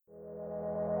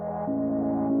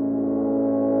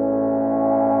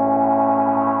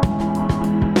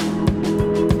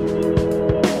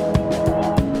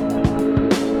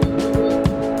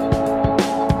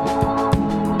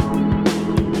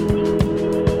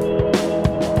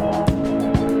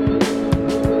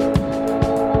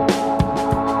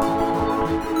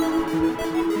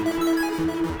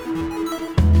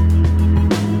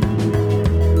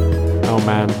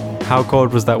How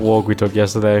cold was that walk we took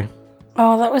yesterday?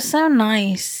 Oh, that was so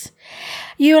nice.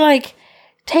 You were like,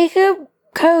 take a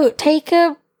coat, take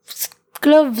a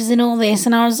gloves and all this.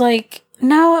 And I was like,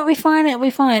 no, it'll be fine.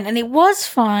 And it was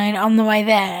fine on the way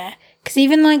there. Because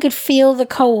even though I could feel the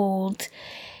cold,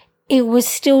 it was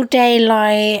still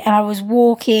daylight and I was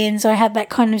walking. So I had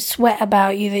that kind of sweat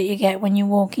about you that you get when you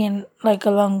walk in like a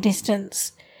long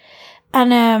distance.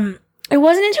 And, it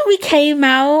wasn't until we came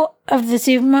out of the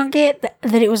supermarket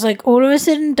that it was like all of a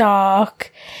sudden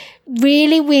dark,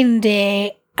 really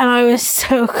windy, and I was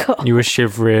so cold. You were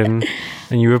shivering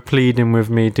and you were pleading with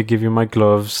me to give you my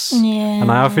gloves. Yeah.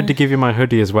 And I offered to give you my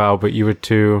hoodie as well, but you were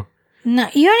too... No,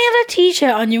 you only had a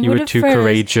t-shirt on. You were too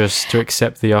courageous to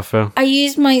accept the offer. I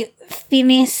used my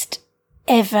thinnest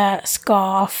ever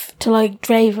scarf to like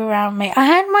drape around me. I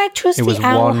had my trusty owl hat.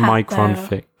 It was 1 micron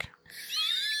thick.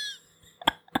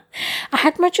 I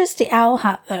had my trusty owl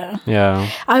hat though. Yeah.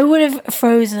 I would have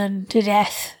frozen to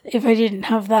death if I didn't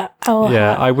have that owl hat.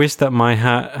 Yeah, I wish that my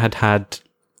hat had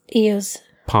ears.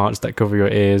 Parts that cover your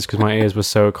ears, because my ears were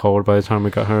so cold by the time we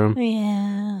got home.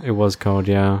 Yeah. It was cold,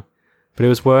 yeah. But it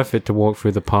was worth it to walk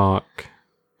through the park.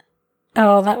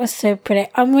 Oh, that was so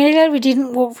pretty. I'm really glad we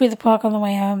didn't walk through the park on the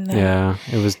way home though. Yeah,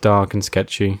 it was dark and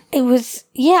sketchy. It was,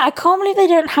 yeah, I can't believe they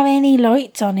don't have any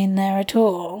lights on in there at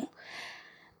all.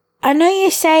 I know you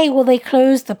say, well, they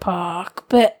closed the park,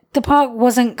 but the park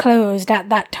wasn't closed at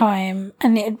that time,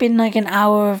 and it had been like an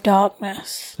hour of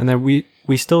darkness. And then we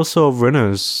still saw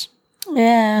runners.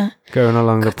 Yeah. Going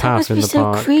along the path in the park. That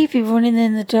must be so creepy running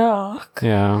in the dark.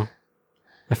 Yeah.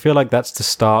 I feel like that's the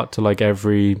start to like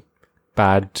every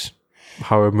bad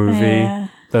horror movie. Yeah.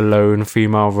 The lone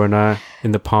female runner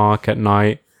in the park at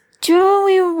night. Do you remember when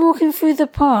we were walking through the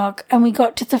park and we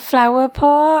got to the flower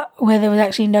part where there was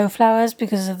actually no flowers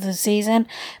because of the season,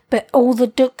 but all the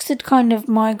ducks had kind of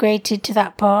migrated to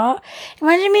that part?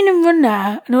 Imagine being a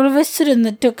runner and all of a sudden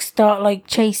the ducks start like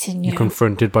chasing you. You're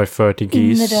confronted by 30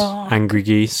 geese. In the dark. Angry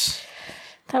geese.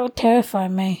 That would terrify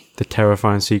me. The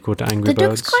terrifying sequel to Angry Birds. The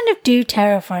ducks kind of do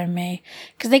terrify me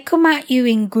because they come at you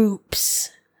in groups.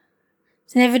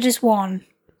 It's never just one.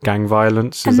 Gang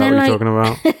violence, And is that what they're you're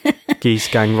talking about? Geese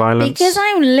gang violence? Because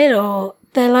I'm little,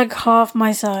 they're like half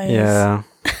my size. Yeah.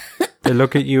 They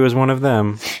look at you as one of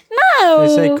them. No!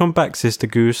 They say, come back, Sister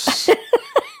Goose.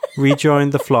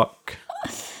 Rejoin the flock.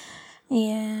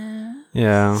 Yeah.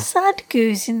 Yeah. Sad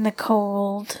goose in the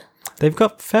cold. They've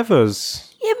got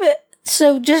feathers. Yeah, but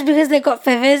so just because they've got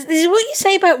feathers, this is what you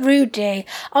say about Rudy.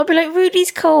 I'll be like,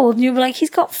 Rudy's cold. And you'll be like, he's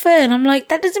got fur. And I'm like,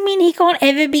 that doesn't mean he can't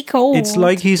ever be cold. It's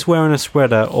like he's wearing a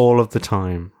sweater all of the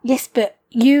time. Yes, but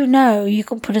you know you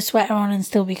can put a sweater on and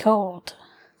still be cold.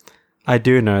 I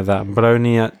do know that, but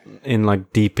only in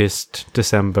like deepest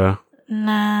December.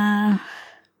 Nah.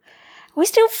 We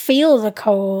still feel the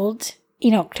cold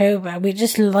in October. We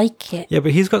just like it. Yeah,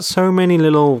 but he's got so many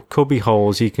little cubby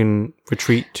holes he can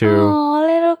retreat to. Oh,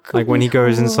 little cubby like when he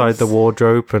goes holes. inside the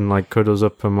wardrobe and like cuddles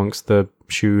up amongst the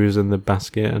shoes and the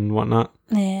basket and whatnot.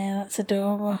 Yeah, that's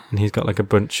adorable. And he's got like a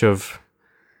bunch of...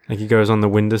 Like he goes on the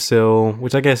windowsill,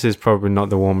 which I guess is probably not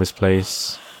the warmest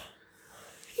place.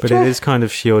 But it is kind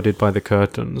of shielded by the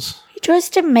curtains. He tries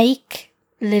to make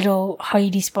little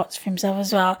hidey spots for himself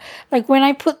as well. Like when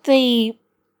I put the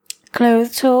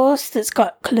clothes horse that's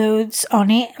got clothes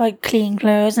on it, like clean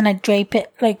clothes, and I drape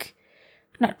it, like,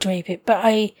 not drape it, but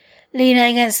I lean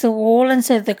it against the wall and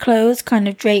so the clothes kind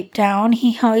of drape down.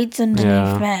 He hides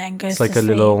underneath there and goes to sleep. It's like a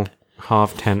little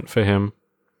half tent for him.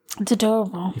 It's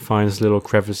adorable. He finds little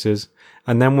crevices.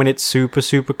 And then when it's super,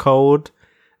 super cold,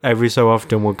 every so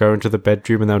often we'll go into the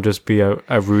bedroom and there'll just be a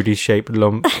Rudy-shaped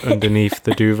lump underneath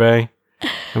the duvet.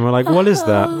 And we're like, what is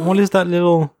that? What is that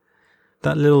little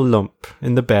lump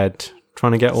in the bed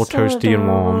trying to get all toasty and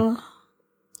warm?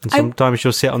 And sometimes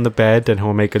she'll sit on the bed and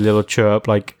he'll make a little chirp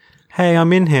like, hey,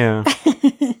 I'm in here.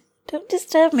 Don't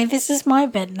disturb me. This is my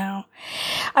bed now.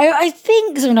 I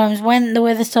think sometimes when the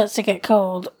weather starts to get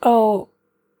cold,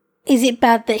 is it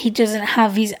bad that he doesn't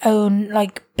have his own,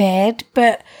 like, bed?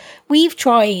 But we've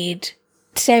tried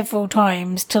several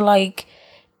times to, like,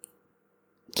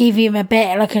 give him a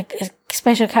bed, like a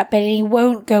special cat bed, and he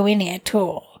won't go in it at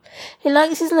all. He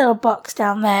likes his little box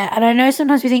down there. And I know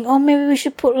sometimes we think, maybe we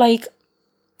should put, like,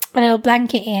 a little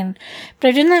blanket in. But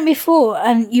I've done that before,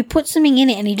 and you put something in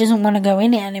it and he doesn't want to go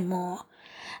in it anymore.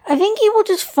 I think he will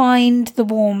just find the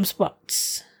warm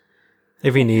spots.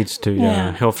 If he needs to,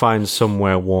 yeah. He'll find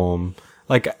somewhere warm.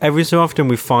 Like, every so often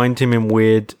we find him in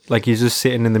weird... Like, he's just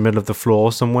sitting in the middle of the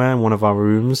floor somewhere in one of our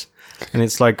rooms. And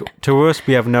it's like, to us,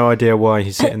 we have no idea why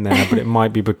he's sitting there, but it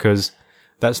might be because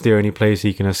that's the only place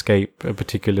he can escape a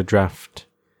particular draft.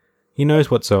 He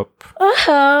knows what's up.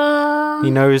 Uh-huh.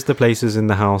 He knows the places in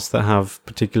the house that have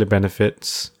particular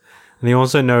benefits. And he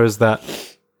also knows that,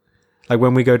 like,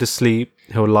 when we go to sleep,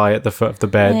 he'll lie at the foot of the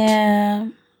bed. Yeah.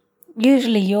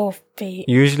 Usually your feet.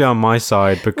 Usually on my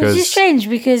side, because Which is strange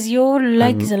because your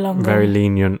legs are longer. very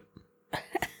lenient.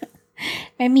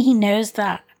 Maybe he knows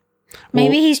that.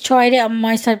 Maybe Well- he's tried it on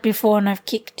my side before and I've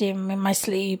kicked him in my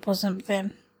sleep or something.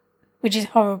 Which is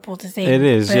horrible to think. It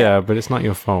is, but- yeah, but it's not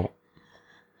your fault.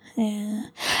 Yeah.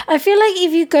 I feel like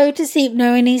if you go to sleep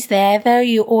knowing he's there, though,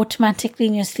 you automatically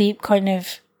in your sleep kind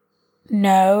of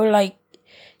know, like,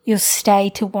 you'll stay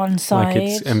to one side. Like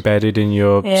it's embedded in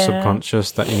your Yeah.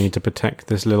 subconscious that you need to protect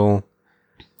this little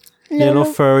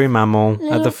furry mammal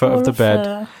at the foot of the bed.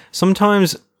 fur.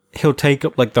 Sometimes he'll take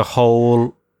up like the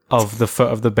whole of the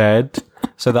foot of the bed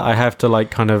so that I have to like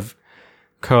kind of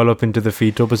curl up into the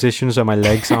fetal position so my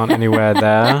legs aren't anywhere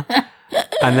there.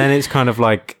 And then it's kind of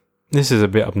like, this is a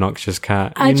bit obnoxious,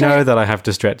 cat. You know that I have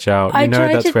to stretch out. I You know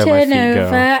tried that's to where my turn feet go.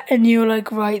 over and you're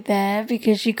like right there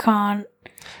because you can't.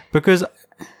 Because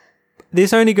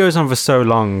this only goes on for so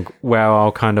long where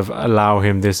I'll kind of allow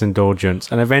him this indulgence.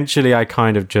 And eventually I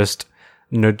kind of just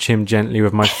nudge him gently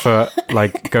with my foot,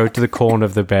 like go to the corner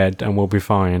of the bed and we'll be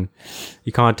fine.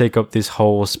 You can't take up this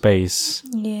whole space.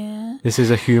 Yeah. This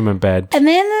is a human bed. And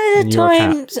then there are And you're a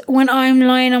cat. times when I'm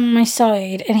lying on my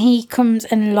side and he comes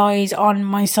and lies on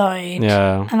my side.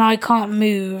 Yeah. And I can't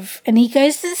move. And he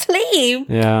goes to sleep.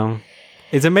 Yeah.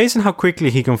 It's amazing how quickly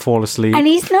he can fall asleep. And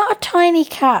he's not a tiny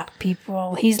cat,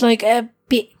 people. He's like a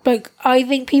bit, like, I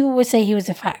think people would say he was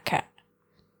a fat cat.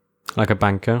 Like a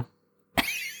banker.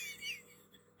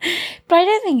 But I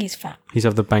don't think he's fat. He's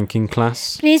of the banking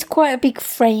class. But he's quite a big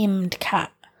framed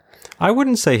cat. I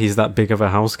wouldn't say he's that big of a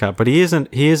house cat, but he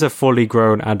isn't. He is a fully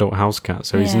grown adult house cat,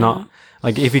 so he's Yeah. not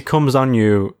like if he comes on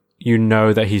you, you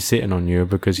know that he's sitting on you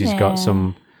because he's got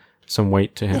some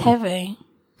weight to him. Heavy.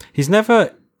 He's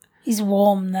never. He's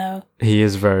warm, though. He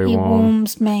is very He warm.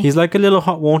 warms me. He's like a little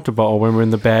hot water bottle when we're in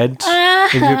the bed.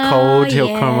 If you're cold,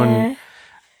 he'll come and.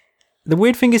 The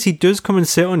weird thing is, he does come and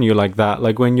sit on you like that.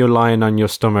 Like when you're lying on your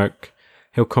stomach,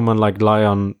 he'll come and like lie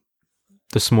on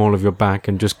the small of your back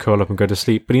and just curl up and go to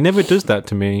sleep. But he never does that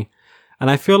to me. And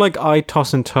I feel like I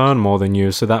toss and turn more than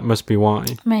you, so that must be why.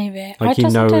 Maybe. Like he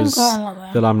toss and turn knows quite a lot,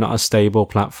 though. that I'm not a stable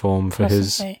platform for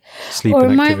his Possibly. sleeping Or it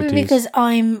might activities. be because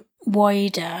I'm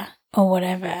wider or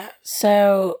whatever,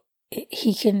 so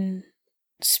he can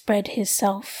spread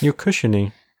himself. You're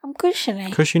cushiony. I'm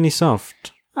cushiony. Cushiony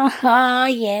soft. Aha,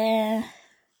 yeah.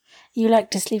 You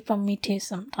like to sleep on me too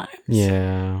sometimes.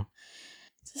 Yeah.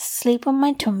 Just sleep on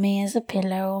my tummy as a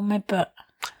pillow or my butt.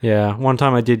 Yeah. One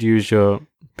time I did use your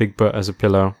big butt as a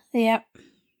pillow. Yep. Which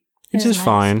It was is nice.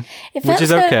 fine. It Which felt is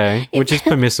so- okay. Which is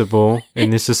permissible in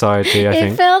this society, I It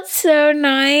think. felt so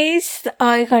nice that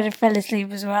I kind of fell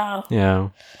asleep as well. Yeah.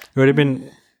 It would have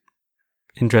been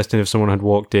interesting if someone had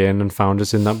walked in and found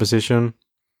us in that position.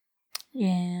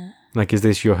 Yeah. Like, is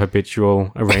this your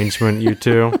habitual arrangement, you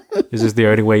two? Is this the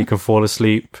only way you can fall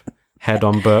asleep? Head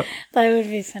on butt? That would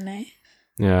be funny.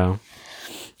 Yeah.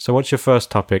 So what's your first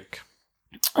topic?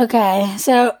 Okay,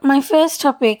 so my first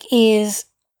topic is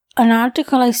an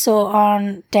article I saw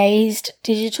on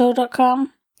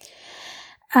dazeddigital.com.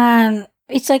 And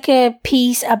it's like a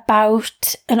piece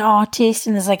about an artist,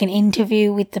 and there's like an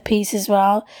interview with the piece as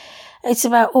well. It's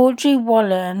about Audrey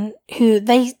Wallen, who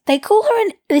they call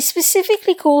her they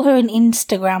specifically call her an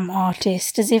Instagram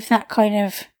artist, as if that kind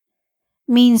of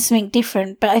means something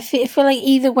different. But I feel like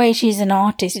either way she's an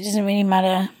artist, it doesn't really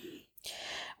matter.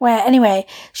 Well, anyway,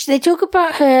 they talk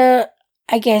about her,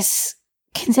 I guess,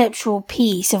 conceptual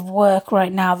piece of work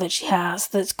right now that she has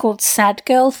that's called Sad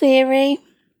Girl Theory.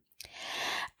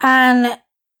 And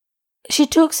she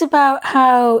talks about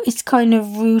how it's kind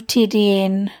of rooted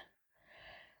in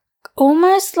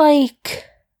almost like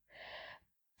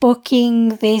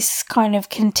booking this kind of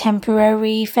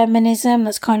contemporary feminism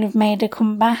that's kind of made a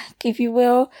comeback, if you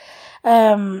will,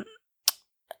 about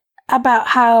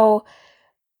how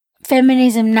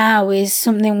feminism now is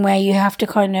something where you have to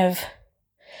kind of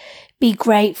be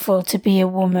grateful to be a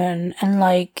woman, and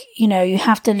like, you know, you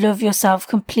have to love yourself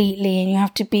completely and you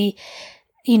have to be,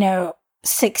 you know,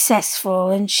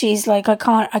 successful. And she's like, I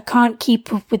can't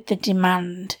keep up with the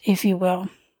demand, if you will.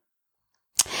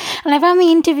 And I found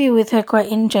the interview with her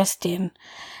quite interesting.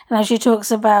 And she talks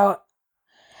about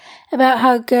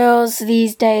how girls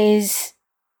these days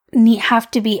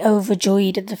have to be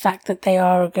overjoyed at the fact that they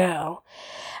are a girl.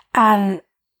 And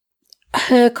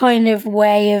her kind of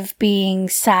way of being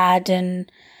sad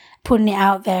and putting it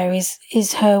out there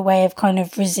is her way of kind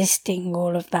of resisting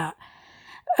all of that.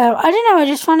 I don't know, I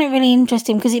just found it really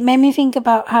interesting because it made me think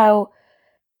about how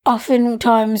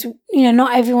oftentimes,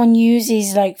 not everyone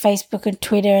uses like Facebook and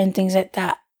Twitter and things like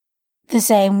that the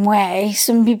same way.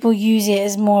 Some people use it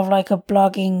as more of like a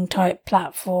blogging type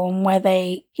platform where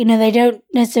they don't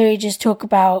necessarily just talk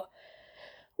about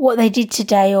what they did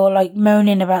today or like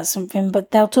moaning about something,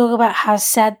 but they'll talk about how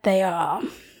sad they are.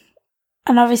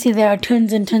 And obviously there are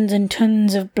tons and tons and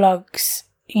tons of blogs,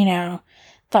 that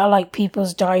are like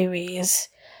people's diaries.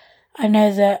 I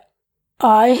know that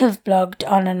I have blogged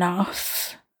on and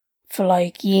off for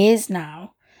like years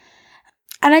now.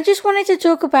 And I just wanted to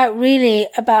talk about the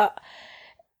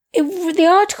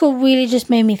article really just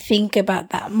made me think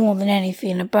about that more than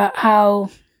anything, about how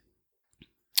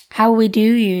we do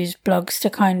use blogs to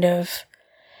kind of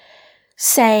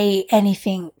say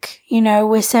anything.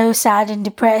 We're so sad and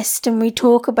depressed, and we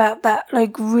talk about that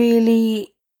like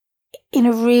really, in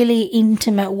a really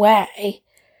intimate way.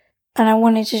 And I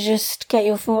wanted to just get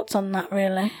your thoughts on that,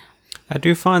 really. I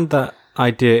do find that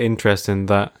idea interesting,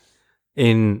 that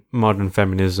in modern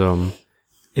feminism,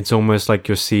 it's almost like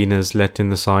you're seen as letting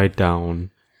the side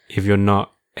down if you're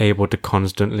not able to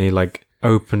constantly like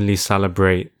openly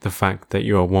celebrate the fact that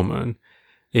you're a woman.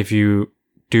 If you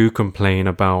do complain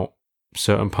about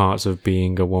certain parts of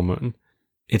being a woman,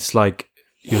 it's like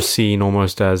you're seen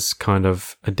almost as kind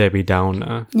of a Debbie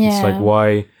Downer. Yeah. It's like,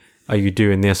 why are you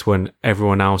doing this when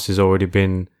everyone else has already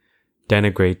been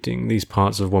denigrating these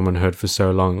parts of womanhood for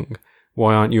so long?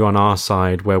 Why aren't you on our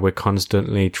side, where we're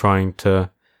constantly trying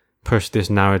to push this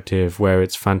narrative where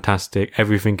it's fantastic,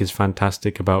 everything is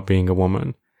fantastic about being a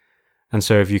woman? And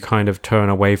so if you kind of turn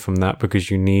away from that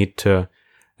because you need to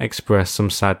express some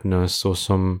sadness or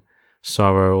some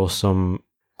sorrow or some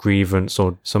grievance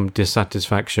or some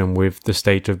dissatisfaction with the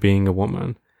state of being a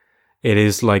woman, it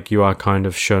is like you are kind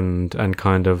of shunned and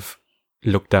kind of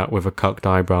looked at with a cocked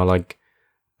eyebrow, like,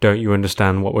 don't you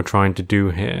understand what we're trying to do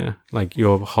here? Like,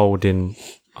 you're holding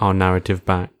our narrative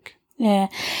back. Yeah.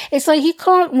 It's like you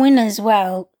can't win as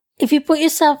well. If you put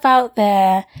yourself out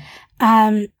there,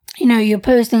 you're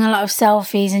posting a lot of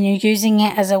selfies and you're using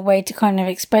it as a way to kind of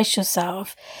express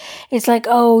yourself. It's like,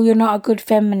 oh, you're not a good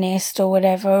feminist or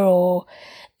whatever, or,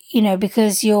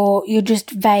 because you're just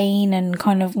vain and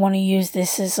kind of want to use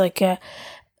this as like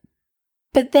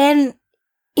but then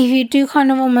if you do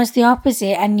kind of almost the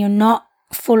opposite and you're not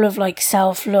full of like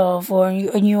self-love,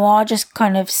 and you are just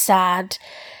kind of sad,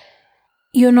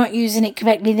 you're not using it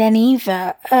correctly then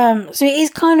either. So it is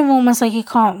kind of almost like you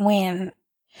can't win.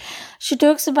 She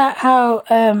talks about how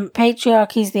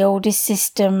patriarchy is the oldest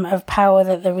system of power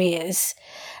that there is,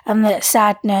 and that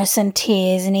sadness and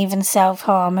tears and even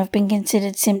self-harm have been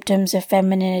considered symptoms of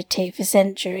femininity for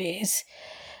centuries.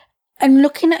 And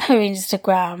looking at her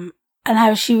Instagram and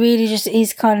how she really just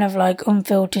is kind of like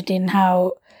unfiltered in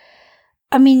how,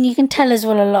 you can tell as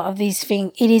well a lot of these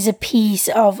things, it is a piece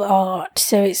of art,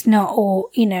 so it's not all,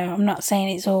 I'm not saying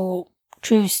it's all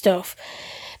true stuff.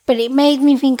 But it made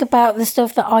me think about the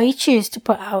stuff that I choose to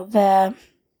put out there.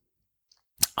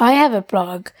 I have a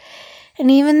blog, and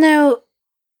even though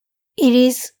it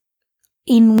is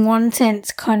in one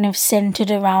sense kind of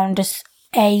centered around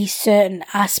a certain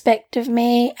aspect of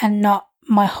me and not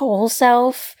my whole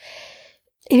self,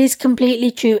 it is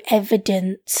completely true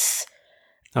evidence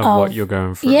of what you're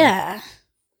going through. Yeah.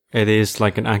 It is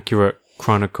like an accurate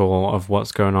chronicle of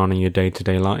what's going on in your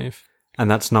day-to-day life. And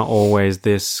that's not always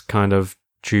this kind of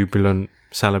jubilant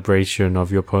celebration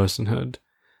of your personhood.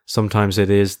 Sometimes it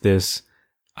is this,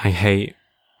 I hate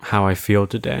how I feel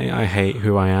today, I hate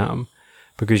who I am.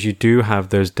 Because you do have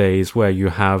those days where you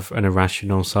have an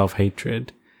irrational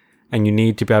self-hatred, and you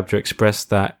need to be able to express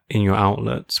that in your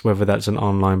outlets, whether that's an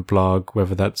online blog,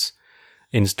 whether that's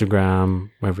Instagram,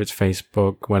 whether it's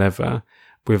Facebook, whatever,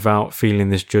 without feeling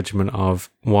this judgment of,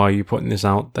 why are you putting this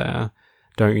out there?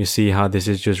 Don't you see how this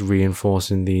is just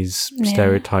reinforcing these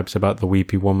stereotypes about the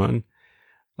weepy woman?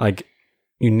 Like,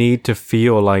 you need to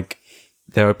feel like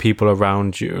there are people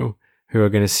around you who are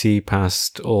going to see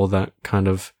past all that kind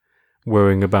of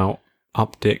worrying about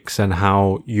optics and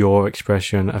how your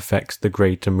expression affects the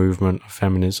greater movement of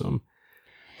feminism.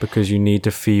 Because you need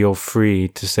to feel free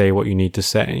to say what you need to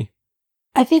say.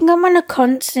 I think I'm on a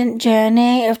constant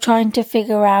journey of trying to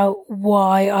figure out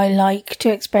why I like to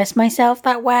express myself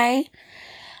that way.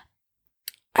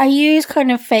 I use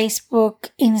kind of Facebook,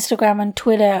 Instagram and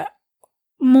Twitter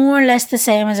more or less the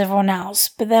same as everyone else,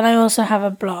 but then I also have a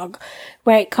blog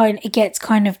where it gets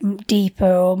kind of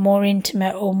deeper or more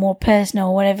intimate or more personal,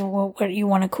 or whatever you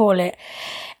want to call it.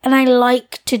 And I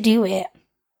like to do it.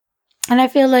 And I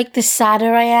feel like the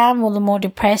sadder I am or the more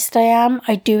depressed I am,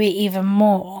 I do it even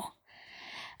more.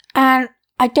 And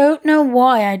I don't know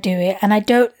why I do it, and I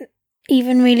don't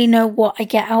even really know what I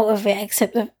get out of it,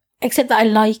 except that except that I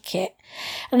like it.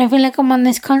 And I feel like I'm on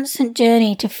this constant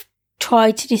journey to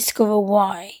try to discover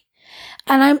why.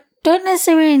 And I don't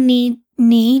necessarily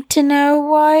need to know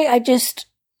why.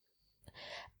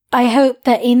 I hope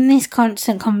that in this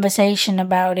constant conversation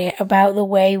about it, about the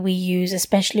way we use,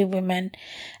 especially women,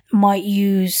 might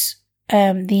use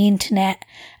the internet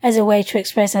as a way to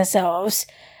express ourselves,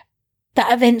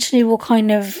 that eventually will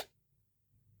kind of...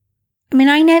 I mean,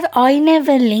 I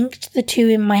never linked the two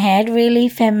in my head, really,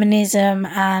 feminism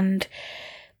and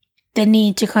the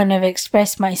need to kind of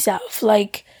express myself,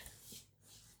 like,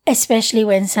 especially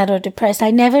when sad or depressed.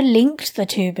 I never linked the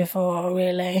two before,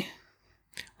 really.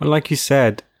 Well, like you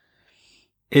said,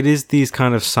 it is these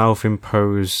kind of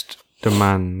self-imposed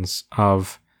demands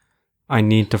of, I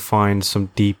need to find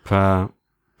some deeper,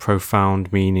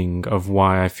 profound meaning of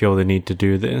why I feel the need to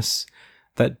do this,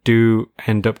 that do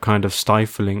end up kind of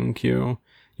stifling you.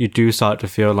 You do start to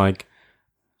feel like,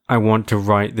 I want to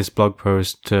write this blog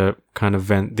post to kind of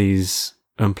vent these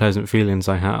unpleasant feelings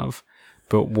I have,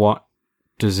 but what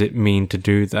does it mean to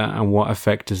do that, and what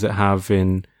effect does it have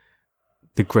in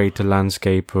the greater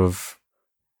landscape of...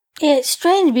 Yeah, it's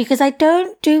strange because I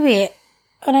don't do it,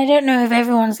 and I don't know if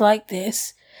everyone's like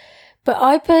this, but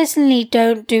I personally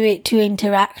don't do it to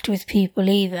interact with people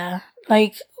either.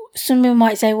 Like, some people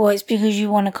might say, well, it's because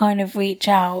you want to kind of reach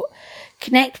out,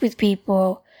 connect with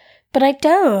people, but I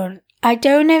don't. I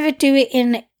don't ever do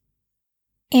it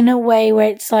in a way where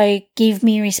it's like, give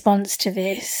me a response to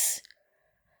this.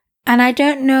 And I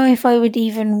don't know if I would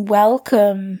even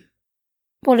welcome,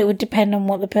 well, it would depend on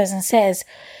what the person says,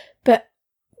 but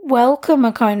welcome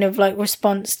a kind of like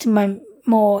response to my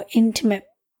more intimate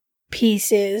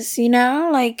pieces, you know?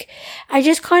 Like, I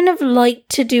just kind of like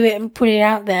to do it and put it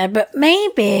out there, but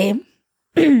maybe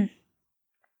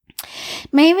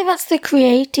that's the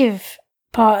creative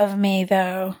part of me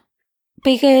though,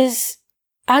 because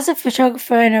as a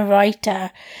photographer and a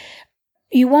writer,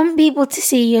 you want people to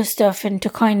see your stuff and to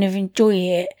kind of enjoy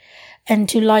it and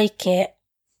to like it,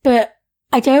 but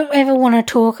I don't ever want to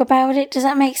talk about it. Does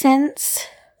that make sense?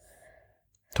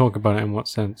 Talk about it in what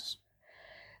sense?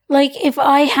 Like, if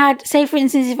I had, say for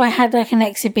instance, if I had like an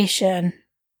exhibition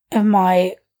of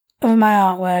my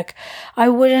artwork, I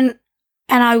wouldn't,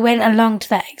 and I went along to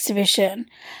that exhibition,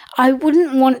 I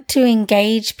wouldn't want to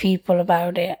engage people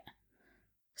about it.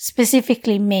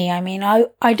 Specifically me. I mean,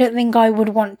 I don't think I would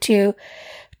want to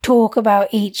talk about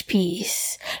each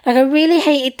piece. Like, I really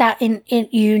hated that in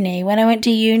uni. When I went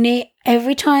to uni,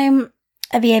 every time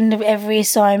at the end of every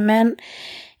assignment,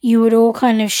 you would all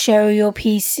kind of show your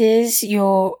pieces,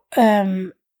 you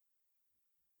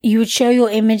would show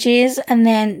your images, and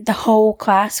then the whole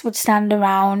class would stand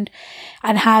around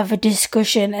and have a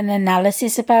discussion and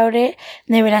analysis about it.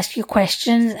 And they would ask you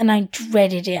questions, and I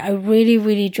dreaded it. I really,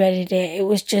 really dreaded it. It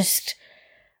was just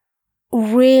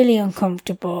really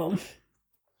uncomfortable.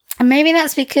 And maybe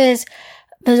that's because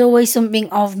there's always something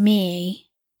of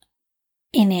me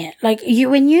in it. Like,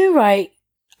 when you write,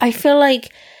 I feel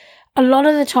like a lot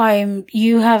of the time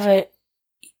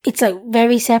it's like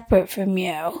very separate from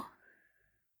you. Does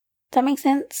that make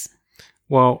sense?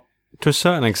 Well, to a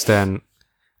certain extent,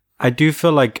 I do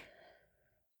feel like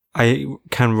I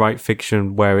can write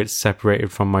fiction where it's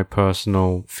separated from my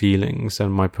personal feelings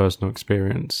and my personal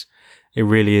experience. It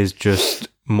really is just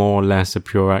more or less a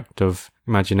pure act of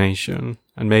imagination.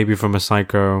 And maybe from a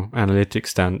psychoanalytic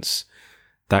stance,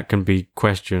 that can be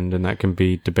questioned and that can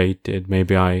be debated.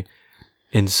 Maybe I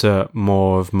insert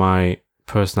more of my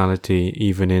personality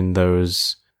even in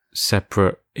those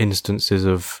separate instances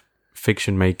of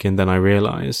fiction making than I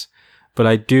realize.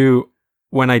 But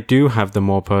when I do have the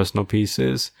more personal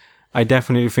pieces, I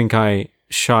definitely think I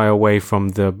shy away from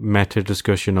the meta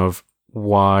discussion of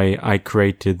why I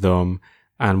created them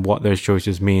and what those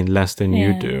choices mean less than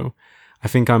you do. I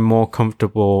think I'm more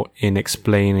comfortable in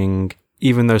explaining,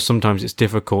 even though sometimes it's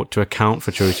difficult to account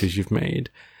for choices you've made.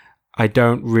 I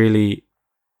don't really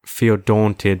feel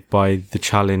daunted by the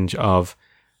challenge of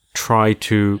try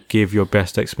to give your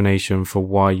best explanation for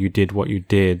why you did what you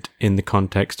did in the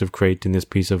context of creating this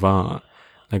piece of art.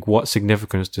 Like, what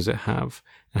significance does it have?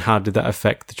 And how did that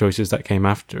affect the choices that came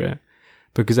after it?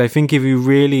 Because I think if you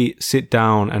really sit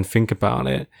down and think about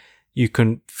it, you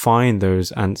can find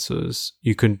those answers.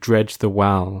 You can dredge the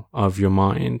well of your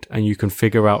mind and you can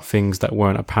figure out things that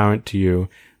weren't apparent to you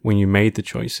when you made the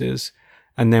choices.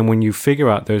 And then when you figure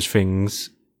out those things,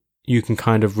 you can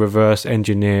kind of reverse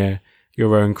engineer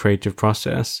your own creative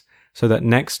process so that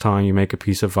next time you make a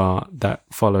piece of art that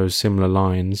follows similar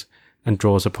lines and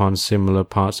draws upon similar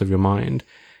parts of your mind,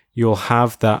 you'll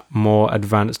have that more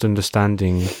advanced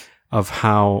understanding of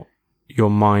how your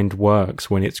mind works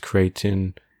when it's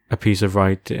creating a piece of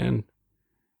writing,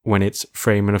 when it's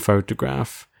framing a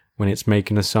photograph, when it's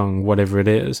making a song, whatever it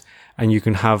is, and you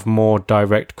can have more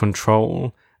direct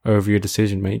control over your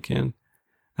decision making.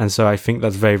 And so I think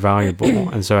that's very valuable.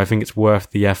 And so I think it's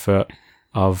worth the effort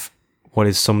of what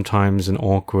is sometimes an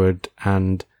awkward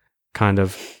and kind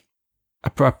of a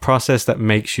process that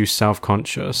makes you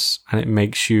self-conscious, and it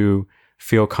makes you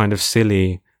feel kind of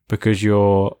silly because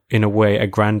you're in a way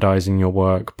aggrandizing your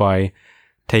work by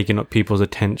taking up people's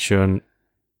attention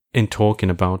in talking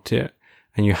about it.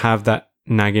 And you have that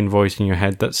nagging voice in your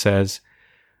head that says,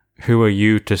 who are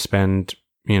you to spend,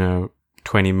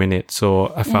 20 minutes or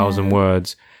 1,000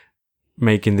 words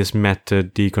making this meta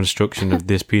deconstruction of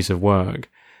this piece of work?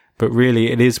 But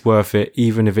really, it is worth it,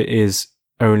 even if it is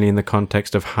only in the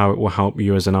context of how it will help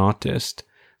you as an artist.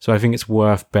 So I think it's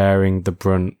worth bearing the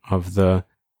brunt of the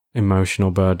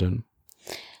emotional burden.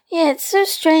 Yeah, it's so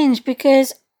strange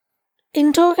because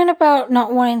in talking about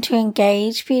not wanting to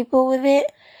engage people with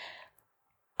it,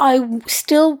 I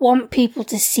still want people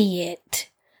to see it.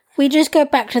 We just go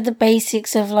back to the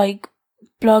basics of like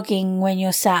blogging when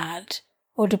you're sad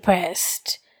or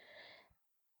depressed.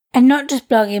 And not just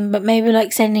blogging, but maybe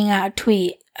like sending out a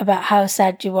tweet about how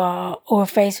sad you are or a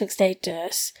Facebook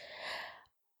status.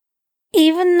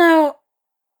 Even though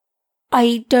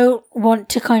I don't want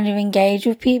to kind of engage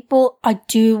with people, I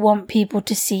do want people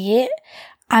to see it.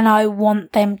 And I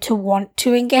want them to want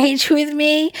to engage with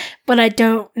me, but I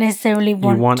don't necessarily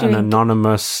want to... You want an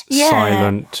anonymous,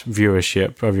 silent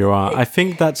viewership of your art. I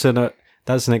think that's an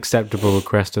acceptable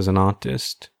request as an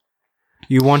artist.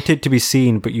 You want it to be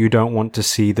seen, but you don't want to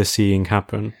see the seeing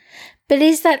happen. But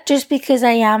is that just because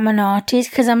I am an artist?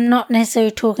 Because I'm not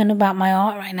necessarily talking about my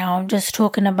art right now. I'm just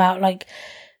talking about like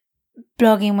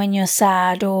blogging when you're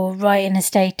sad, or writing a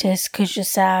status because you're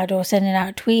sad, or sending out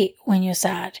a tweet when you're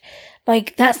sad.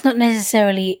 Like, that's not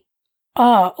necessarily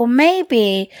art. Or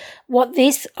maybe what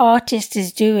this artist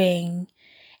is doing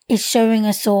is showing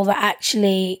us all that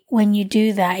actually when you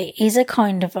do that, it is a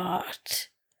kind of art.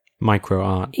 Micro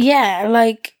art. Yeah,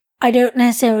 like, I don't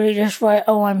necessarily just write,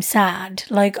 oh, I'm sad.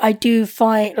 Like, I do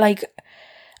find, like,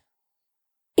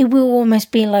 it will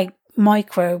almost be like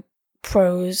micro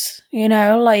prose,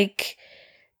 like,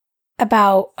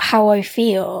 about how I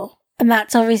feel. And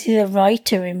that's obviously the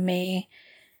writer in me.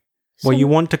 Well, you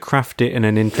want to craft it in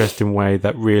an interesting way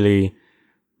that really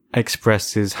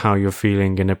expresses how you're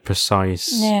feeling in a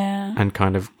precise and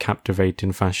kind of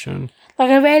captivating fashion. Like,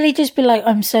 I rarely just be like,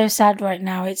 I'm so sad right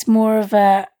now. It's more of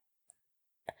it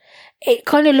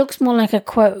kind of looks more like a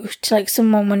quote. Like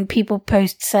someone, when people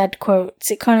post sad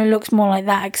quotes, it kind of looks more like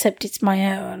that, except it's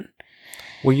my own.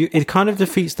 Well, it kind of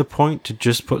defeats the point to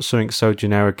just put something so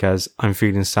generic as, I'm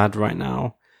feeling sad right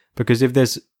now. Because if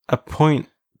there's a point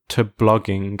to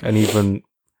blogging and even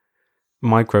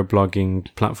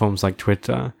microblogging platforms like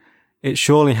Twitter, it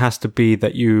surely has to be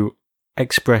that you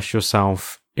express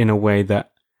yourself in a way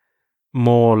that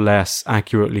more or less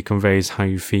accurately conveys how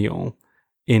you feel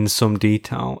in some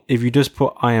detail. If you just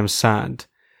put, I am sad,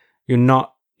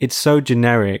 it's so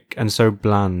generic and so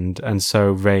bland and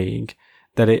so vague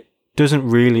that it doesn't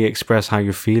really express how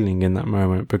you're feeling in that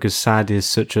moment, because sad is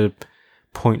such a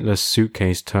pointless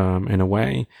suitcase term in a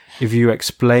way. If you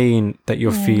explain that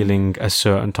you're feeling a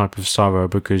certain type of sorrow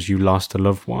because you lost a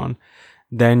loved one,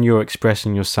 then you're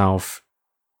expressing yourself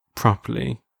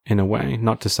properly in a way,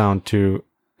 not to sound too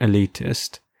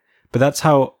elitist. But that's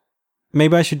how,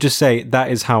 maybe I should just say, that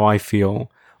is how I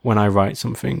feel when I write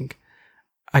something.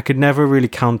 I could never really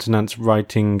countenance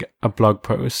writing a blog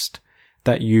post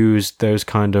that used those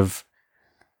kind of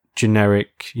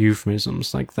generic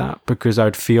euphemisms like that, because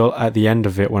I'd feel at the end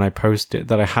of it when I post it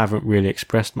that I haven't really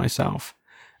expressed myself.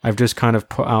 I've just kind of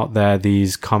put out there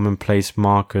these commonplace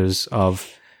markers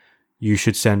of, you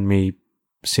should send me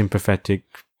sympathetic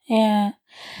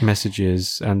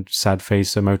messages and sad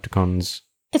face emoticons.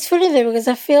 It's funny though, because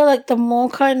I feel like the more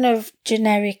kind of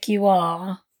generic you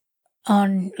are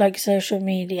on like social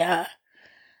media,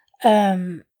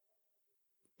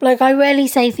 like I rarely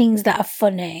say things that are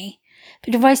funny.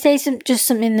 But if I say just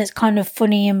something that's kind of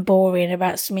funny and boring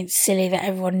about something silly that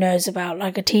everyone knows about,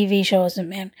 like a TV show or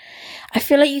something, I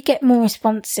feel like you get more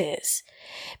responses.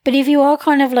 But if you are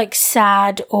kind of like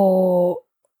sad or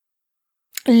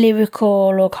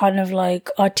lyrical or kind of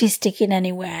like artistic in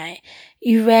any way,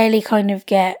 you rarely kind of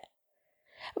get...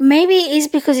 Maybe it is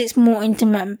because it's more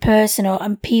intimate and personal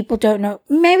and people don't know...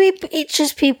 Maybe it's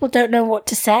just people don't know what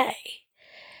to say.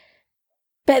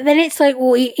 But then it's like,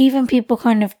 well, even people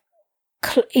kind of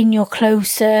in your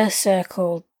closer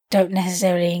circle don't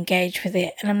necessarily engage with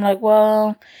it. And I'm like,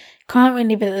 well, can't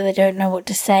really be that they don't know what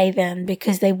to say then,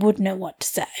 because they would know what to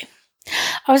say.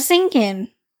 I was thinking,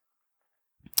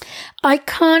 I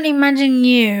can't imagine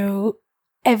you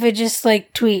ever just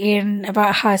like tweeting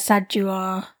about how sad you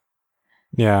are.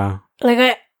 Yeah.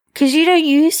 Like, because you don't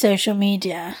use social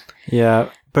media. Yeah,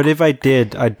 but if I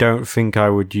did, I don't think I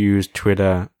would use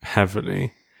Twitter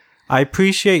heavily. I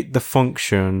appreciate the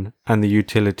function and the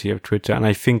utility of Twitter, and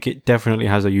I think it definitely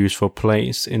has a useful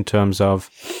place in terms of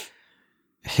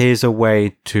here's a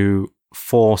way to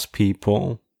force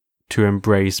people to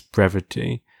embrace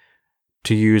brevity,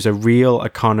 to use a real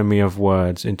economy of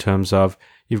words in terms of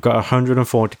you've got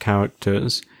 140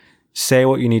 characters, say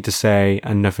what you need to say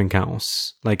and nothing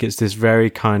else. Like, it's this very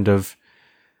kind of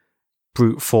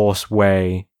brute force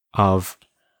way of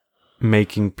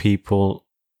making people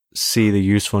see the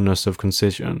usefulness of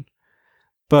concision.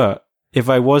 But if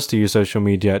I was to use social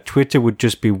media, Twitter would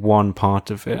just be one part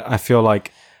of it. I feel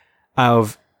like out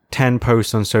of 10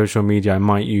 posts on social media, I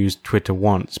might use Twitter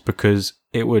once because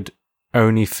it would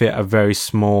only fit a very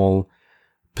small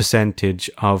percentage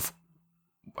of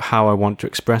how I want to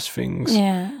express things.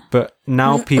 Yeah. But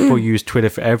now people use Twitter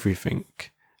for everything.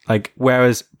 Like,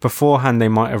 whereas beforehand they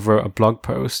might have wrote a blog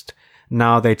post,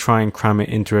 now they try and cram it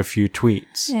into a few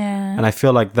tweets. Yeah. And I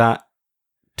feel like that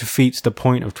defeats the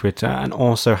point of Twitter and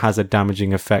also has a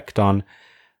damaging effect on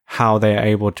how they are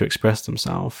able to express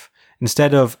themselves.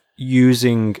 Instead of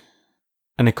using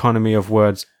an economy of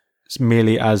words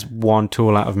merely as one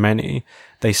tool out of many,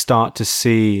 they start to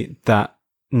see that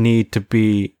need to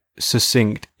be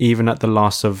succinct, even at the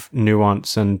loss of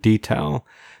nuance and detail.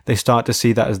 They start to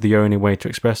see that as the only way to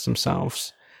express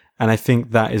themselves. And I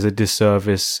think that is a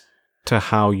disservice to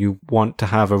how you want to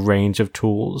have a range of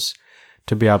tools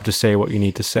to be able to say what you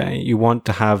need to say. You want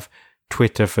to have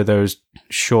Twitter for those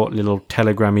short little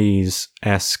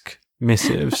Telegramese-esque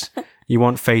missives. You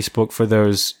want Facebook for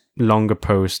those longer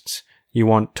posts. You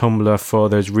want Tumblr for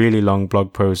those really long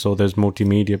blog posts or those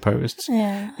multimedia posts.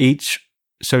 Yeah. Each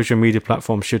social media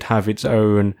platform should have its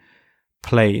own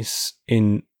place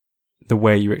in the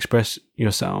way you express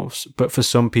yourselves. But for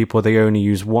some people, they only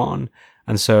use one.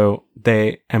 And so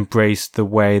they embrace the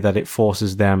way that it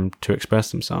forces them to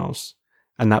express themselves.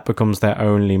 And that becomes their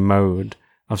only mode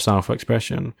of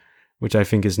self-expression, which I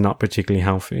think is not particularly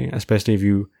healthy, especially if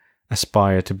you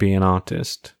aspire to be an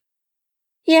artist.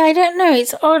 Yeah, I don't know.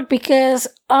 It's odd because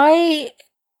I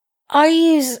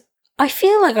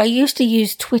feel like I used to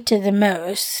use Twitter the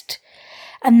most.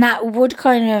 And that would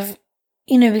kind of,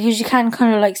 you know, because you can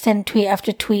kind of like send tweet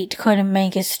after tweet to kind of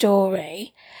make a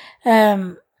story.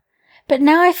 But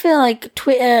now I feel like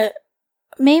Twitter,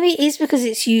 maybe it is because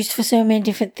it's used for so many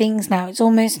different things now. It's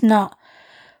almost not,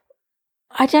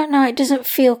 I don't know, it doesn't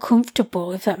feel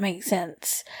comfortable, if that makes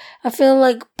sense. I feel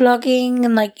like blogging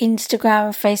and like Instagram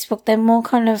and Facebook, they're more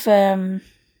kind of,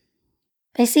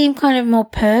 they seem kind of more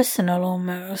personal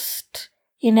almost.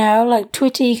 You know, like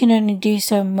Twitter, you can only do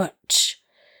so much.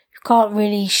 You can't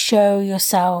really show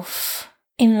yourself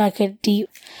in like a deep...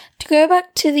 To go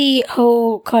back to the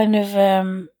whole kind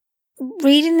of,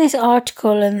 reading this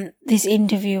article and this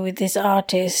interview with this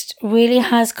artist really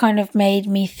has kind of made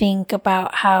me think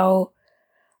about how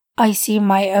I see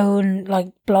my own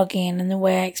like blogging and the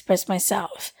way I express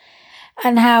myself,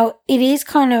 and how it is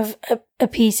kind of a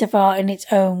piece of art in its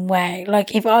own way.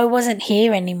 Like, if I wasn't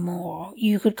here anymore,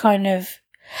 you could kind of,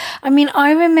 I mean,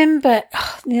 I remember,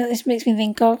 you know, this makes me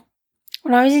think of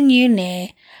when I was in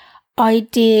uni,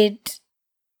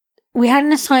 we had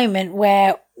an assignment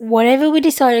where whatever we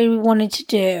decided we wanted to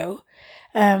do,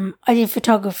 I did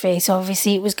photography, so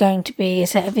obviously it was going to be a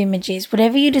set of images.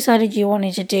 Whatever you decided you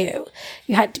wanted to do,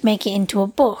 you had to make it into a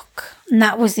book, and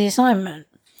that was the assignment.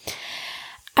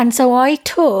 And so I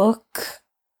took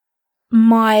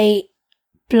my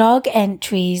blog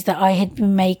entries that I had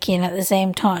been making at the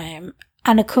same time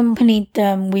and accompanied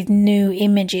them with new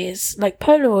images, like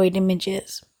Polaroid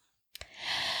images.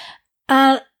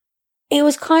 And it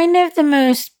was kind of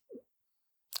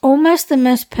almost the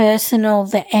most personal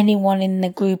that anyone in the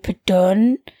group had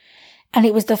done. And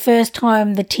it was the first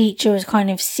time the teacher was kind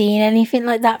of seeing anything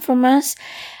like that from us.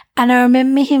 And I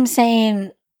remember him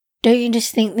saying, "Don't you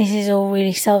just think this is all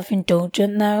really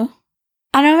self-indulgent though?"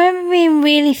 And I remember being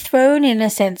really thrown in a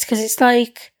sense, because it's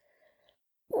like,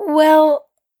 well,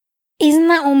 isn't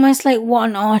that almost like what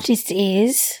an artist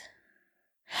is?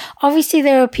 Obviously,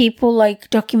 there are people like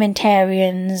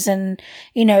documentarians and,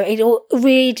 you know, it all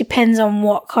really depends on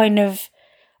what kind of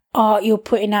art you're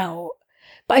putting out.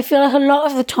 But I feel like a lot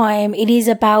of the time it is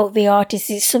about the artist.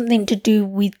 It's something to do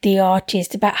with the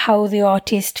artist, about how the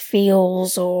artist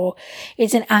feels, or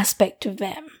it's an aspect of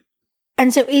them.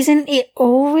 And so isn't it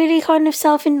all really kind of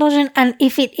self-indulgent? And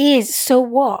if it is, so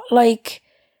what? Like,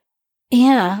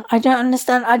 Yeah, I don't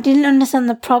understand. I didn't understand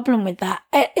the problem with that.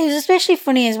 It was especially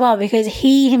funny as well because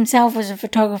he himself was a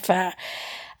photographer,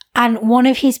 and one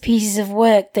of his pieces of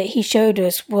work that he showed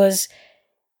us was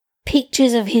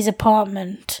pictures of his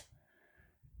apartment.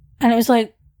 And it was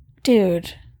like,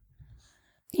 dude,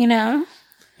 you know?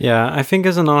 Yeah, I think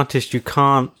as an artist, you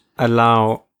can't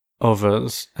allow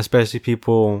others, especially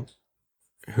people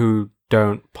who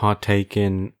don't partake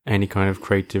in any kind of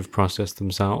creative process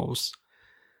themselves.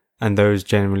 And those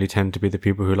generally tend to be the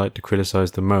people who like to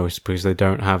criticize the most because they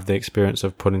don't have the experience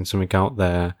of putting something out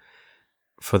there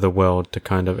for the world to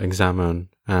kind of examine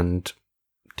and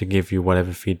to give you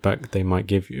whatever feedback they might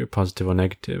give you, positive or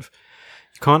negative.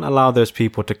 You can't allow those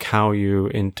people to cow you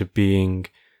into being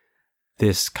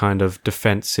this kind of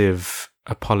defensive,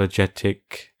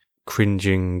 apologetic,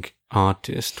 cringing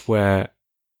artist where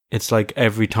it's like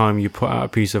every time you put out a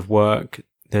piece of work,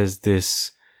 there's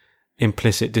this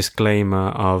implicit disclaimer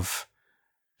of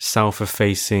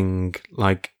self-effacing,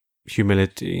 like,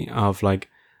 humility of like,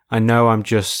 I know I'm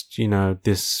just,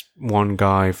 this one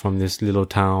guy from this little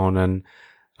town and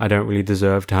I don't really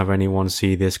deserve to have anyone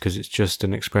see this because it's just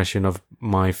an expression of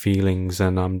my feelings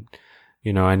and I'm,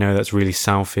 I know that's really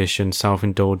selfish and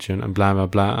self-indulgent and blah, blah,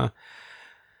 blah.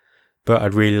 But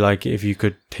I'd really like it if you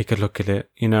could take a look at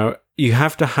it. You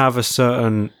have to have a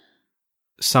certain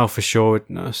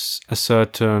self-assuredness, a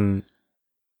certain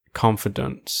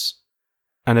confidence,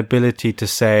 an ability to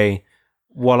say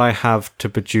what I have to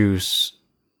produce,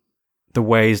 the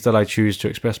ways that I choose to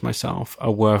express myself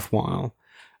are worthwhile.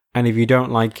 And if you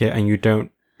don't like it and you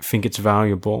don't think it's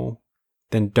valuable,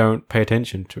 then don't pay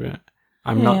attention to it.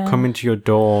 I'm not coming to your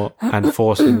door and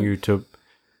forcing you to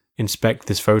inspect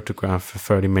this photograph for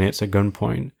 30 minutes at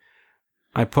gunpoint.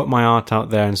 I put my art out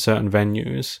there in certain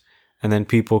venues and then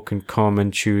people can come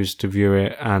and choose to view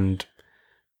it and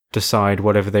decide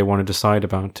whatever they want to decide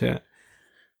about it.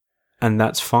 And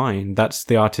that's fine. That's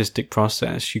the artistic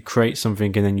process. You create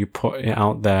something and then you put it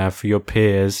out there for your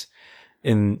peers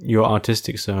in your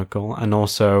artistic circle and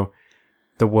also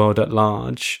the world at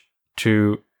large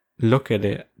to look at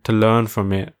it, to learn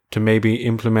from it, to maybe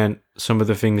implement some of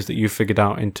the things that you figured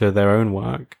out into their own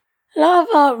work. A lot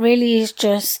of art really is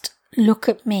just look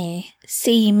at me,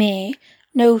 see me,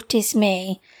 notice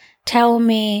me, tell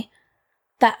me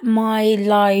that my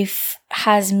life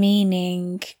has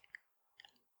meaning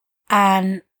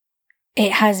and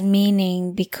it has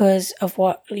meaning because of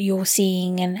what you're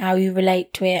seeing and how you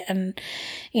relate to it. And,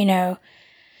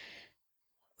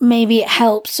 maybe it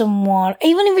helps someone,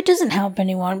 even if it doesn't help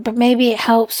anyone, but maybe it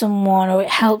helps someone or it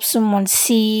helps someone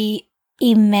see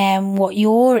in them what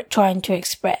you're trying to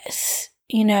express.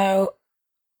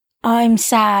 I'm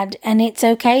sad and it's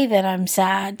okay that I'm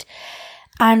sad.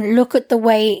 And look at the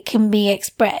way it can be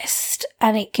expressed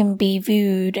and it can be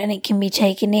viewed and it can be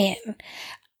taken in.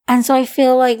 And so I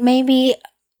feel like maybe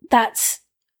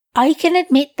I can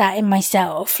admit that in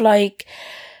myself. Like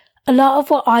a lot of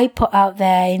what I put out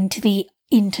there into the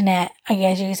internet, I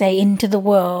guess you could say, into the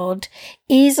world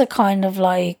is a kind of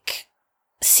like,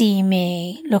 see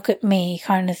me, look at me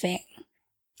kind of thing.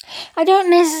 I don't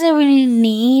necessarily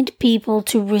need people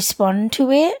to respond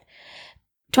to it,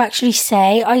 to actually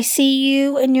say, I see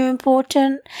you and you're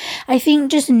important. I think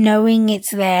just knowing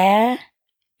it's there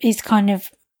is kind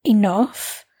of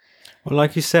enough. Well,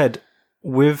 like you said,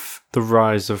 with the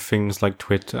rise of things like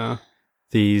Twitter,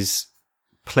 these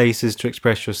places to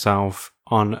express yourself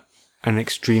on an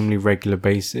extremely regular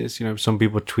basis, some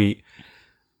people tweet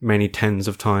many tens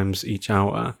of times each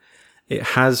hour. It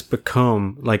has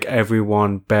become like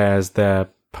everyone bears their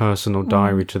personal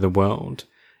diary to the world.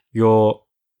 Your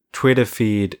Twitter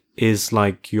feed is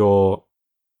like your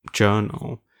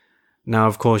journal. Now,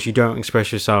 of course, you don't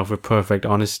express yourself with perfect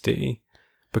honesty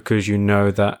because you know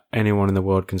that anyone in the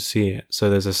world can see it. So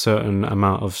there's a certain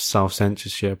amount of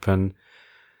self-censorship and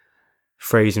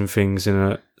phrasing things in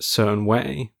a certain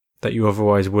way that you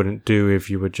otherwise wouldn't do if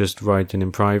you were just writing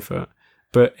in private.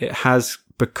 But it has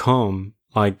become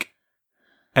like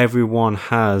everyone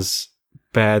has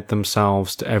bared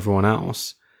themselves to everyone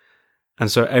else.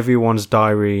 And so everyone's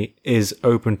diary is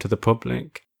open to the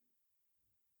public.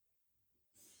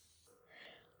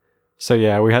 So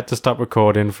yeah, we had to stop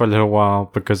recording for a little while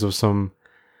because of some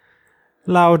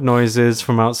loud noises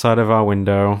from outside of our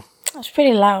window. That's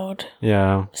pretty loud.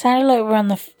 Yeah. It sounded like we're on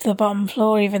the bottom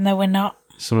floor even though we're not.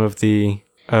 Some of the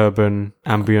urban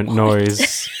ambient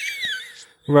noise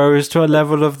rose to a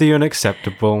level of the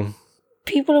unacceptable.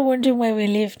 People are wondering where we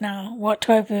live now. What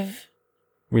type of...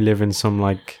 We live in some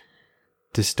like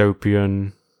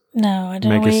dystopian No, I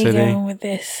don't know where you're going with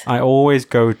this. I always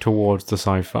go towards the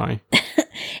sci-fi.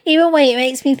 Even way, it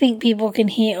makes me think people can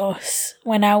hear us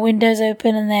when our windows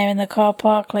open and they're in the car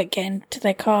park, like getting to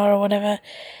their car or whatever.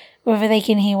 Whether they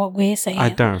can hear what we're saying. I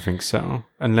don't think so.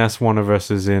 Unless one of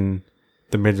us is in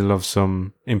the middle of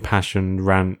some impassioned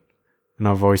rant and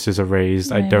our voices are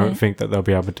raised, I don't think that they'll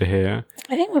be able to hear.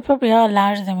 I think we probably are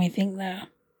louder than we think, though.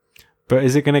 But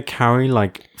is it going to carry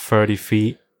like 30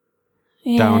 feet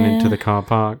down into the car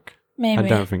park? Maybe. I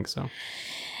don't think so.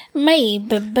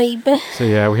 Maybe, baby. So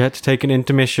yeah, we had to take an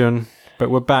intermission,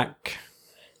 but we're back.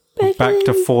 We're back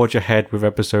to forge ahead with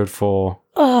episode 4.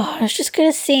 Oh, I was just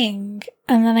going to sing,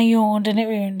 and then I yawned and it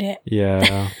ruined it.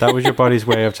 Yeah, that was your body's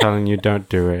way of telling you don't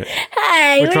do it.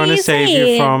 Hey, We're trying to save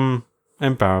you from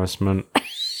embarrassment.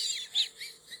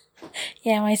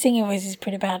 Yeah, my singing voice is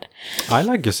pretty bad. I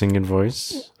like your singing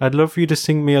voice. I'd love for you to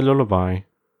sing me a lullaby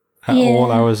at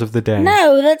all hours of the day.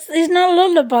 No, it's not a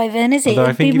lullaby then, is it? Although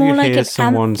I think if you like hear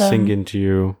someone anthem. singing to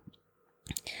you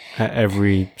at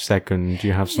every second,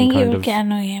 you have some I think it kind would of get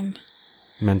annoying.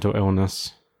 mental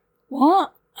illness.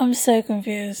 What? I'm so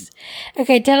confused.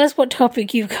 Okay, tell us what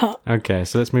topic you've got. Okay,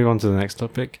 so let's move on to the next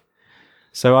topic.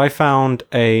 So I found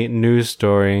a news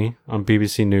story on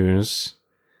BBC News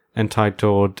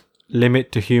entitled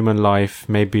 "Limit to Human Life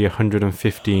May Be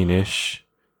 115-ish,"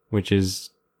 which is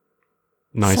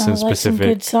nice and Sounds like some specific.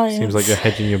 good science. Seems like you're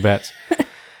hedging your bets.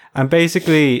 And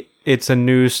basically, it's a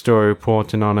news story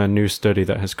reporting on a new study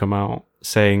that has come out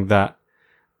saying that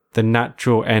the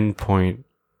natural endpoint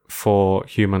for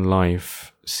human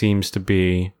life seems to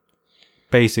be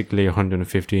basically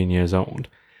 115 years old.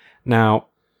 Now,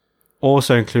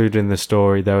 also included in the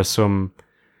story, there are some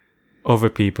other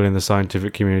people in the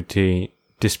scientific community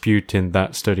disputing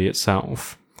that study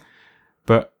itself.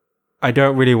 But I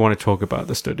don't really want to talk about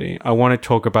the study. I want to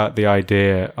talk about the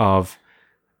idea of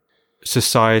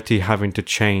society having to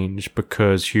change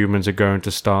because humans are going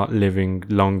to start living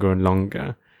longer and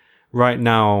longer. Right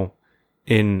now,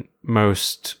 in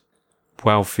most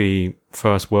wealthy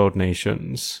first world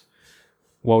nations,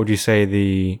 what would you say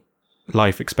the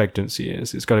life expectancy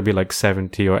is? It's got to be like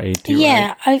 70 or 80, Yeah,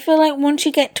 right? I feel like once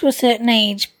you get to a certain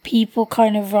age, people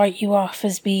kind of write you off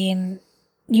as being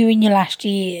you in your last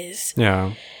years.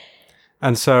 Yeah.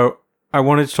 And so I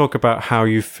wanted to talk about how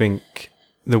you think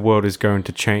the world is going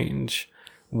to change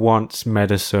once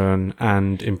medicine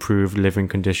and improved living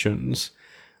conditions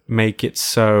make it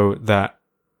so that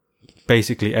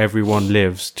basically everyone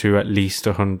lives to at least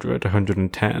 100,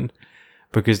 110,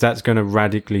 because that's going to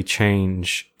radically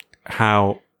change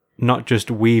how not just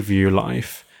we view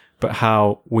life, but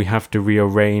how we have to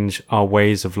rearrange our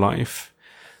ways of life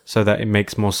so that it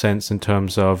makes more sense in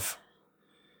terms of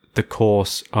the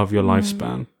course of your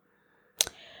lifespan.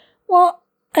 Well,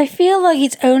 I feel like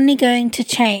it's only going to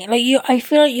change. I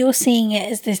feel like you're seeing it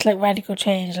as this like radical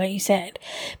change, like you said.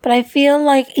 But I feel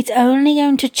like it's only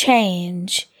going to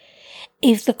change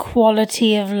if the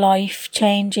quality of life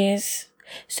changes.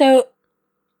 So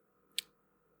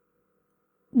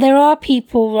there are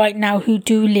people right now who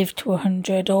do live to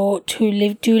 100 or do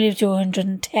live to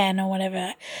 110 or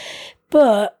whatever.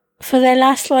 But for their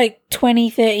last like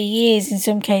 20, 30 years in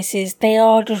some cases, they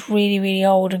are just really, really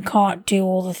old and can't do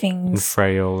all the And things.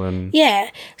 frail and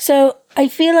Yeah. So I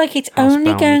feel like it's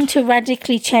only Housebound. going to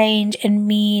radically change and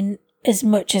mean as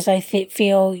much as I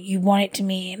feel you want it to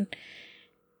mean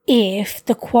if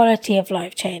the quality of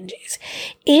life changes.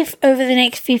 If over the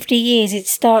next 50 years it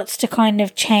starts to kind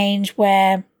of change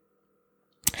where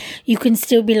you can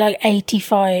still be like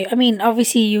 85. I mean,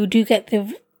 obviously you do get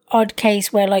the odd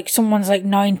case where like someone's like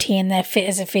 90 and they're fit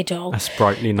as a fiddle. a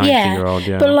sprightly 90-year-old,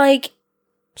 yeah. But like,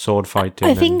 Sword fighting.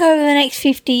 I think over the next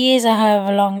 50 years or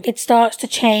however long, it starts to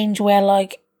change where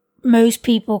like most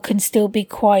people can still be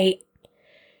quite,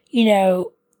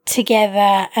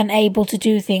 together and able to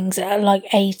do things at like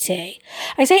 80.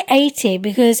 I say 80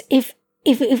 because if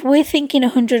we're thinking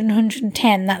 100 and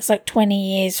 110, that's like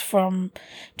 20,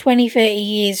 30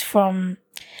 years from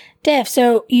death.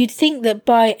 So you'd think that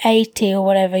by 80 or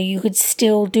whatever, you could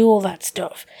still do all that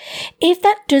stuff. If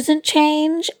that doesn't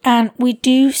change and we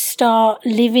do start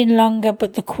living longer,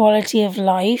 but the quality of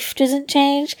life doesn't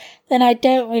change, then I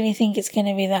don't really think it's going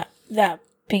to be that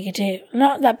big a deal.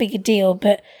 Not that big a deal,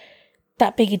 but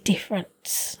that big a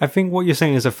difference. I think what you're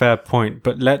saying is a fair point,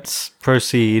 but let's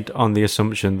proceed on the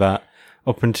assumption that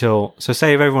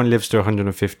say if everyone lives to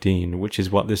 115, which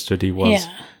is what this study was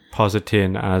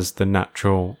positing as the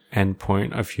natural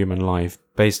endpoint of human life,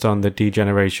 based on the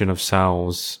degeneration of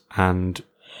cells and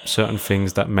certain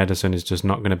things that medicine is just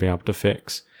not going to be able to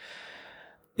fix.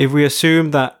 If we assume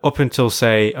that up until,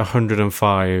 say,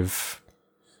 105,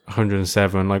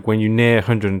 107, like when you near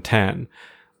 110,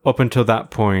 up until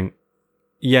that point,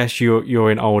 yes,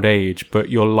 you're in old age, but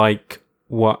you're like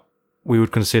what we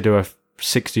would consider a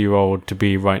 60-year-old to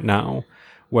be right now,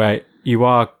 where you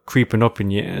are creeping up in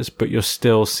years, but you're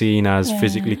still seen as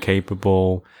physically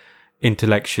capable,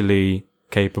 intellectually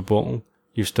capable.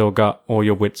 You've still got all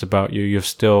your wits about you. You're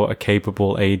still a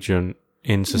capable agent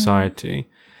in society.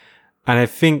 And I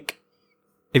think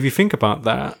if you think about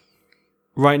that,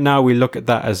 right now we look at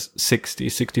that as 60,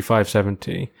 65,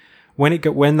 70.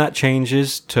 When that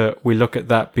changes to we look at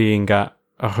that being at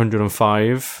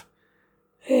 105,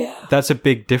 that's a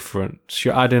big difference.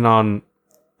 You're adding on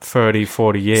 30,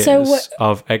 40 years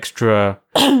of extra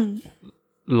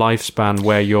lifespan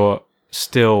where you're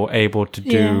still able to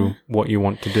do what you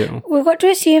want to do. We've got to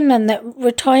assume then that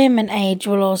retirement age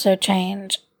will also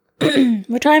change.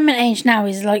 Retirement age now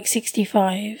is like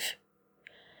 65.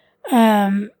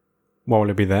 What will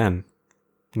it be then?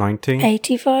 90?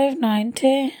 85,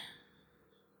 90?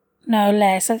 No,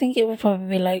 less. I think it would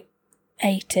probably be like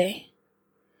 80.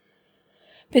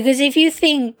 Because if you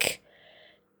think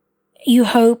you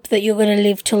hope that you're going to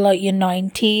live till like your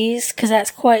 90s, because that's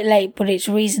quite late, but it's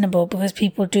reasonable because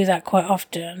people do that quite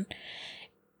often,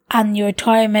 and your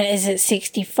retirement is at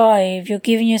 65, you're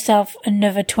giving yourself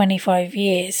another 25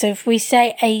 years. So if we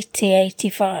say 80,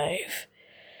 85,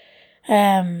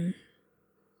 it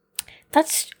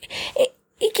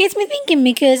gets me thinking,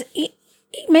 because it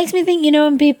makes me think,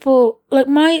 when people, like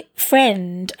my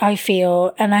friend, I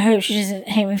feel, and I hope she doesn't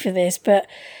hate me for this, but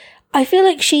I feel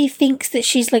like she thinks that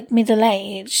she's like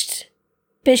middle-aged,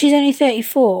 but she's only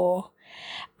 34.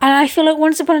 And I feel like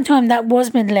once upon a time that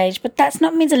was middle-aged, but that's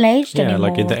not middle-aged anymore. Yeah,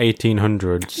 like in the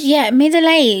 1800s. Yeah,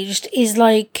 middle-aged is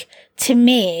like, to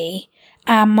me,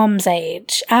 our mum's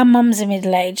age. Our mums are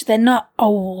middle-aged. They're not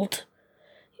old.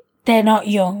 They're not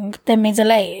young. They're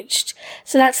middle-aged.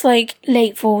 So that's like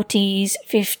late 40s,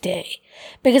 50.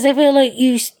 Because I feel like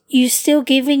you're still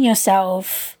giving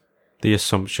yourself the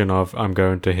assumption of I'm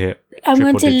going to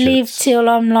live till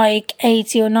I'm like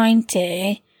 80 or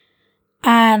 90.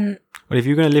 And well, if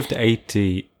you're going to live to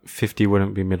 80, 50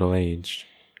 wouldn't be middle-aged.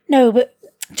 No, but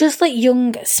just like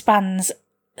young spans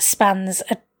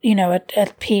a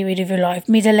period of your life.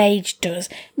 Middle-age does.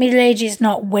 Middle-age is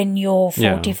not when you're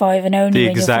 45 and only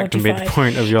when you're 45. The exact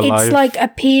midpoint of your life. It's like a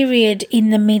period in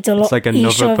the middle. It's like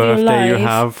another birthday you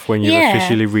have when you've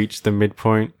officially reached the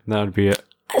midpoint. That would be it.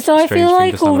 So I feel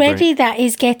like already that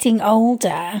is getting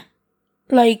older.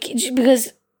 Like,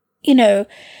 because,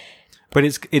 But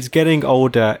it's getting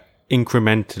older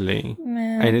incrementally.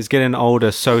 Yeah. And it's getting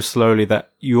older so slowly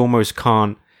that you almost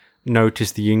can't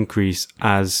notice the increase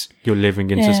as you're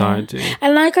living in society.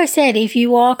 And like I said, if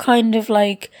you are kind of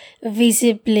like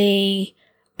visibly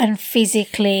and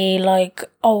physically like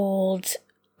old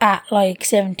at like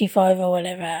 75 or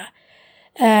whatever,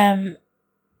 then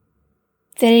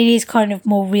it is kind of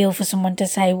more real for someone to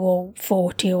say, well,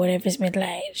 40 or whatever is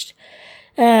middle-aged.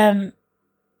 But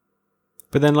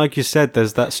then, like you said,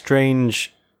 there's that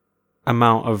strange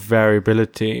amount of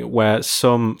variability where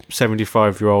some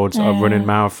 75-year-olds are running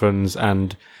marathons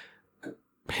and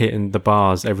hitting the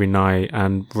bars every night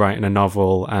and writing a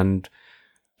novel, and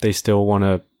they still want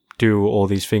to do all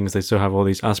these things. They still have all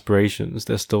these aspirations.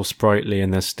 They're still sprightly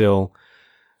and they're still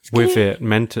with it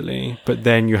mentally. But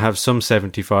then you have some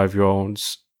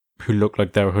 75-year-olds who look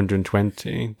like they're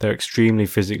 120. They're extremely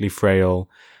physically frail.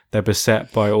 They're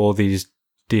beset by all these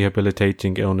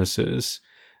debilitating illnesses.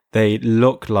 They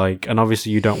look like, and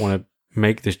obviously you don't want to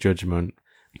make this judgment,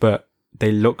 but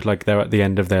they look like they're at the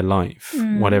end of their life,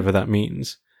 whatever that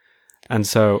means. And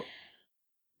so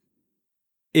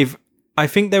I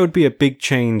think there would be a big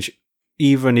change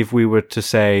even if we were to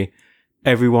say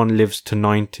everyone lives to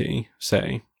 90,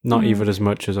 say, not even as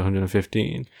much as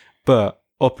 115, but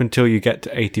up until you get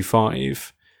to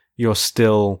 85,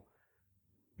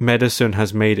 medicine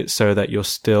has made it so that you're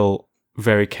still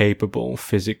very capable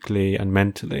physically and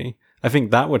mentally. I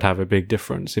think that would have a big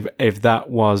difference if that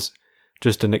was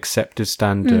just an accepted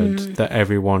standard that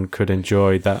everyone could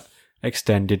enjoy that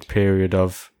extended period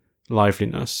of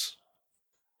liveliness.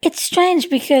 It's strange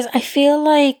because I feel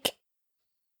like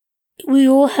we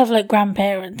all have like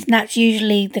grandparents, and that's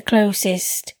usually the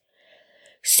closest,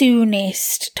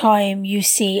 soonest time you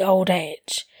see old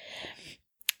age.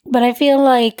 But I feel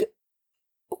like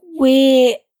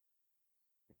we're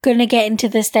going to get into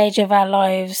the stage of our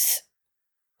lives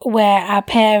where our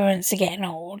parents are getting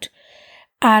old.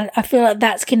 And I feel like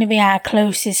that's going to be our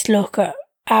closest look at,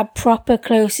 our proper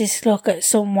closest look at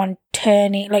someone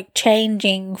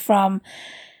changing from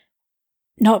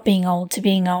not being old to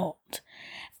being old.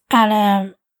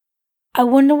 And I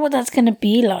wonder what that's going to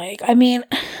be like. I mean,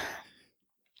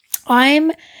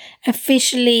 I'm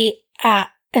officially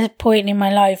at a point in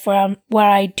my life where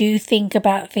I do think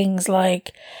about things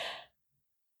like,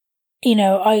 you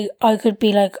know, I could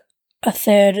be like a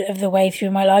third of the way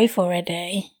through my life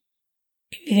already.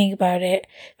 If you think about it,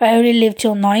 if I only live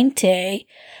till 90,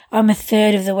 I'm a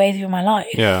third of the way through my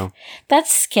life. Yeah.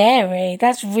 That's scary.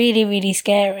 That's really, really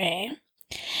scary.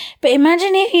 But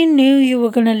imagine if you knew you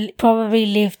were going to probably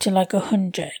live to like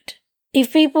 100.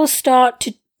 If people start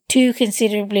to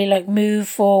considerably like move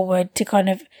forward to kind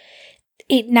of,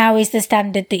 it now is the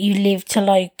standard that you live to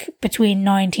like between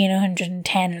 90 and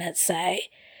 110, let's say,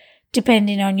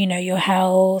 depending on, you know, your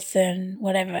health and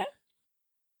whatever.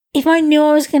 If I knew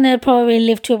I was going to probably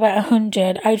live to about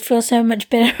 100, I'd feel so much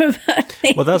better about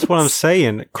things. Well, that's what I'm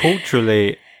saying.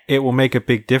 Culturally, it will make a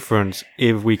big difference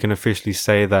if we can officially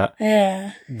say that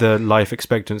the life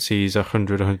expectancy is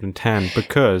 100, 110,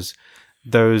 because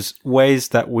those ways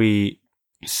that we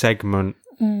segment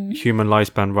human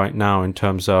lifespan right now in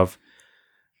terms of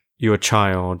you're a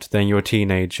child, then you're a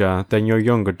teenager, then you're a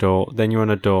young adult, then you're an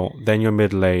adult, then you're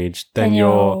middle-aged, then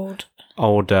you're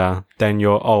older, then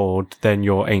you're old, then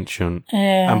you're ancient.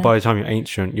 Yeah. And by the time you're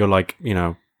ancient, you're like, you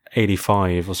know,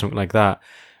 85 or something like that.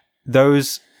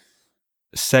 Those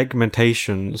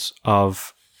segmentations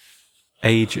of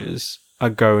ages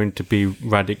are going to be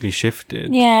radically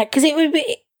shifted. Yeah, because it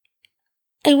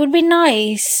would be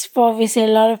nice for obviously a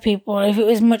lot of people if it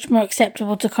was much more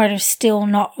acceptable to kind of still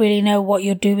not really know what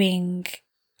you're doing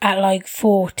at like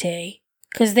 40,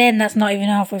 because then that's not even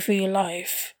halfway through your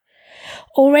life.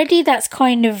 Already that's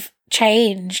kind of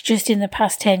changed just in the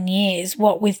past 10 years,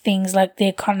 what with things like the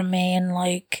economy and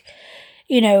like,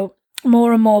 you know,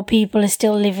 more and more people are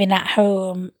still living at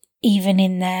home even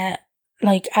in their,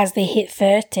 like, as they hit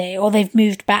 30, or they've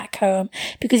moved back home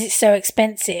because it's so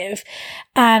expensive.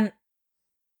 And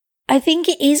I think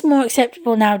it is more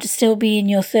acceptable now to still be in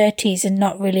your 30s and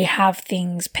not really have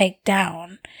things pegged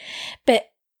down. But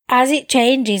as it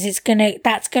changes,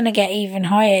 that's gonna get even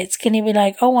higher. It's gonna be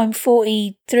like, oh, I'm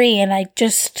 43 and I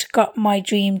just got my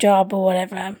dream job or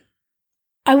whatever.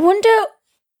 I wonder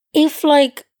if,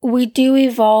 like, we do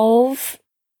evolve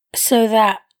so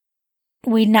that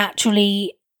we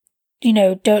naturally, you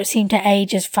know, don't seem to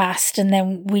age as fast, and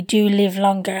then we do live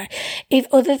longer. If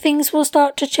other things will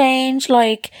start to change,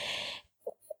 like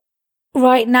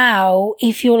right now,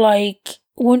 if you're like,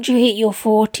 once you hit your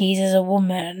 40s as a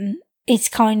woman, it's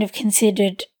kind of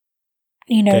considered,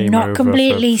 you know, not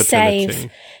completely safe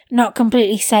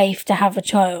to have a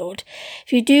child.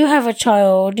 If you do have a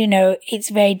child, you know, it's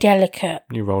very delicate.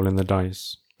 You roll in the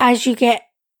dice. As you get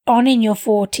on in your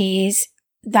 40s,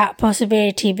 that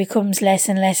possibility becomes less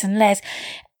and less and less.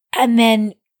 And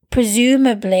then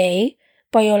presumably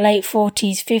by your late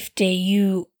 40s, 50,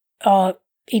 you are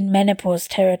in menopause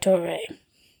territory.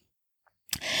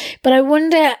 But I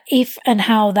wonder if and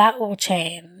how that will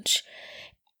change.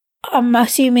 I'm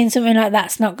assuming something like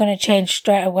that's not going to change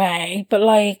straight away. But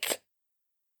like,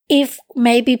 if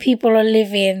maybe people are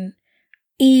living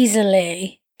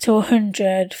easily to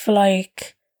 100 for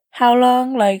like, how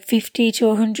long? Like 50 to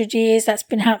 100 years that's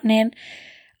been happening.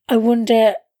 I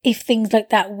wonder if things like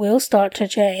that will start to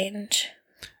change.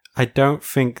 I don't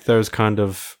think those kind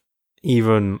of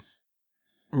even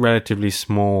relatively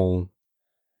small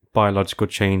biological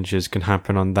changes can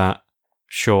happen on that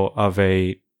short of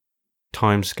a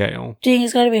time scale. Do you think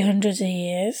it's got to be hundreds of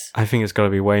years? I think it's got to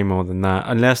be way more than that,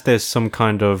 unless there's some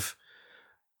kind of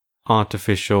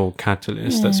artificial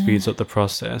catalyst that speeds up the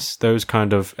process. Those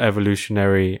kind of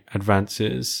evolutionary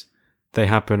advances, they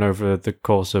happen over the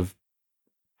course of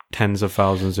tens of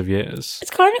thousands of years.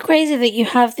 It's kind of crazy that you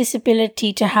have this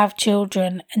ability to have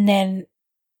children and then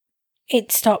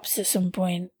it stops at some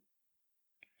point.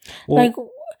 Well, like,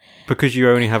 because you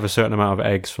only have a certain amount of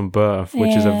eggs from birth,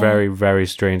 which is a very, very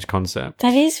strange concept.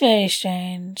 That is very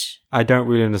strange. I don't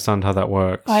really understand how that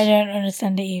works. I don't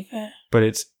understand it either. But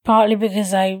it's partly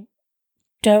because I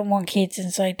don't want kids,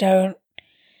 and so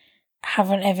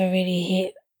haven't ever really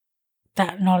hit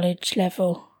that knowledge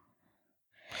level.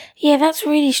 Yeah, that's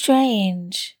really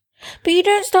strange. But you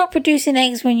don't start producing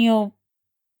eggs when you're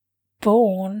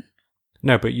born.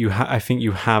 No, but I think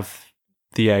you have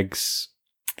the eggs.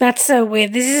 That's so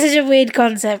weird. This is such a weird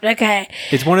concept. Okay.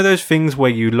 It's one of those things where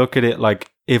you look at it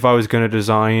like, if I was going to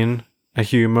design a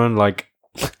human, like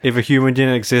if a human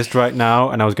didn't exist right now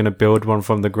and I was going to build one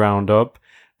from the ground up,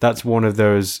 that's one of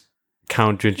those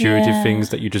counterintuitive things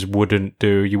that you just wouldn't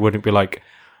do. You wouldn't be like,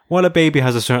 well, a baby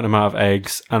has a certain amount of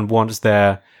eggs, and once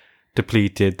they're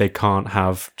depleted, they can't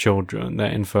have children.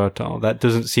 They're infertile. That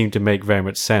doesn't seem to make very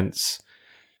much sense.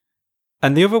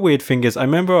 And the other weird thing is, I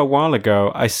remember a while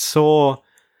ago, I saw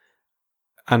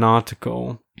an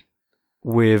article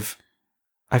with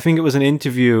I think it was an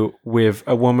interview with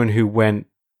a woman who went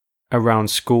around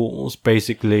schools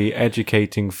basically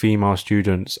educating female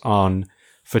students on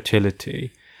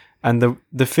fertility. And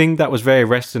the thing that was very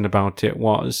arresting about it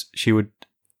was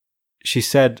she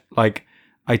said, like,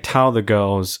 I tell the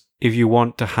girls, if you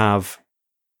want to have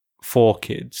 4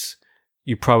 kids,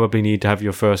 you probably need to have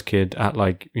your first kid at,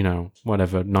 like, you know,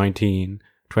 whatever, 19,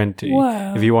 20.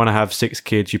 Wow. If you want to have 6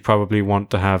 kids, you probably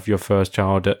want to have your first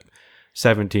child at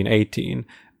 17, 18.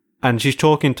 And she's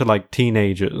talking to, like,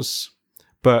 teenagers.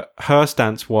 But her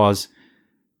stance was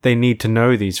they need to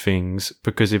know these things,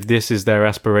 because if this is their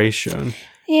aspiration,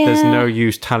 there's no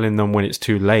use telling them when it's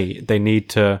too late. They need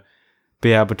to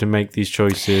be able to make these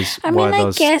choices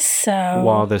I guess so.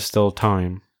 While there's still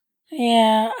time.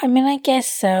 Yeah, I mean, I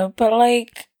guess so. But,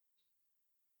 like,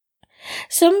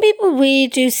 some people really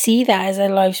do see that as their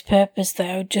life's purpose,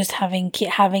 though, just having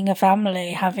a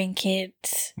family, having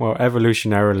kids. Well,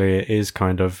 evolutionarily, it is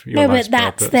kind of your life's but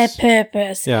that's purpose. their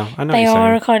purpose. Yeah, I know they what you're are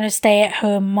saying. a kind of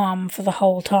stay-at-home mum for the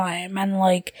whole time, and,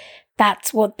 like,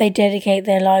 that's what they dedicate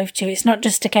their life to. It's not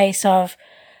just a case of,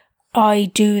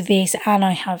 I do this and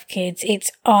I have kids.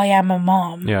 It's, I am a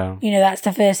mom. Yeah. You know, that's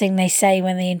the first thing they say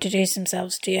when they introduce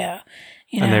themselves to you.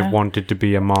 You know? And they've wanted to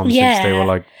be a mom since they were,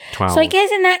 like, 12. So I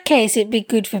guess in that case, it'd be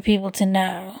good for people to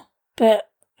know. But,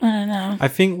 I don't know. I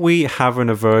think we have an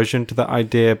aversion to that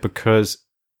idea because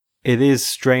it is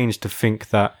strange to think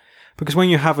that, because when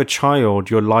you have a child,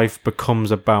 your life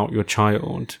becomes about your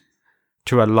child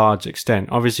to a large extent.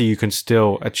 Obviously, you can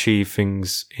still achieve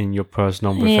things in your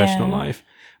personal and professional life.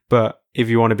 But if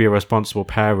you want to be a responsible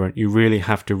parent, you really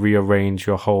have to rearrange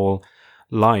your whole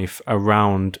life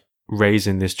around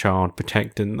raising this child,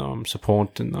 protecting them,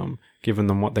 supporting them, giving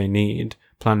them what they need,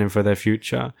 planning for their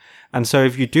future. And so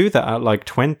if you do that at like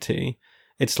 20,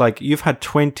 it's like you've had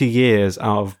 20 years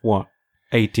out of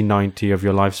 80, 90 of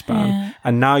your lifespan. Yeah.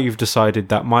 And now you've decided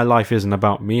that my life isn't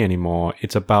about me anymore.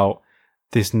 It's about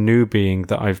this new being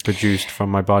that I've produced from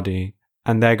my body.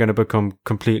 And they're going to become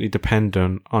completely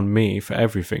dependent on me for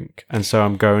everything. And so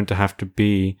I'm going to have to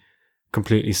be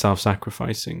completely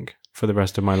self-sacrificing for the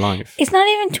rest of my life. It's not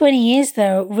even 20 years,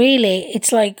 though. Really,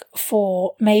 it's like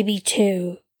 4, maybe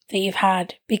 2 that you've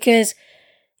had. Because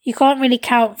you can't really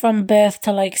count from birth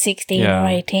to like 16 or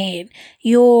 18.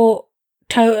 You're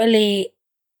totally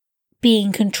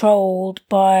being controlled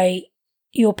by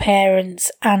your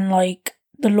parents and like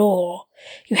the law.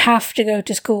 You have to go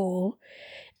to school.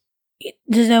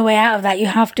 There's no way out of that. You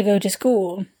have to go to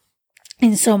school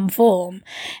in some form.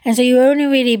 And so you only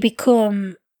really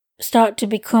start to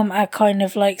become a kind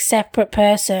of like separate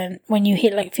person when you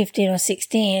hit like 15 or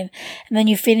 16, and then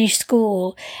you finish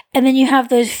school, and then you have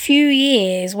those few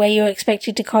years where you're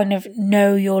expected to kind of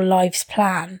know your life's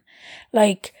plan.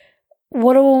 Like,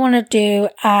 what do I want to do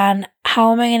and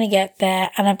how am I going to get there?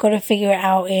 And I've got to figure it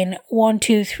out in 1,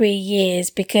 2, 3 years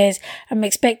because I'm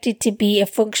expected to be a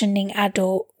functioning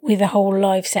adult with a whole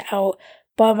life set out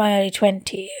by my early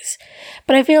 20s.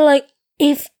 But I feel like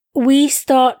if we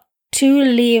start to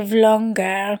live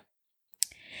longer,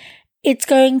 it's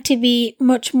going to be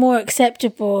much more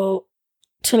acceptable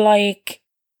to like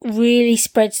really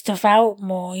spread stuff out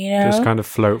more, you know? Just kind of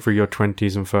float through your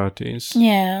 20s and 30s.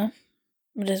 Yeah.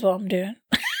 That is what I'm doing.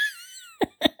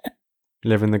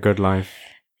 Living the good life.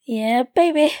 Yeah,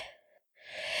 baby.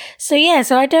 So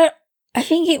I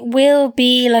think it will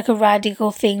be like a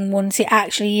radical thing once it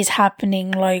actually is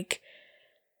happening, like,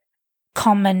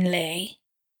 commonly.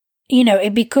 You know,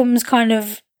 it becomes kind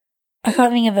of, I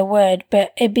can't think of the word,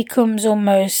 but it becomes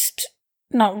almost,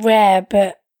 not rare,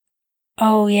 but,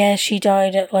 oh yeah, she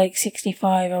died at like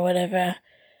 65 or whatever,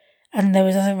 and there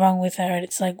was nothing wrong with her, and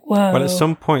it's like, whoa. Well, at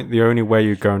some point, the only way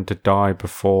you're going to die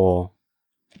before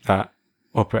that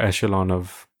upper echelon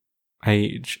of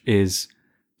age is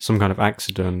some kind of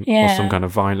accident or some kind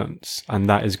of violence, and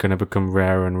that is going to become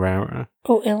rarer and rarer.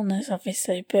 Or illness,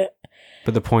 obviously, but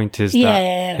the point is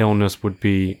that illness would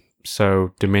be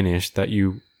so diminished that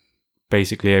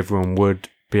basically everyone would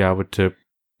be able to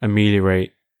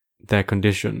ameliorate their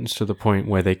conditions to the point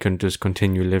where they can just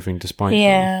continue living despite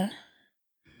them.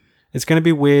 It's going to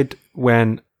be weird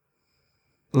when,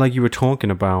 like you were talking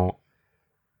about,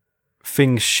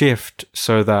 things shift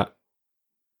so that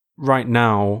right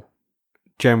now,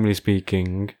 generally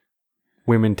speaking,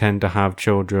 women tend to have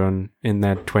children in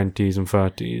their 20s and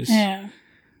 30s. Yeah.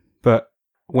 But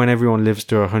when everyone lives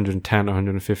to 110,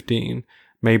 115,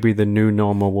 maybe the new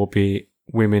normal will be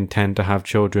women tend to have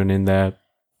children in their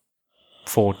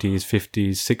 40s,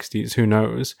 50s, 60s, who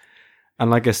knows? And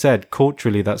like I said,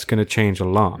 culturally, that's going to change a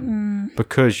lot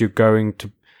because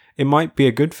it might be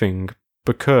a good thing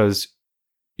because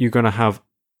you're going to have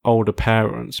older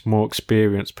parents, more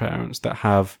experienced parents that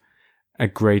have a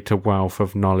greater wealth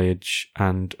of knowledge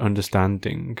and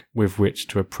understanding with which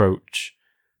to approach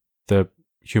the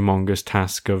humongous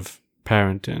task of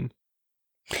parenting.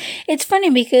 It's funny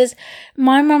because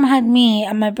my mum had me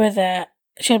and my brother.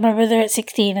 She had my brother at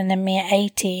 16 and then me at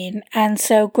 18. And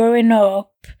so growing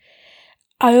up,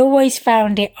 I always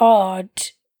found it odd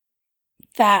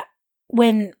that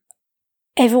when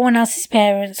everyone else's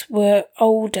parents were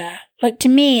older, like to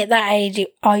me at that age,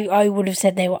 I would have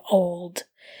said they were old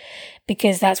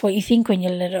because that's what you think when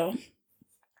you're little.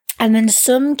 And then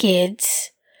some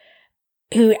kids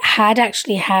who had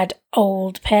actually had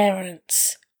old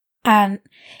parents, and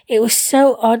it was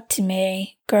so odd to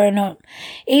me growing up,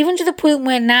 even to the point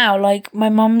where now, like, my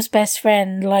mum's best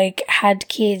friend, like, had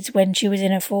kids when she was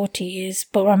in her 40s,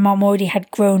 but my mum already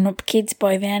had grown-up kids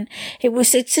by then.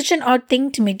 It's such an odd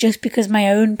thing to me just because my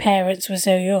own parents were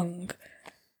so young.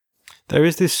 There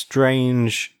is this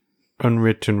strange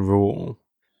unwritten rule,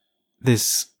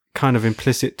 this kind of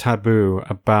implicit taboo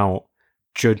about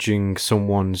judging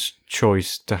someone's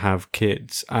choice to have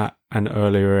kids at an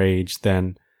earlier age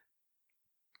than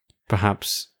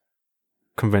perhaps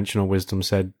conventional wisdom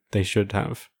said they should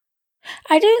have.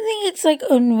 I don't think it's like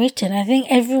unwritten. I think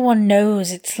everyone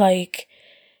knows it's like,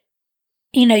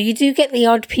 you know, you do get the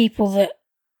odd people that,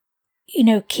 you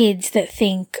know, kids that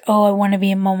think, oh, I want to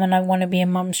be a mum and I want to be a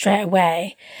mum straight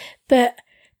away. But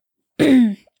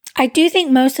I do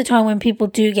think most of the time when people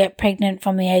do get pregnant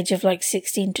from the age of like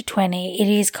 16 to 20, it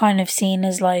is kind of seen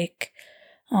as like,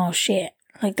 oh shit,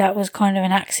 like that was kind of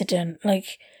an accident.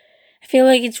 Like, I feel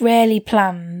like it's rarely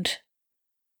planned,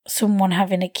 someone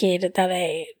having a kid at that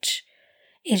age.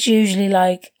 It's usually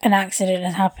like an accident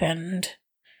has happened.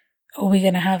 Are we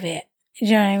going to have it? Do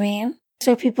you know what I mean?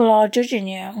 So people are judging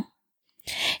you.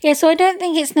 Yeah, so I don't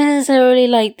think it's necessarily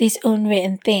like this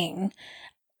unwritten thing.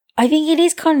 I think it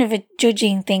is kind of a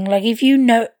judging thing. Like if you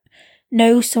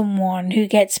know someone who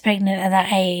gets pregnant at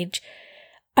that age,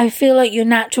 I feel like your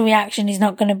natural reaction is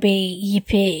not going to be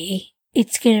yippee.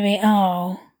 It's going to be,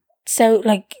 oh,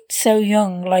 so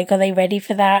young. Like, are they ready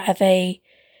for that? Are they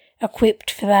equipped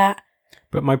for that?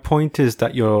 But my point is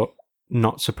that you're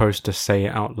not supposed to say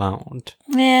it out loud.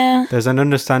 Yeah. There's an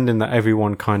understanding that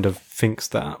everyone kind of thinks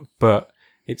that, but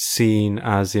it's seen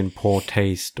as in poor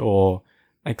taste or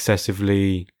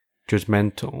excessively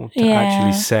judgmental to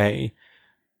actually say,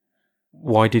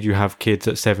 why did you have kids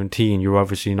at 17? You're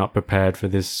obviously not prepared for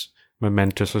this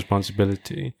momentous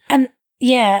responsibility. And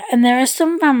there are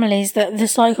some families that the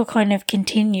cycle kind of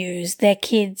continues. Their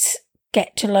kids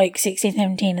get to like 16,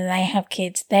 17 and they have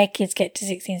kids. Their kids get to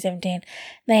 16, 17,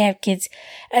 they have kids.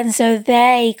 And so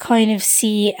they kind of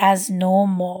see it as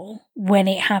normal when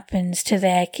it happens to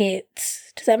their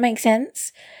kids. Does that make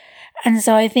sense? And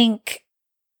so I think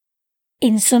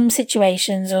in some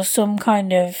situations or some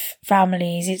kind of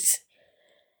families,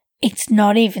 it's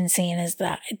not even seen as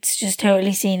that. It's just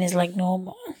totally seen as like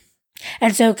normal.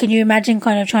 And so can you imagine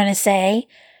kind of trying to say,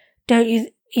 don't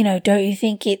you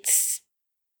think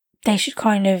they should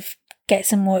kind of get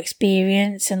some more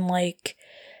experience and like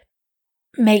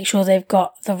make sure they've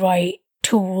got the right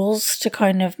tools to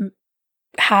kind of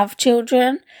have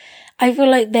children? I feel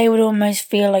like they would almost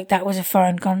feel like that was a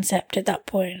foreign concept at that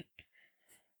point.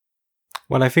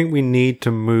 Well, I think we need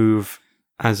to move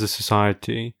as a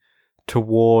society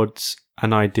towards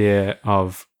an idea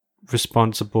of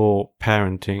responsible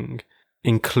parenting,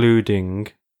 including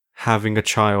having a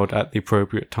child at the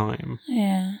appropriate time.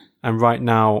 Yeah. And right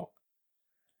now,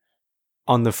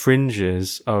 on the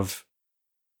fringes of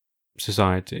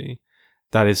society,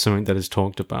 that is something that is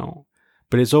talked about.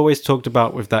 But it's always talked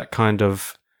about with that kind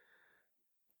of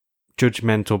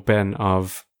judgmental bent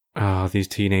of, these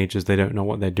teenagers, they don't know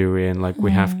what they're doing. Like,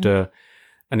 we have to...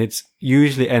 And it's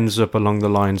usually ends up along the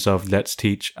lines of, let's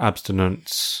teach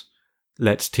abstinence.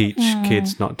 Let's teach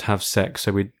kids not to have sex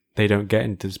so they don't get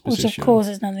into this position. Which, of course,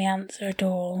 is not the answer at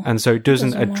all. And so it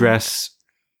doesn't address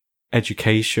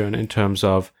education in terms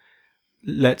of,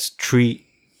 let's treat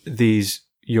these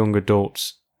young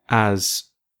adults as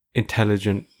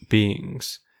intelligent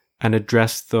beings and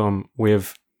address them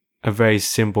with a very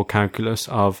simple calculus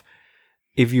of,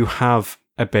 if you have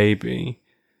a baby,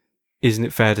 isn't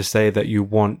it fair to say that you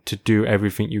want to do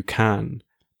everything you can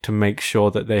to make sure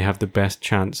that they have the best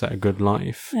chance at a good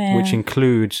life, which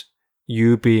includes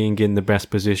you being in the best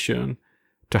position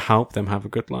to help them have a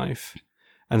good life?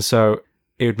 And so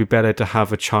it would be better to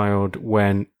have a child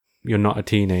when you're not a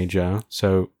teenager,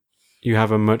 so you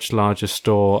have a much larger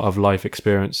store of life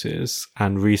experiences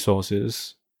and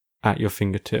resources at your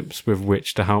fingertips with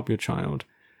which to help your child.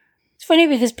 It's funny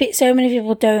because so many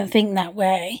people don't think that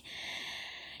way.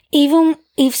 even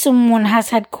if someone has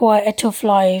had quite a tough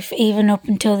life, even up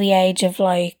until the age of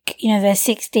like, you know, they're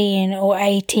 16 or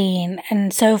 18,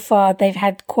 and so far they've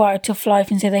had quite a tough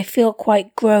life, and so they feel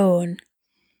quite grown.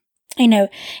 You know,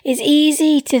 it's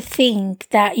easy to think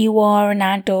that you are an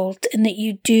adult and that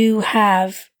you do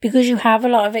have, because you have a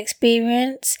lot of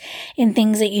experience in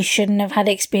things that you shouldn't have had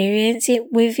experience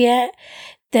with yet,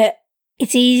 that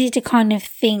it's easy to kind of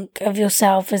think of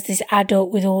yourself as this adult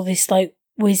with all this like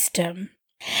wisdom.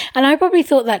 And I probably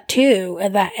thought that too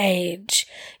at that age.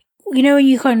 You know, when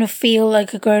you kind of feel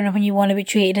like a grown up and you want to be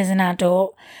treated as an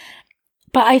adult.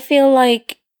 But I feel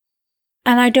like,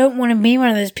 and I don't want to be one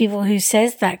of those people who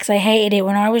says that, because I hated it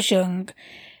when I was young.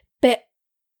 But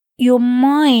your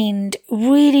mind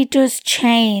really does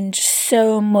change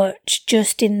so much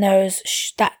just in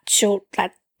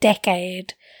that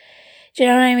decade. Do you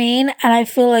know what I mean? And I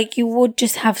feel like you would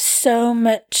just have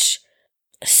such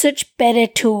better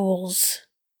tools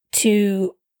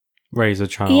to raise a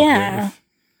child. Yeah. With.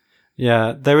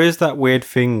 Yeah, there is that weird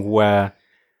thing where,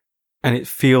 and it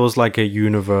feels like a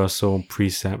universal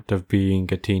precept of being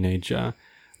a teenager,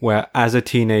 where as a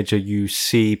teenager you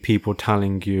see people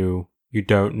telling you you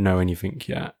don't know anything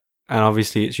yet. And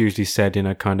obviously it's usually said in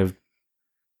a kind of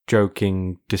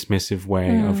joking, dismissive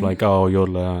way of like, oh, you'll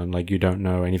learn, like you don't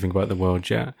know anything about the world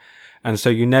yet. And so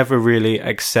you never really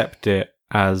accept it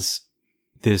as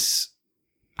this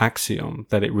axiom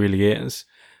that it really is,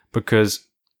 because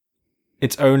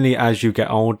it's only as you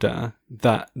get older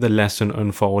that the lesson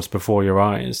unfolds before your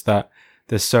eyes, that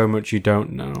there's so much you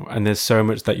don't know and there's so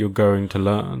much that you're going to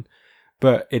learn.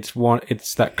 But it's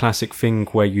that classic thing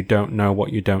where you don't know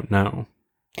what you don't know.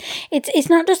 It's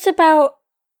not just about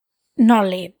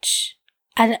knowledge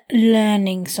and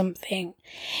learning something.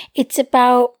 It's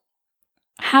about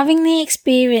having the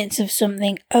experience of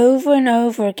something over and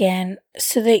over again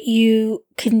so that you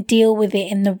can deal with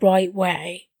it in the right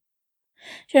way.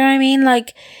 Do you know what I mean?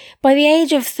 Like, by the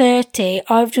age of 30,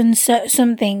 I've done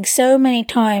something so many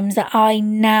times that I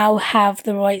now have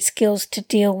the right skills to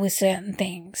deal with certain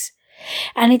things.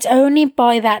 And it's only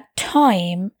by that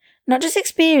time, not just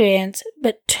experience,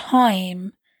 but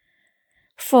time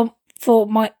for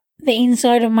the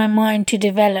inside of my mind to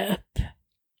develop,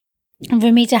 and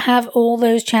for me to have all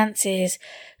those chances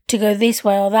to go this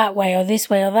way or that way or this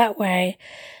way or that way,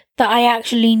 that I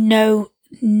actually know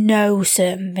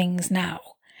certain things now.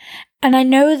 And I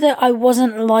know that I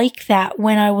wasn't like that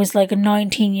when I was like a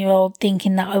 19-year-old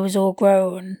thinking that I was all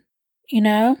grown, you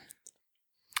know?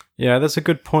 Yeah, that's a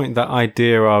good point. That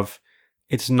idea of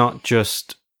it's not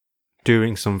just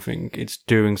doing something, it's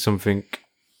doing something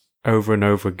over and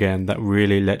over again that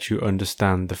really lets you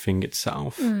understand the thing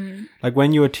itself. Like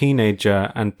when you're a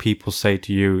teenager and people say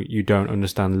to you, you don't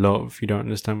understand love, you don't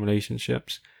understand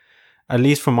relationships. At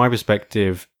least from my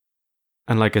perspective,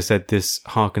 and like I said, this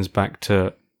harkens back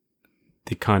to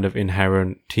the kind of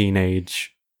inherent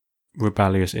teenage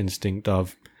rebellious instinct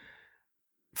of,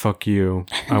 fuck you,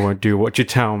 I won't do what you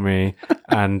tell me,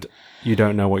 and you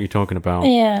don't know what you're talking about.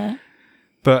 Yeah.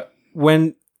 But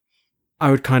when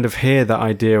I would kind of hear that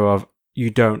idea of you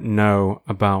don't know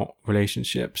about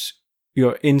relationships,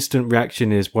 your instant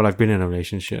reaction is, well, I've been in a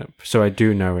relationship, so I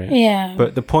do know it. Yeah.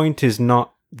 But the point is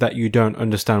not that you don't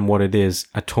understand what it is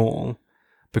at all,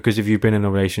 because if you've been in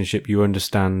a relationship, you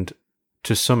understand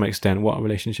to some extent what a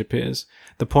relationship is.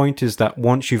 The point is that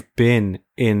once you've been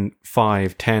in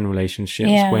 5, 10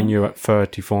 relationships, when you're at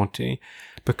 30, 40,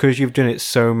 because you've done it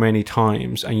so many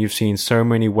times and you've seen so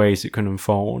many ways it can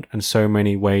unfold and so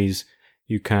many ways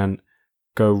you can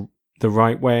go the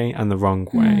right way and the wrong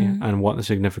way, and what the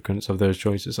significance of those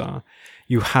choices are,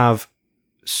 you have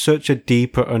such a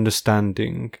deeper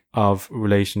understanding of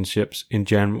relationships in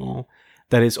general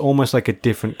that it's almost like a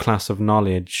different class of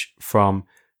knowledge from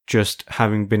just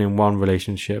having been in one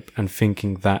relationship and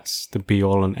thinking that's the be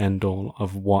all and end all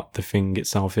of what the thing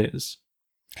itself is.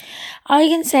 I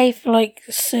can say for like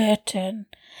certain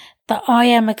that I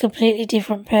am a completely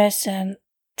different person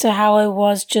to how I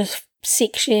was just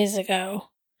 6 years ago.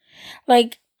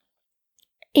 Like,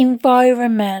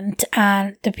 environment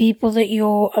and the people that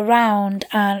you're around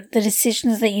and the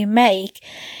decisions that you make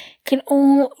can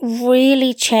all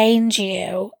really change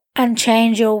you and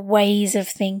change your ways of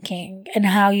thinking and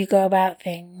how you go about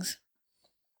things.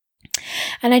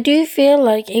 And I do feel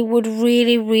like it would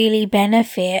really, really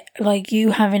benefit, like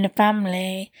you having a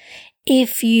family,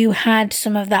 if you had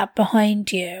some of that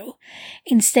behind you,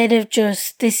 instead of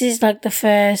just, this is like the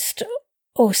first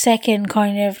or second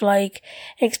kind of like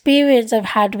experience I've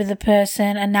had with a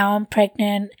person, and now I'm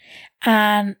pregnant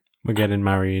and we're getting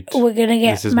married. We're going to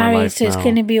get married, so it's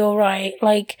going to be all right.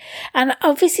 Like, and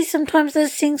obviously sometimes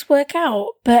those things work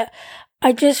out, but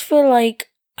I just feel like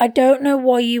I don't know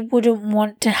why you wouldn't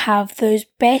want to have those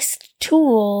best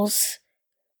tools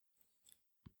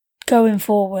going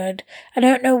forward. I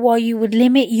don't know why you would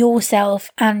limit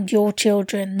yourself and your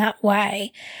children that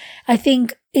way. I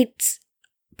think it's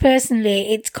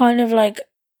kind of like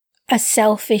a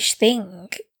selfish thing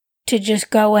to just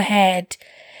go ahead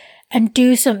and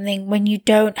do something when you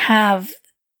don't have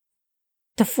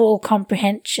the full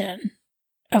comprehension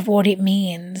of what it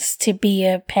means to be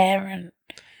a parent.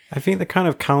 I think the kind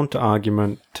of counter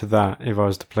argument to that, if I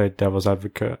was to play devil's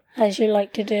advocate, as you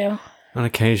like to do on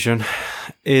occasion,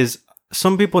 is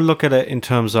some people look at it in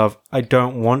terms of, I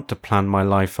don't want to plan my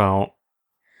life out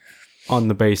on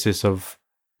the basis of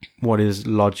what is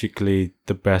logically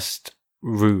the best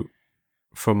route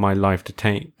for my life to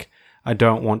take. I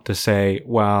don't want to say,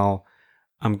 well,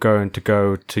 I'm going to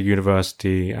go to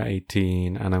university at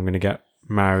 18 and I'm going to get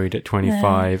married at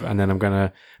 25 and then I'm going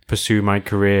to pursue my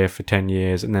career for 10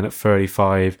 years and then at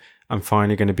 35 I'm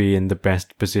finally going to be in the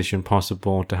best position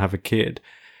possible to have a kid.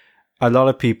 A lot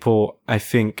of people, I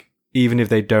think, even if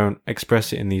they don't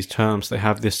express it in these terms, they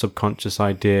have this subconscious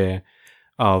idea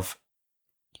of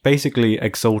basically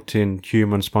exalting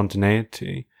human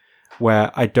spontaneity, where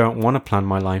I don't want to plan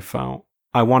my life out.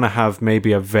 I want to have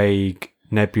maybe a vague,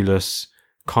 nebulous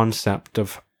concept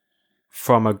of,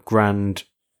 from a grand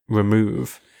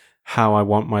remove, how I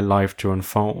want my life to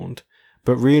unfold.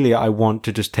 But really, I want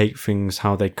to just take things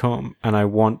how they come, and I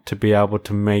want to be able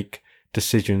to make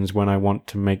decisions when I want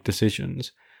to make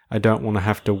decisions. I don't want to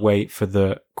have to wait for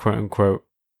the quote-unquote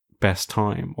best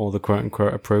time or the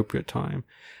quote-unquote appropriate time.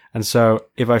 And so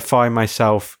if I find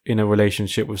myself in a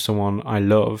relationship with someone I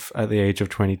love at the age of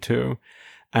 22,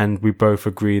 and we both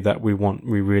agree that we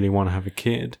really want to have a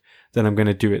kid, then I'm going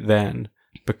to do it then,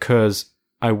 because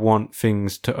I want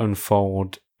things to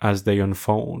unfold as they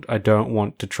unfold. I don't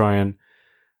want to try and,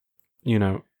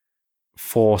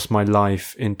 force my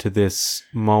life into this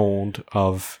mold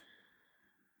of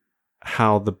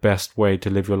how the best way to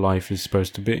live your life is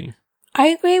supposed to be. I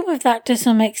agree with that to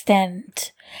some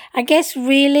extent. I guess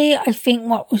really, I think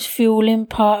what was fueling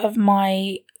part of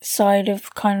my side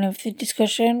of kind of the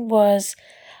discussion was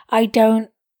I don't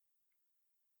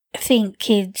think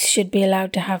kids should be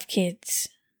allowed to have kids.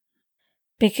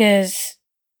 Because,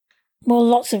 well,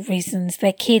 lots of reasons.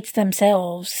 They're kids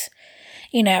themselves.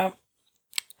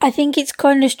 I think it's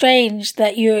kind of strange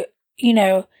that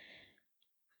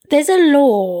there's a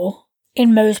law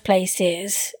in most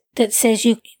places that says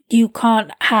you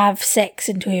can't have sex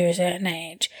until you're a certain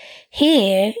age.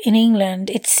 Here in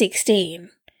England, it's 16.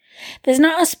 There's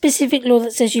not a specific law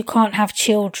that says you can't have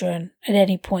children at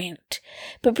any point.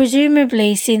 But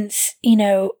presumably, since,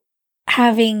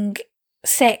 having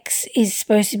sex is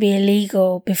supposed to be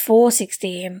illegal before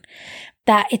 16,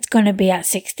 that it's going to be at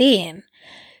 16.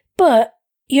 But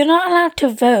you're not allowed to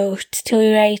vote till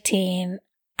you're 18,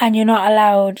 and you're not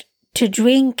allowed to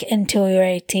drink until you're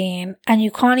 18, and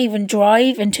you can't even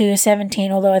drive until you're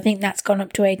 17, although I think that's gone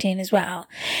up to 18 as well.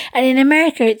 And in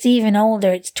America, it's even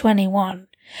older, it's 21.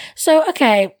 So,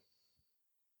 okay,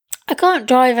 I can't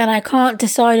drive and I can't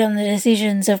decide on the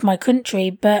decisions of my country,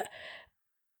 but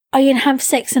I can have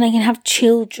sex and I can have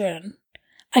children.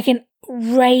 I can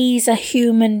raise a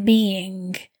human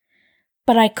being,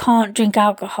 but I can't drink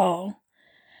alcohol.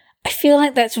 I feel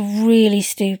like that's really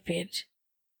stupid.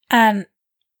 And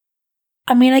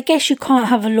I guess you can't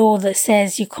have a law that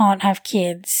says you can't have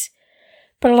kids,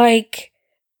 but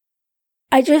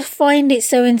I just find it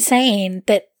so insane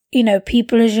that,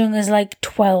 people as young as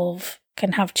 12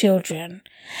 can have children.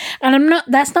 And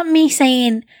that's not me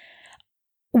saying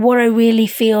what I really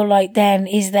feel like then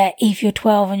is that if you're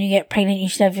 12 and you get pregnant, you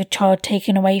should have your child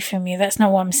taken away from you. That's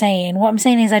not what I'm saying. What I'm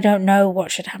saying is I don't know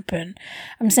what should happen.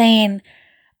 I'm saying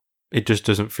it just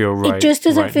doesn't feel right. It just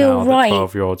doesn't feel right.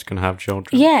 12-year-olds can have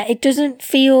children. Yeah, it doesn't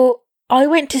feel... I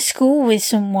went to school with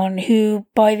someone who,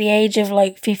 by the age of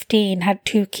 15, had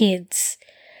 2 kids.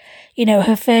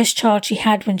 Her first child she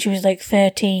had when she was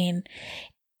 13.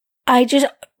 I just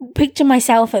picture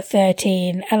myself at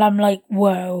 13 and I'm like,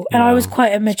 whoa. And I was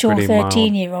quite a mature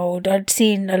 13-year-old. I'd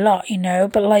seen a lot,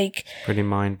 but pretty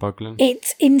mind-boggling.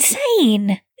 It's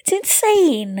insane. It's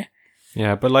insane.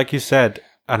 Yeah, but like you said...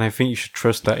 And I think you should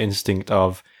trust that instinct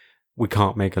of, we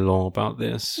can't make a law about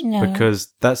this. No.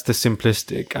 Because that's the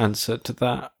simplistic answer to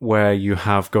that, where you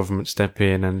have government step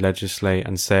in and legislate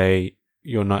and say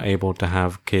you're not able to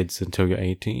have kids until you're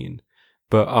 18.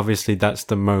 But obviously that's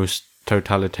the most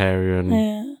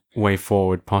totalitarian way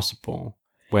forward possible,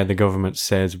 where the government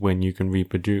says when you can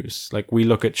reproduce. We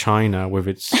look at China with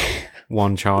its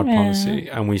one-child policy,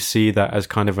 and we see that as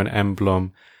kind of an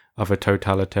emblem of a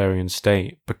totalitarian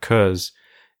state, because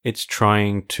it's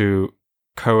trying to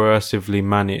coercively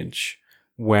manage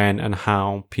when and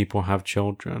how people have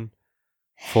children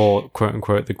for quote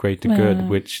unquote the greater good,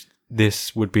 which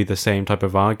this would be the same type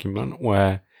of argument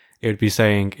where it would be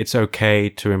saying it's okay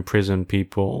to imprison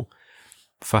people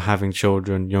for having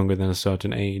children younger than a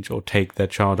certain age or take their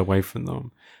child away from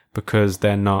them because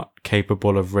they're not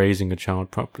capable of raising a child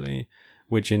properly,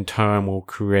 which in turn will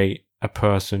create a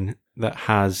person that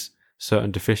has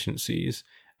certain deficiencies.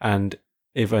 And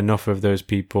if enough of those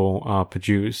people are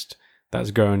produced,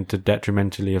 that's going to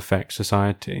detrimentally affect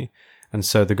society. And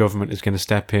so the government is going to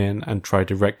step in and try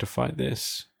to rectify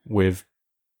this with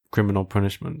criminal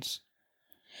punishments.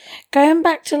 Going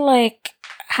back to like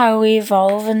how we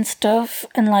evolve and stuff,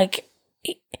 and like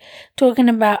talking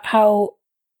about how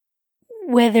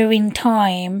whether in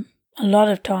time, a lot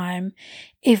of time,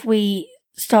 if we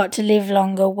start to live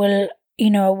longer, will, you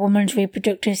know, a woman's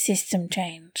reproductive system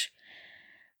change?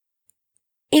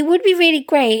 It would be really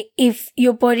great if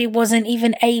your body wasn't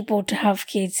even able to have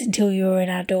kids until you were an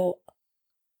adult.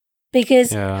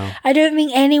 Because I don't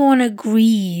think anyone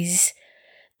agrees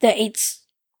that it's,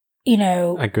 you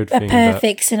know, a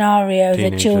perfect scenario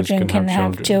that children can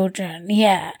have children.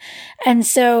 Yeah. And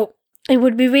so it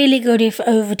would be really good if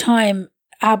over time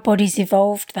our bodies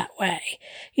evolved that way.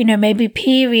 You know, maybe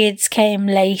periods came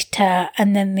later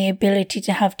and then the ability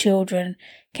to have children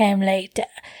came later.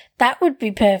 That would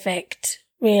be perfect,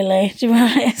 really, to be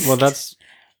honest. Well, that's,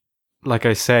 like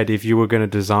I said, if you were going to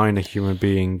design a human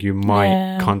being, you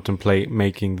might contemplate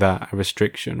making that a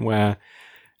restriction where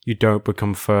you don't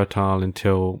become fertile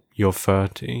until you're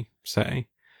 30, say.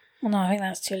 Well, no, I think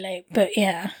that's too late, but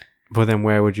yeah. But then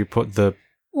where would you put the...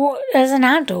 Well, as an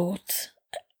adult...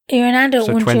 You're an adult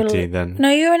so once 20 then? No,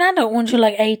 you're an adult once you're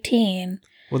like 18.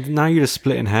 Well, now you're just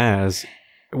splitting hairs.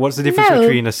 What's the difference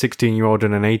between a 16-year-old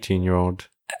and an 18-year-old?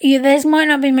 There might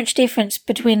not be much difference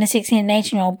between a 16 and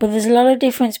 18-year-old, but there's a lot of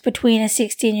difference between a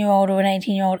 16-year-old or an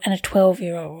 18-year-old and a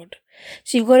 12-year-old.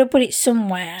 So you've got to put it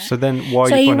somewhere. So then why are you putting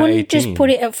it at 18? So you wouldn't just put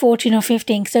it at 14 or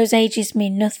 15 because those ages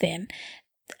mean nothing.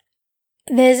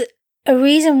 There's a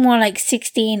reason why like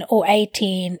 16 or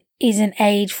 18 is an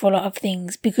age for a lot of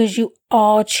things, because you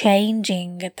are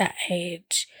changing at that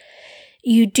age.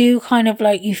 You do kind of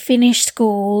like, you finish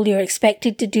school, you're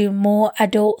expected to do more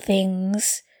adult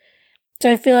things.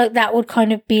 So I feel like that would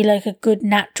kind of be like a good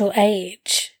natural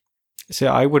age. See,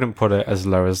 I wouldn't put it as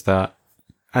low as that.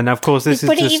 And of course, this is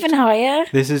put it even higher.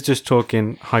 This is just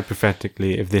talking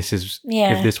hypothetically. If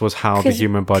this was how the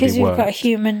human body works, because we've got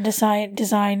human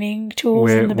designing tools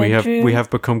in the bedroom. We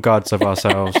have become gods of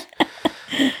ourselves.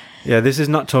 Yeah, this is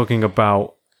not talking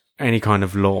about any kind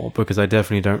of law, because I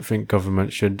definitely don't think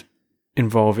government should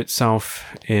involve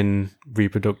itself in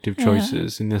reproductive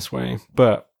choices in this way.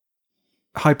 But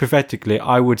hypothetically,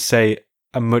 I would say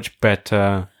a much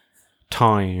better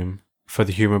time for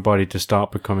the human body to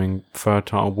start becoming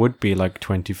fertile would be like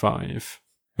 25,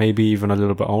 maybe even a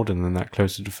little bit older than that,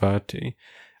 closer to 30.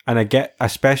 And I get,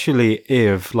 especially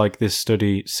if, like this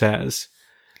study says,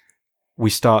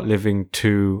 we start living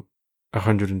to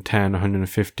 110,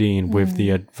 115 with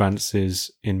the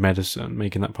advances in medicine,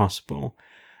 making that possible.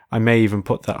 I may even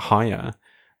put that higher,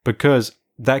 because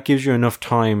that gives you enough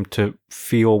time to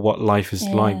feel what life is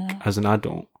like as an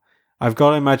adult. I've got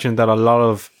to imagine that a lot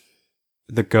of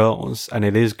the girls, and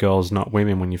it is girls, not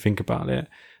women when you think about it,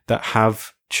 that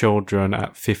have children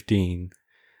at 15,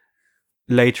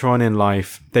 later on in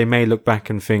life, they may look back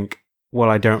and think, well,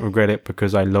 I don't regret it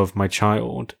because I love my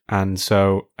child, and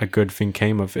so a good thing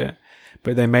came of it.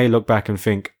 But they may look back and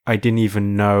think, I didn't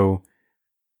even know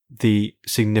the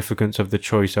significance of the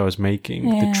choice I was making,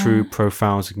 the true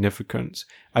profound significance.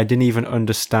 I didn't even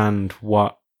understand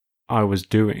what I was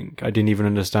doing. I didn't even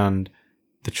understand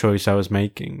the choice I was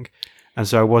making. And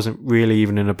so I wasn't really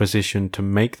even in a position to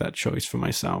make that choice for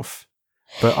myself.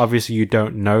 But obviously you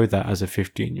don't know that as a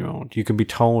 15-year-old. You can be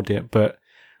told it, but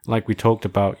like we talked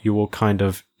about, you will kind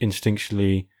of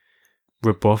instinctually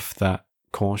rebuff that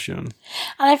caution.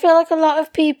 And I feel like a lot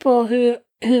of people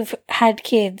who've had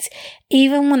kids,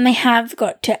 even when they have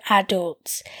got to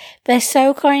adults, they're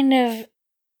so kind of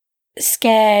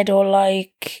scared or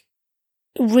like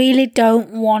really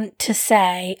don't want to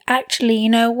say, actually, you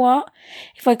know what?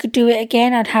 If I could do it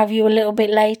again, I'd have you a little bit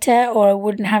later, or I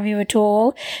wouldn't have you at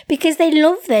all, because they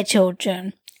love their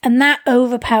children, and that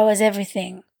overpowers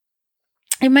everything.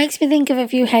 It makes me think of a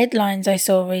few headlines I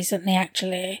saw recently,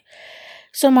 actually.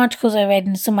 Some articles I read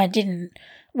and some I didn't,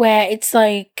 where it's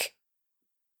like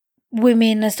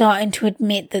women are starting to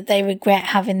admit that they regret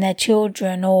having their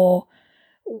children, or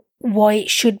why it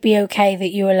should be okay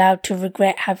that you're allowed to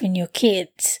regret having your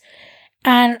kids.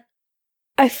 And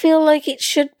I feel like it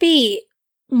should be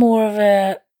more of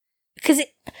a... Because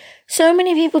so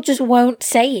many people just won't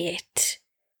say it.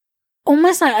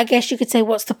 Almost like, I guess you could say,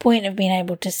 what's the point of being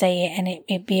able to say it and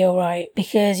it'd be alright?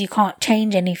 Because you can't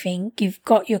change anything. You've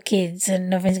got your kids and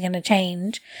nothing's going to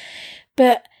change.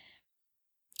 But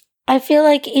I feel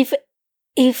like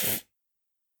if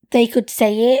they could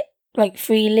say it, like,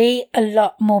 freely, a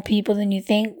lot more people than you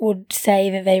think would say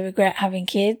that they regret having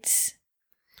kids.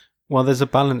 Well, there's a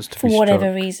balance to be for whatever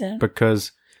struck, reason.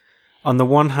 because on the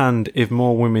one hand, if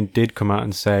more women did come out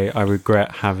and say, I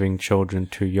regret having children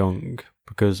too young,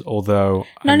 because although...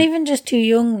 Not even just too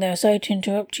young, though, sorry to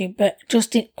interrupt you, but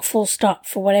just full stop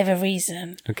for whatever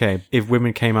reason. Okay, if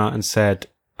women came out and said,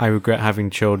 I regret having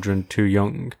children too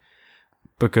young,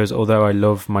 because although I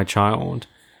love my child,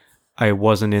 I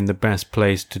wasn't in the best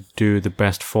place to do the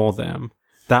best for them,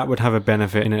 that would have a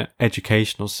benefit in an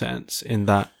educational sense, in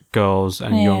that girls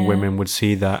and young women would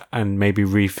see that and maybe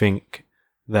rethink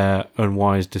their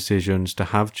unwise decisions to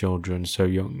have children so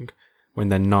young, when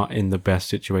they're not in the best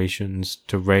situations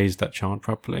to raise that child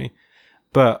properly.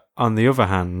 But on the other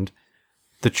hand,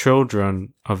 the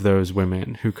children of those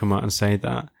women who come out and say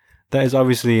that is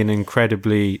obviously an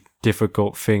incredibly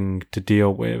difficult thing to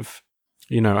deal with.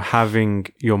 You know, having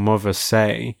your mother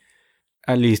say,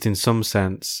 at least in some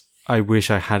sense, I wish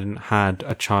I hadn't had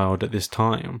a child at this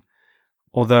time.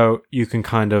 Although you can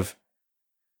kind of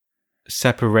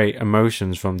separate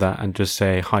emotions from that and just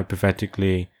say,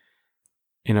 hypothetically,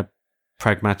 in a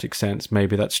pragmatic sense,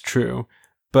 maybe that's true.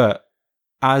 But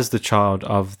as the child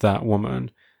of that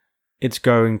woman, it's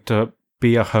going to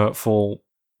be a hurtful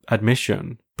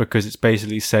admission, because it's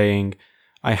basically saying,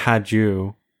 I had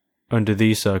you under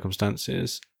these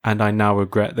circumstances and I now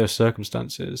regret those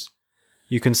circumstances.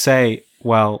 You can say,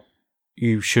 well,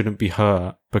 you shouldn't be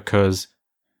hurt because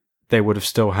they would have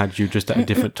still had you just at a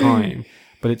different time,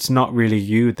 but it's not really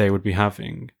you they would be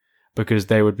having, because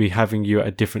they would be having you at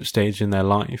a different stage in their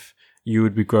life. You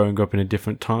would be growing up in a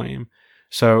different time.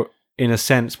 So in a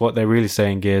sense, what they're really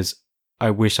saying is, I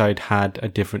wish I'd had a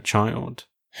different child.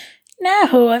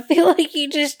 No, I feel like you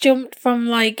just jumped from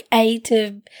like A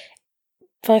to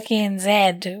fucking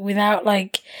Z without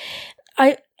like...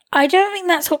 I don't think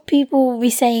that's what people will be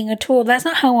saying at all. That's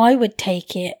not how I would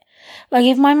take it. Like,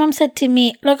 if my mum said to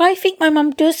me... Like, I think my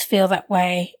mum does feel that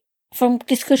way. From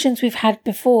discussions we've had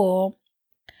before,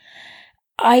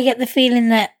 I get the feeling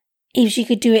that if she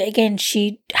could do it again,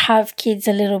 she'd have kids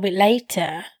a little bit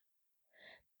later.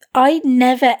 I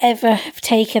never ever have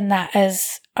taken that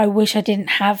as, I wish I didn't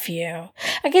have you.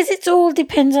 I guess it all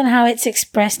depends on how it's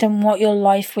expressed and what your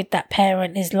life with that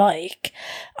parent is like.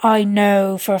 I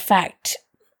know for a fact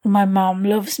my mom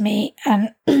loves me and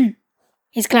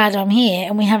is glad I'm here,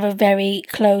 and we have a very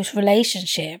close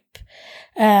relationship.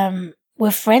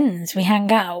 We're friends, we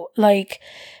hang out. Like,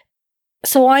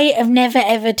 so I have never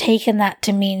ever taken that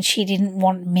to mean she didn't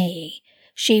want me.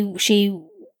 She,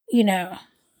 you know.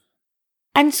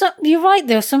 And so, you're right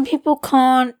though, some people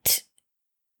can't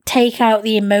take out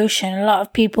the emotion. A lot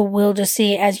of people will just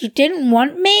see it as, you didn't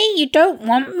want me? You don't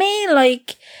want me?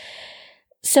 Like,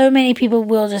 so many people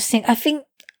will just think, I think,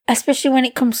 especially when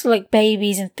it comes to like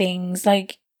babies and things,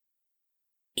 like,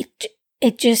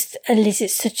 it just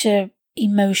elicits such a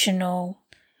emotional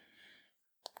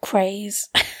craze.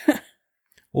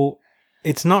 Well,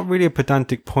 it's not really a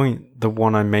pedantic point, the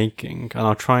one I'm making, and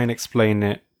I'll try and explain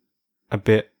it a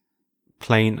bit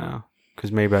plainer,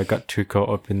 because maybe I got too caught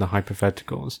up in the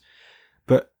hypotheticals.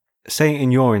 But say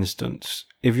in your instance,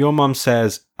 if your mum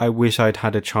says, I wish I'd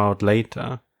had a child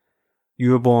later,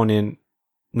 you were born in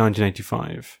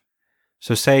 1985.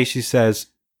 So say she says,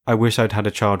 I wish I'd had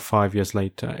a child 5 years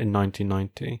later in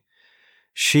 1990.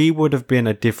 She would have been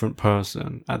a different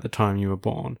person at the time you were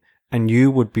born, and you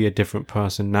would be a different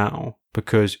person now,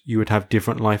 because you would have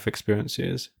different life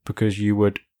experiences, because you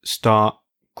would start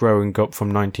growing up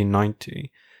from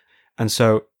 1990. And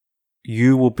so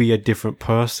you will be a different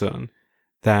person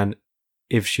than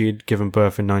if she had given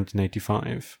birth in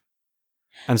 1985.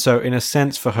 And so in a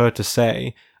sense, for her to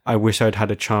say, I wish I'd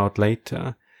had a child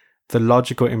later, the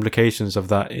logical implications of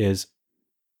that is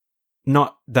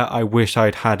not that I wish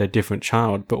I'd had a different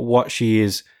child, but what she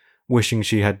is wishing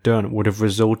she had done would have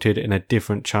resulted in a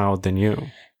different child than you.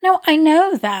 No, I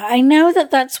know that. I know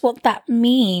that that's what that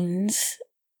means.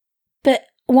 But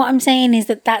what I'm saying is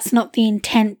that that's not the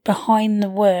intent behind the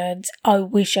words, I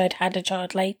wish I'd had a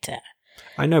child later.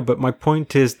 I know, but my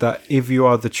point is that if you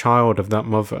are the child of that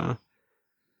mother,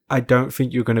 I don't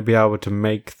think you're going to be able to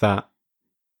make that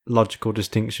logical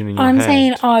distinction in your head. I'm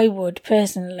saying I would,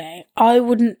 personally. I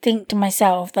wouldn't think to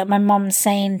myself that my mum's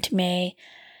saying to me,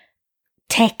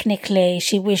 technically,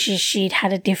 she wishes she'd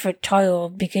had a different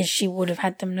child because she would have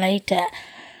had them later.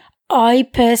 I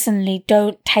personally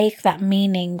don't take that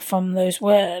meaning from those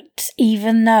words,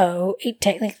 even though it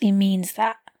technically means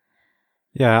that.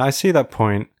 Yeah, I see that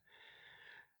point.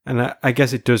 And I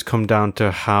guess it does come down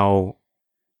to how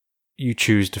you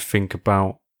choose to think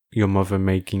about your mother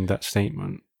making that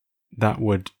statement. That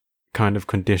would kind of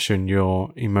condition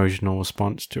your emotional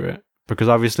response to it. Because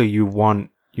obviously you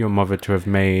want your mother to have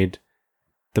made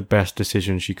the best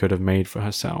decision she could have made for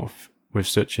herself with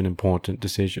such an important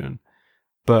decision.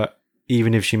 But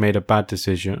even if she made a bad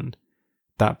decision,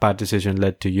 that bad decision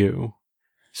led to you.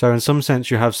 So in some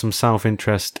sense, you have some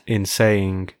self-interest in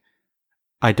saying,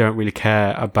 I don't really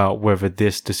care about whether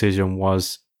this decision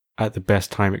was at the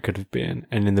best time it could have been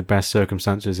and in the best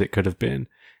circumstances it could have been.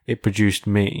 It produced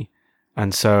me.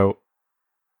 And so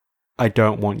I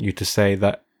don't want you to say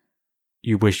that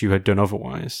you wish you had done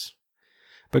otherwise.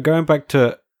 But going back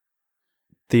to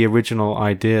the original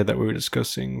idea that we were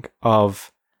discussing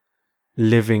of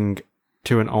living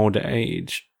to an older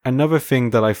age, another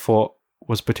thing that I thought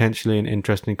was potentially an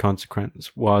interesting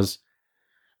consequence was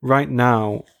right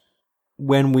now,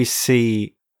 when we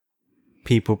see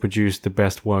people produce the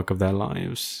best work of their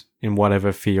lives in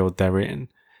whatever field they're in,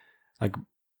 like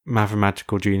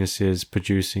mathematical geniuses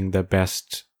producing their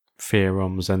best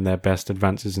theorems and their best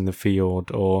advances in the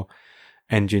field, or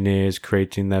engineers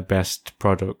creating their best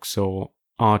products, or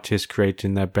artists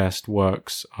creating their best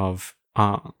works of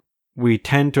art, we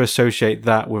tend to associate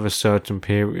that with a certain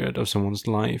period of someone's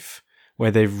life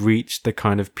where they've reached the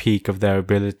kind of peak of their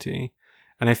ability.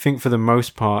 And I think for the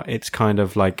most part, it's kind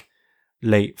of like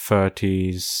late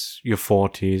 30s, your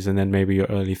 40s, and then maybe your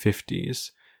early 50s,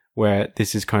 where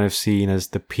this is kind of seen as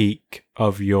the peak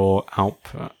of your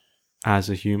output as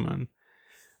a human.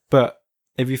 But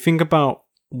if you think about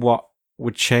what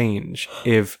would change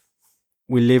if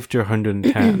we live to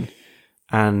 110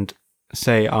 and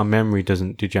say our memory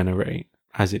doesn't degenerate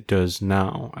as it does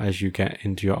now as you get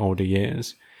into your older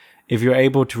years, if you're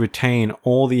able to retain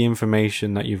all the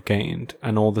information that you've gained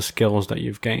and all the skills that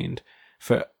you've gained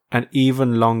for an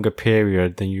even longer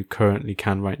period than you currently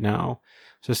can right now.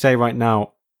 So say right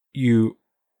now you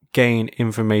gain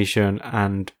information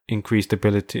and increased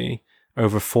ability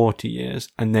over 40 years,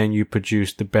 and then you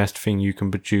produce the best thing you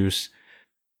can produce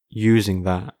using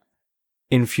that.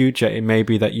 In future, it may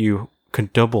be that you can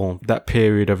double that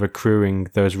period of accruing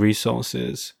those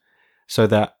resources so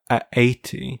that at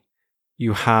 80,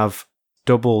 you have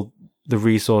double the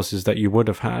resources that you would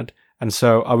have had. And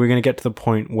so are we going to get to the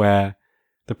point where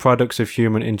the products of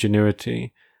human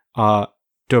ingenuity are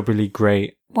doubly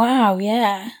great? Wow,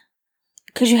 yeah.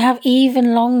 Because you have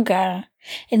even longer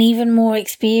and even more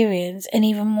experience and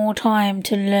even more time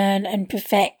to learn and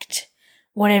perfect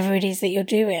whatever it is that you're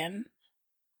doing.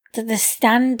 That the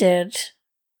standard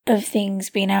of things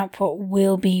being output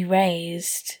will be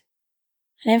raised.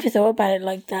 I never thought about it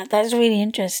like that. That's really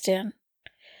interesting.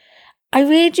 I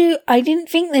didn't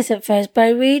think this at first, but I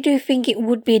really do think it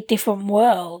would be a different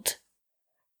world.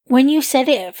 When you said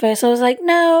it at first, I was like,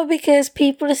 no, because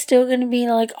people are still going to be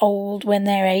like old when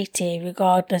they're 80,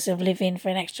 regardless of living for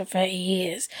an extra 30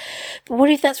 years. But what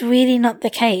if that's really not the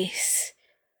case?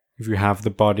 If you have the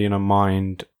body and a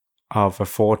mind of a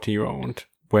 40-year-old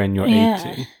when you're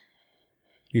 80,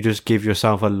 you just give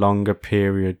yourself a longer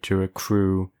period to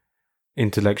accrue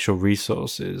intellectual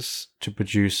resources to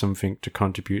produce something to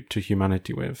contribute to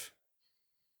humanity with.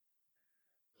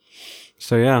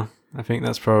 So yeah, I think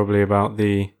that's probably about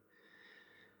the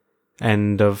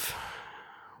end of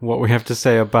what we have to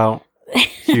say about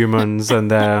humans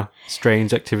and their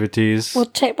strange activities. We'll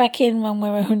check back in when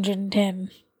we're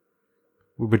 110.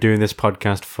 We'll be doing this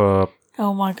podcast for,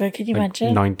 oh my god, can you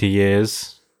imagine? 90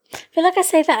 years. I feel like I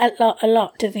say that a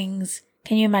lot to things.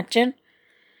 Can you imagine?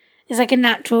 It's like a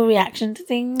natural reaction to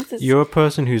things. You're a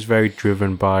person who's very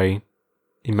driven by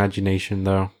imagination,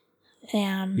 though.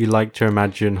 Yeah. You like to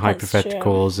imagine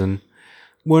hypotheticals and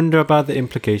wonder about the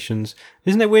implications.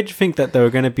 Isn't it weird to think that there are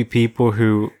going to be people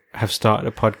who have started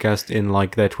a podcast in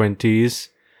like their 20s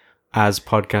as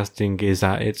podcasting is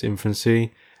at its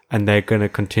infancy, and they're going to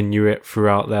continue it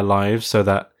throughout their lives so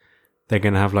that they're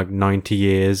going to have like 90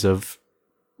 years of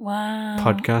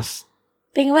podcasts?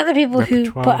 Think about the people who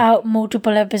put out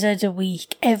multiple episodes a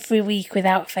week, every week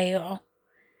without fail.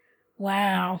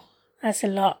 Wow. That's a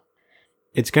lot.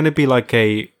 It's going to be like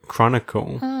a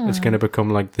chronicle. It's going to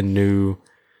become like the new,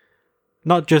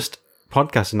 not just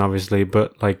podcasting obviously,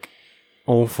 but like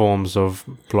all forms of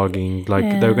blogging. Like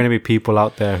there are going to be people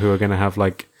out there who are going to have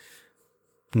like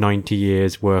 90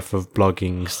 years worth of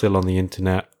blogging still on the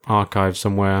internet, archived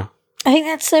somewhere. I think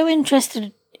that's so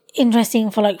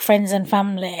interesting for like friends and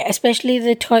family, especially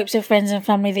the types of friends and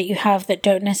family that you have that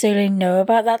don't necessarily know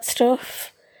about that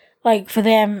stuff. like for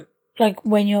them, like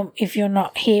if you're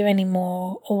not here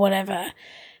anymore or whatever,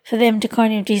 for them to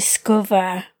kind of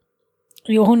discover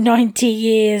your 90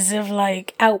 years of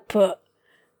like output.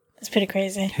 It's pretty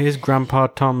crazy. Here's Grandpa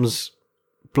Tom's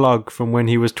blog from when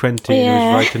he was 20 and he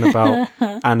was writing about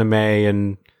anime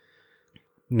and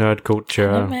nerd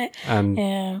culture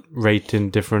and rating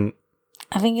different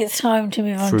I think it's time to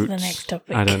move on fruits. to the next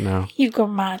topic. I don't know. You've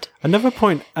gone mad. Another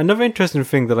interesting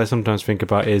thing that I sometimes think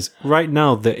about is right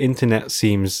now the internet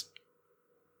seems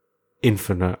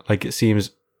infinite. Like it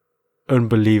seems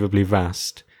unbelievably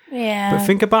vast. Yeah. But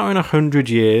think about in 100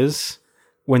 years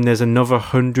when there's another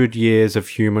 100 years of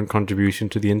human contribution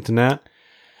to the internet,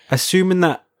 assuming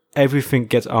that everything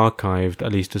gets archived,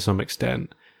 at least to some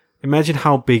extent. Imagine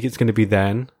how big it's going to be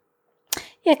then.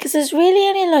 Yeah, because there's really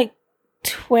only like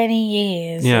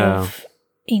 20 years of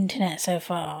internet so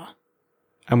far.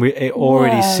 And it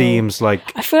already seems like...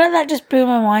 I feel like that just blew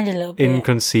my mind a little bit.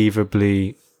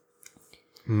 Inconceivably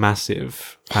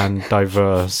massive and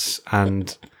diverse.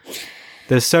 And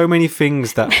there's so many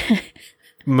things that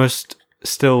must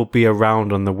still be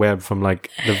around on the web from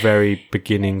like the very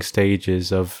beginning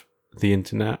stages of the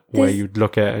internet where you'd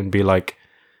look at it and be like,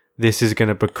 this is going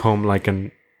to become like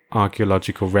an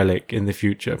archaeological relic in the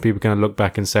future. People are going to look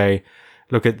back and say,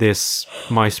 look at this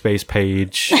MySpace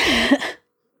page.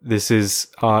 This is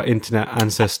our internet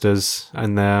ancestors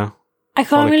and they're I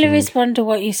can't really respond to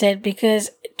what you said because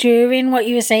during what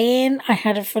you were saying, I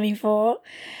had a funny thought.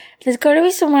 There's got to be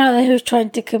someone out there who's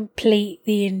trying to complete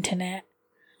the internet,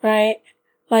 right?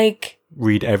 Like...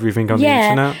 read everything on the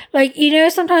internet? Like, you know,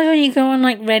 sometimes when you go on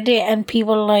like Reddit and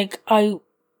people are like, you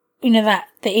know,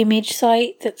 the image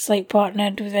site that's like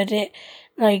partnered with Reddit,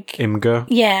 like Imgur.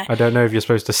 Yeah. I don't know if you're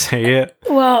supposed to say it.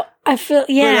 Well, I feel But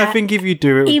I think if you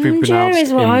do it, it would be pronounced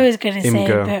is what I was going to say.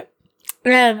 Imgur.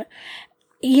 But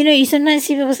you know, you sometimes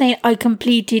see people saying, "I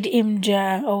completed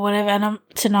Imgur" or whatever, and I'm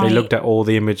tonight. They looked at all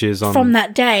the images from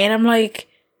that day, and I'm like,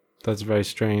 that's very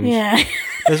strange. Yeah.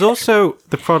 There's also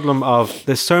the problem of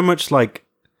there's so much like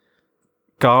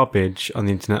garbage on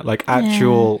the internet, like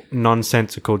actual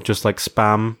nonsensical, just like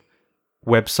spam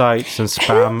websites and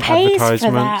spam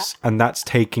advertisements, and that's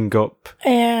taking up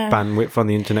bandwidth on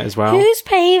the internet as well. Who's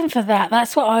paying for that?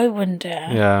 That's what I wonder.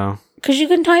 Yeah. Because you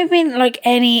can type in like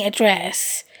any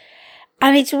address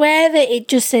and it's rare that it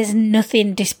just says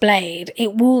nothing displayed.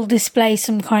 It will display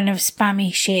some kind of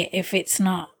spammy shit if it's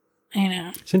not, you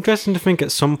know. It's interesting to think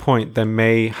at some point there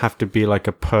may have to be like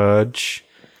a purge,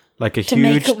 like a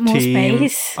huge team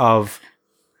of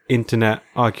internet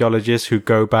archaeologists who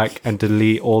go back and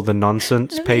delete all the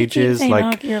nonsense pages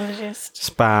like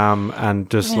spam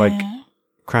and just like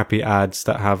crappy ads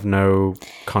that have no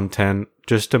content,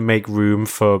 just to make room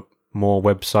for more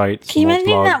websites. Can you imagine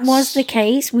if that was the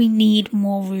case? We need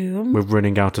more room. We're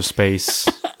running out of space.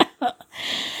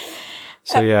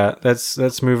 So yeah,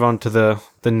 let's move on to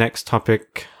the next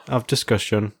topic of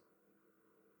discussion.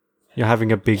 You're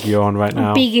having a big yawn right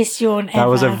now. Biggest yawn ever. That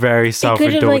was a very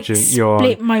self-indulgent yawn.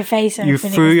 Split my face open. You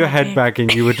threw your head back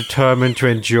and you were determined to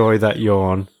enjoy that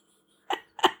yawn.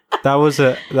 That was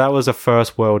a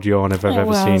first world yawn if I've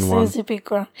ever seen one. It was a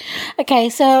big one. Okay,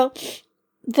 so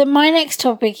my next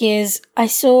topic is I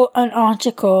saw an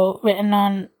article written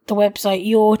on the website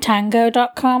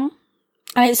yourtango.com.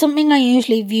 And it's something I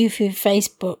usually view through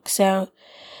Facebook, so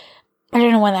I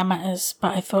don't know why that matters,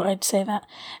 but I thought I'd say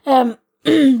that.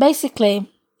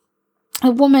 Basically, a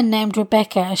woman named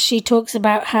Rebecca, she talks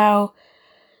about how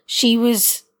she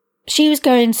was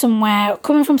going somewhere,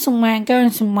 coming from somewhere and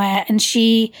going somewhere, and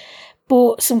she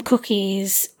bought some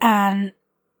cookies and,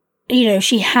 you know,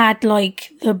 she had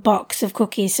like the box of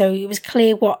cookies, so it was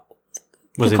clear what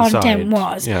the content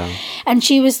was. Yeah. And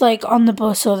she was like on the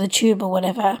bus or the tube or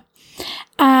whatever.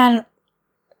 And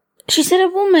she said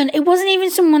it wasn't even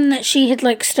someone that she had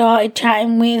like started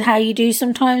chatting with, how you do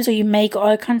sometimes, or you make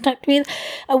eye contact with.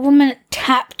 A woman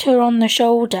tapped her on the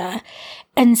shoulder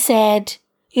and said,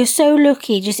 "You're so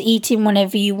lucky just eating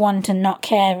whenever you want and not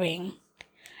caring."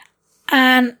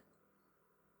 And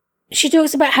she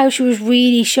talks about how she was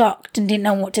really shocked and didn't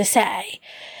know what to say.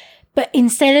 But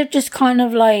instead of just kind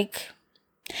of like,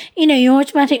 you know, your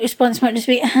automatic response might just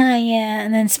be, yeah,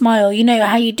 and then smile, you know,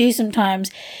 how you do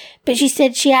sometimes. But she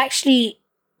said she actually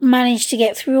managed to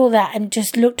get through all that and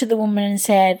just looked at the woman and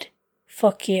said,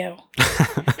 "Fuck you."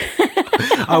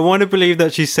 I want to believe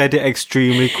that she said it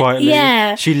extremely quietly.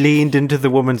 Yeah. She leaned into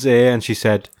the woman's ear and she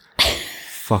said,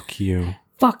 "Fuck you."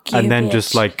 Fuck you, and then bitch.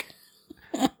 Just like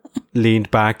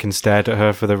leaned back and stared at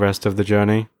her for the rest of the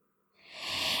journey.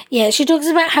 Yeah, she talks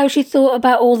about how she thought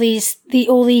about all these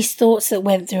thoughts that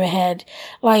went through her head.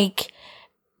 Like,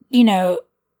 you know,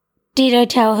 do I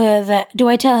tell her that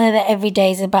every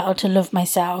day is a battle to love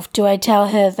myself? Do I tell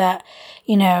her that,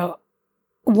 you know,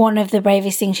 one of the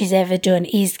bravest things she's ever done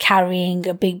is carrying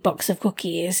a big box of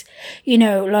cookies? You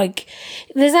know, like,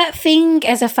 there's that thing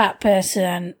as a fat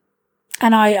person,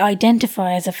 and I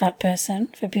identify as a fat person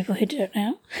for people who don't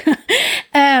know.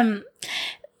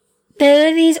 There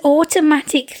are these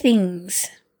automatic things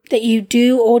that you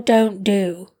do or don't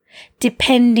do,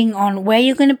 depending on where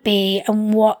you're going to be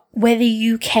and whether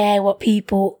you care what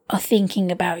people are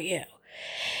thinking about you.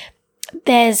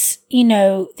 There's, you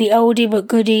know, the oldie but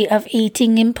goodie of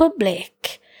eating in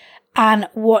public and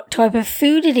what type of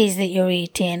food it is that you're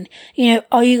eating. You know,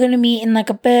 are you going to be eating like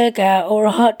a burger or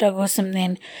a hot dog or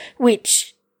something,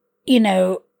 which, you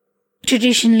know,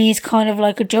 traditionally is kind of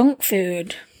like a junk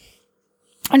food.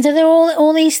 And so there are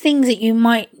all these things that you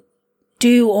might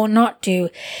do or not do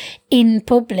in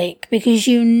public because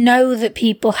you know that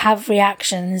people have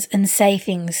reactions and say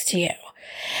things to you.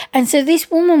 And so this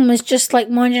woman was just like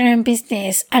minding her own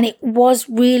business, and it was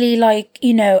really like,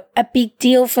 you know, a big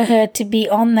deal for her to be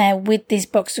on there with this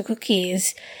box of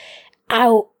cookies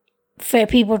out for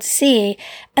people to see.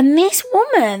 And this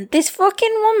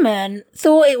fucking woman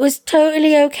thought it was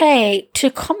totally okay to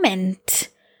comment.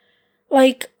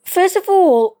 Like, first of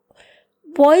all,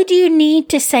 why do you need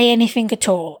to say anything at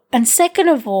all? And second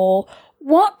of all,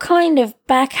 what kind of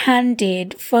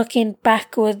backhanded fucking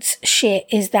backwards shit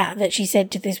is that she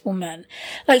said to this woman?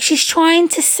 Like, she's trying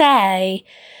to say,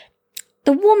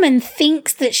 the woman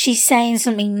thinks that she's saying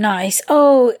something nice.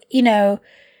 Oh, you know,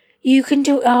 you can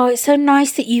do, oh, it's so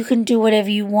nice that you can do whatever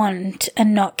you want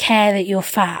and not care that you're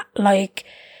fat. Like,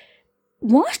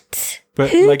 what?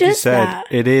 But who like does you said, that?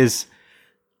 it is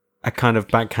a kind of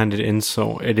backhanded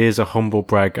insult. It is a humble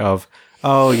brag of,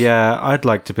 oh yeah, I'd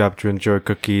like to be able to enjoy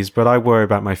cookies, but I worry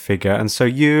about my figure. And so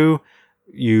you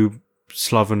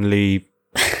slovenly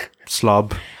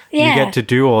slob, Yeah. you get to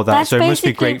do all that. That's so it must be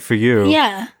basically- great for you.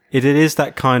 Yeah. It is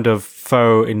that kind of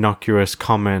faux innocuous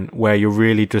comment where you're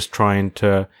really just trying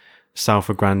to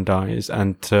self-aggrandize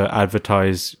and to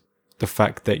advertise the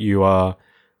fact that you are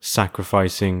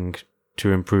sacrificing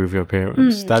to improve your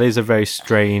appearance. That is a very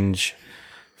strange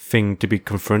thing to be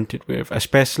confronted with,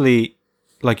 especially,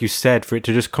 like you said, for it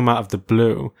to just come out of the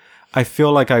blue. I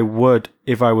feel like I would,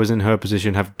 if I was in her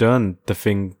position, have done the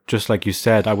thing just like you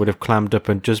said. I would have clammed up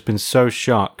and just been so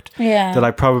shocked that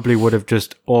I probably would have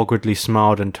just awkwardly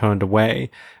smiled and turned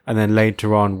away, and then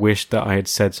later on wished that I had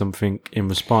said something in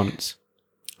response.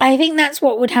 I think that's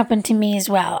what would happen to me as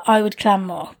well. I would clam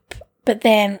up, but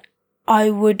then I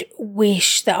would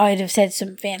wish that I'd have said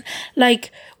something.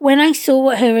 Like, when I saw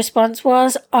what her response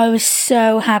was, I was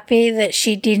so happy that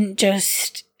she didn't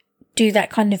just do that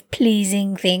kind of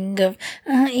pleasing thing of,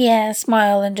 yeah,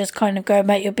 smile and just kind of go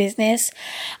about your business.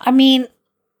 I mean,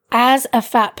 as a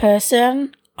fat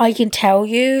person, I can tell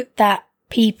you that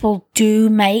people do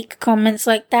make comments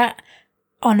like that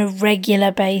on a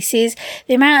regular basis.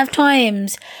 The amount of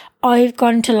times I've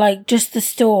gone to like just the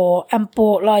store and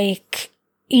bought like,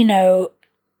 you know,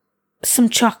 some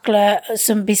chocolate,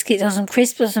 some biscuits or some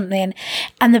crisps or something,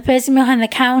 and the person behind the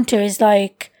counter is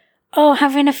like, oh,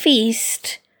 having a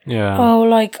feast. Yeah. Oh,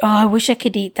 like, oh, I wish I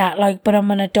could eat that, like, but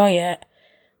I'm on a diet.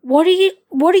 What are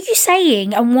you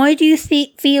saying? And why do you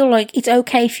feel like it's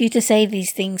okay for you to say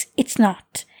these things? It's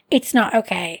not. It's not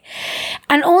okay.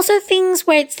 And also things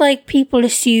where it's like people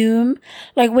assume,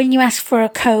 like when you ask for a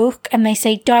Coke and they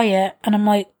say diet, and I'm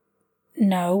like,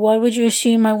 no, why would you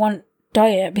assume I want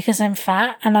diet? Because I'm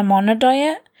fat and I'm on a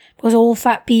diet? Because all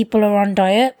fat people are on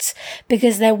diets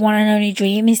because their one and only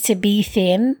dream is to be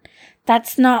thin?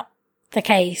 That's not the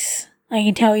case. I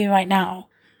can tell you right now.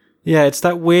 Yeah, it's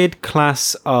that weird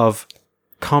class of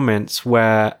comments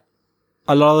where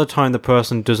a lot of the time the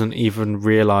person doesn't even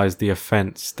realize the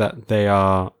offense that they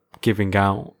are giving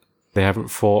out. They haven't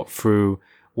thought through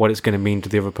what it's going to mean to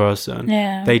the other person.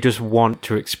 Yeah. They just want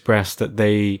to express that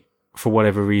they, for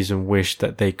whatever reason, wish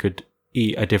that they could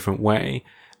eat a different way.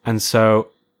 And so,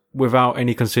 without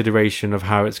any consideration of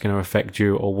how it's going to affect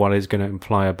you or what it's going to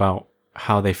imply about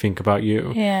how they think about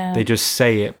you, Yeah. they just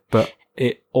say it. But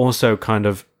it also kind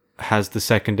of has the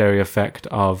secondary effect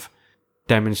of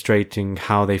demonstrating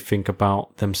how they think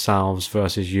about themselves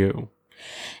versus you.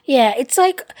 Yeah, it's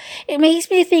like, it makes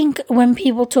me think when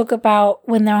people talk about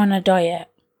when they're on a diet.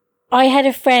 I had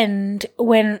a friend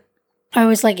when I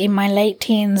was like in my late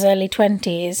teens, early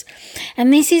 20s,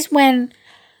 and this is when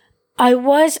I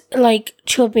was like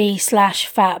chubby /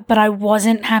 fat, but I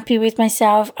wasn't happy with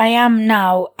myself. I am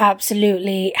now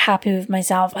absolutely happy with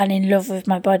myself and in love with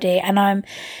my body, and I'm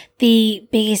the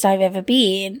biggest I've ever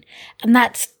been, and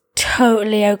that's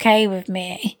totally okay with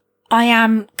me. I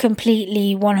am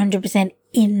completely 100%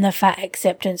 in the fat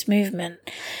acceptance movement.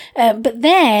 But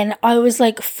then I was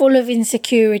like full of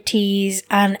insecurities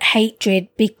and hatred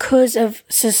because of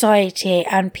society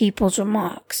and people's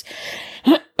remarks.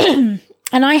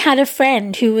 And I had a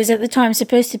friend who was at the time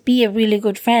supposed to be a really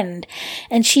good friend,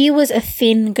 and she was a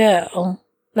thin girl,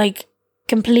 like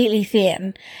completely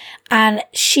thin, and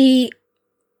she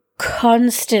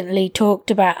constantly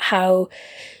talked about how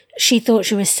she thought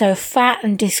she was so fat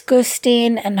and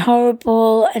disgusting and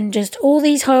horrible and just all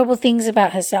these horrible things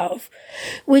about herself,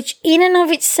 which in and of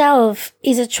itself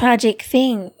is a tragic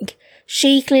thing.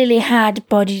 She clearly had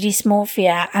body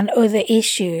dysmorphia and other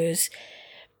issues,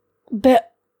 but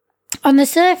on the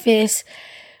surface,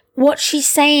 what she's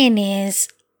saying is,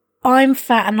 I'm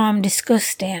fat and I'm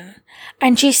disgusting.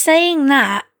 And she's saying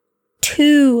that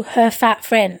to her fat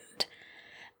friend.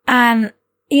 And,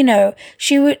 you know,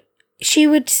 she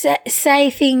would say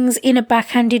things in a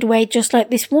backhanded way, just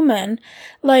like this woman.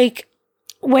 Like,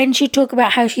 when she talked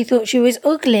about how she thought she was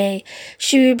ugly,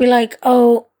 she would be like,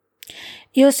 oh,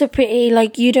 you're so pretty,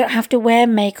 like, you don't have to wear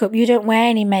makeup, you don't wear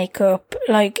any makeup,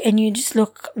 like, and you just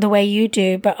look the way you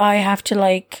do, but I have to,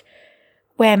 like,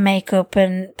 wear makeup,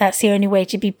 and that's the only way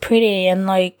to be pretty, and,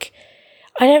 like,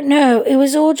 I don't know, it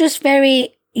was all just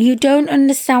very, you don't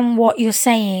understand what you're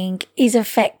saying is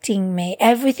affecting me,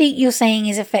 everything you're saying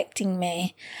is affecting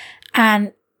me,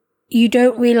 and you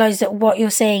don't realise that what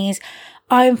you're saying is,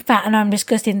 I'm fat and I'm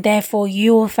disgusting, therefore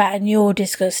you're fat and you're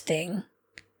disgusting.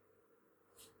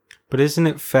 But isn't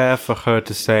it fair for her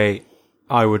to say,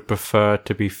 I would prefer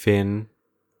to be thin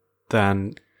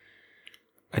than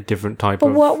a different type of...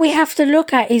 But what we have to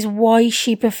look at is why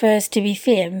she prefers to be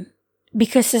thin.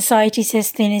 Because society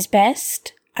says thin is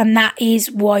best. And that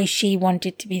is why she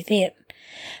wanted to be thin.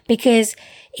 Because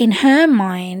in her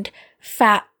mind,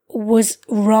 fat was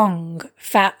wrong.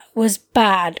 Fat was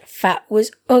bad. Fat was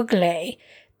ugly.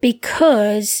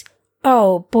 Because,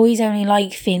 oh, boys only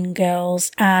like thin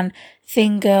girls, and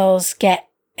thin girls get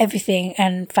everything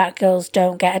and fat girls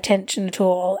don't get attention at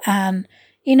all. And,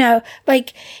 you know,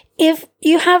 like, if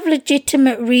you have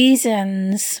legitimate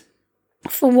reasons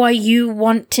for why you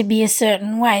want to be a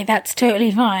certain way, that's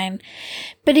totally fine.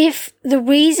 But if the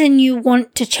reason you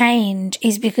want to change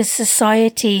is because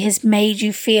society has made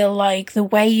you feel like the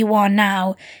way you are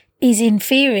now is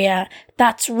inferior,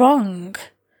 that's wrong.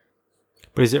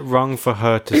 But is it wrong for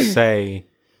her to say,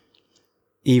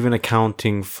 even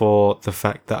accounting for the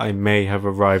fact that I may have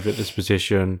arrived at this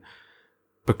position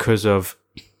because of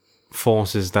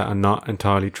forces that are not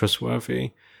entirely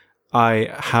trustworthy, I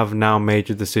have now made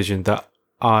a decision that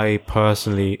I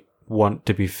personally want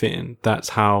to be thin. That's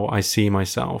how I see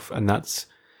myself, and that's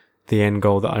the end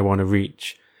goal that I want to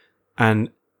reach.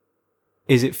 And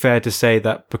is it fair to say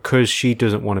that because she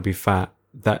doesn't want to be fat,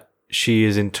 that she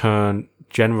is in turn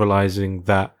generalizing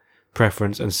that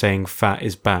preference and saying fat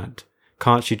is bad?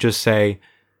 Can't she just say,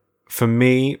 for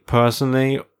me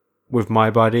personally, with my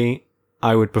body,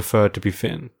 I would prefer to be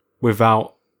thin,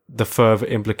 without the further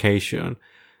implication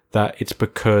that it's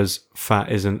because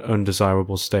fat is an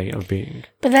undesirable state of being?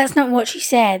 But that's not what she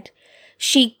said.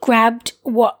 She grabbed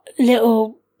what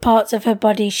little parts of her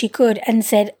body she could and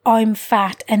said, I'm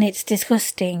fat and it's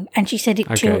disgusting. And she said it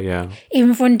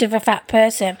in front of a fat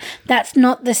person. That's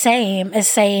not the same as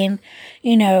saying,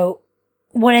 you know,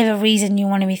 whatever reason you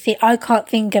want to be thin. I can't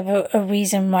think of a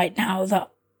reason right now that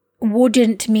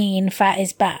wouldn't mean fat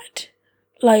is bad.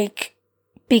 Like,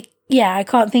 yeah, I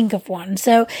can't think of one.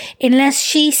 So unless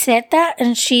she said that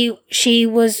and she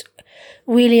was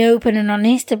really open and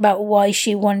honest about why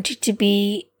she wanted to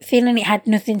be thin and it had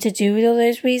nothing to do with all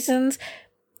those reasons,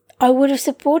 I would have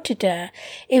supported her.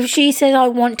 If she said, I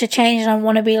want to change and I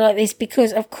want to be like this,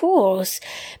 because of course,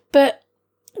 but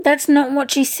that's not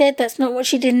what she said. That's not what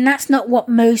she did. And that's not what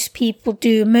most people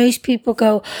do. Most people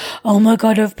go, oh my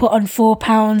God, I've put on 4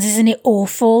 pounds. Isn't it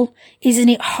awful? Isn't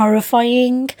it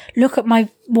horrifying? Look at my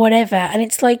whatever. And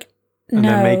it's like, no. And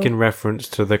they're making reference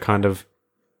to the kind of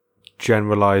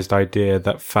generalized idea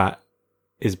that fat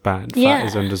is bad. Fat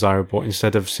is undesirable.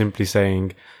 Instead of simply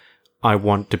saying, I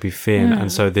want to be thin.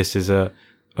 And so this is a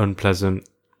unpleasant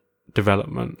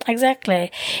development.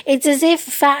 Exactly. It's as if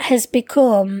fat has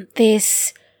become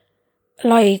this,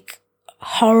 like,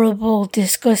 horrible,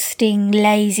 disgusting,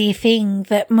 lazy thing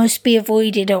that must be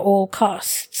avoided at all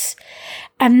costs.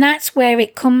 And that's where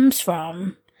it comes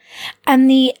from. And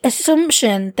the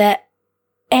assumption that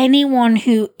anyone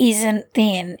who isn't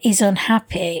thin is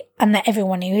unhappy and that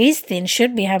everyone who is thin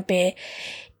should be happy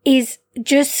is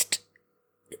just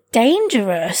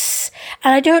dangerous.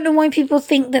 And I don't know why people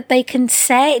think that they can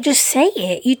just say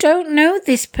it. You don't know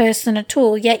this person at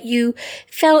all, yet you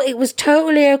felt it was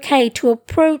totally okay to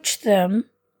approach them,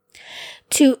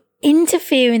 to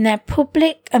interfere in their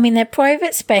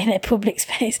private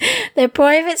space,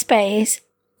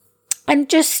 and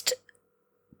just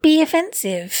be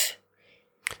offensive.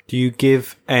 Do you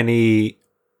give any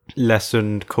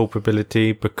lessened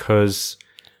culpability because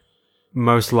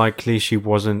most likely she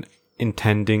wasn't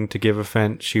intending to give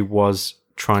offense? She was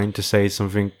trying to say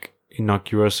something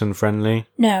innocuous and friendly?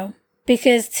 No,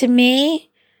 because to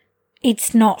me,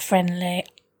 it's not friendly.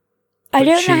 I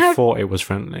don't know how... She thought it was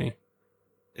friendly.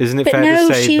 Isn't it fair to say that...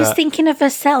 No, she was thinking of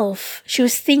herself. She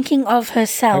was thinking of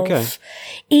herself. Okay.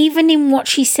 Even in what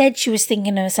she said, she was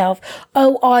thinking of herself.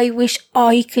 Oh, I wish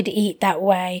I could eat that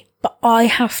way, but I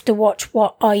have to watch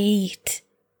what I eat.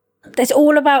 It's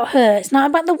all about her. It's not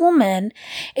about the woman.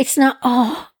 It's not,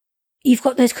 oh, you've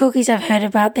got those cookies I've heard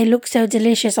about. They look so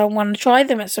delicious. I want to try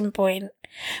them at some point.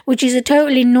 Which is a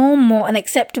totally normal and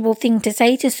acceptable thing to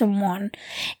say to someone.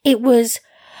 It was...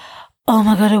 oh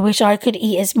my God, I wish I could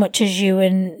eat as much as you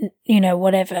and,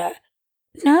 whatever.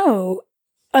 No.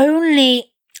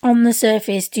 Only on the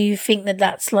surface do you think that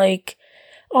that's like,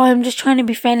 oh, I'm just trying to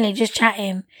be friendly, just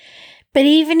chatting. But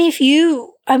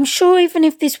I'm sure even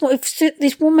if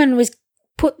this woman was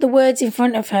put the words in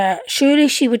front of her, surely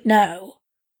she would know.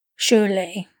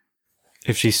 Surely.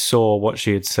 If she saw what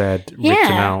she had said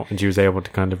written out and she was able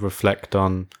to kind of reflect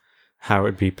on how it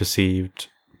would be perceived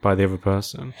by the other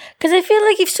person. Because I feel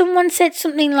like if someone said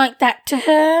something like that to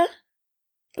her,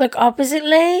 like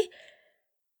oppositely,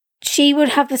 she would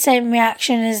have the same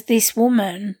reaction as this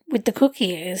woman with the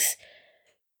cookies.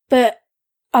 But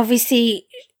obviously,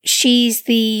 she's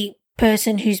the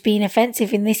person who's being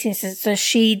offensive in this instance, so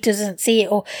she doesn't see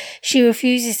it or she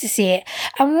refuses to see it.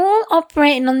 And we're all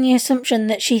operating on the assumption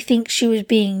that she thinks she was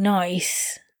being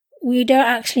nice. We don't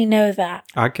actually know that.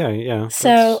 Okay, yeah.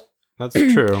 So... That's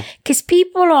true. Because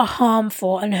people are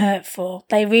harmful and hurtful.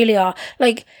 They really are.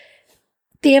 Like,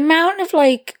 the amount of,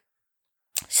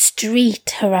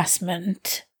 street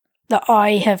harassment that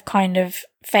I have kind of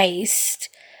faced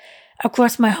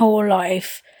across my whole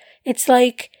life, it's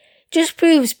just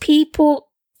proves people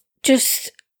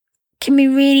just can be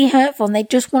really hurtful and they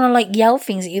just want to, yell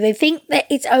things at you. They think that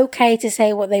it's okay to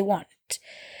say what they want.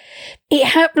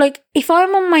 If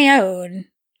I'm on my own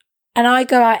and I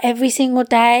go out every single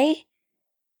day,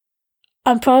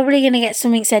 I'm probably going to get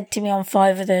something said to me on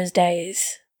 5 of those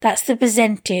days. That's the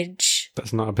percentage.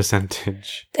 That's not a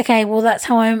percentage. Okay, well, that's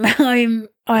how I'm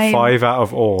 5 out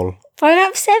of all. 5 out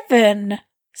of 7.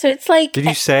 So it's like... Did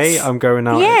you say I'm going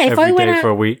out every day for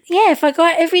a week? Yeah, if I go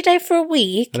out every day for a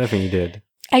week... I don't think you did.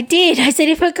 I did. I said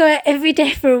if I go out every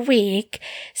day for a week,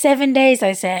 7 days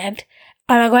I said,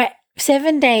 and I go out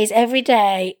 7 days every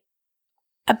day,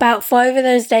 about 5 of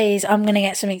those days I'm going to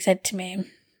get something said to me.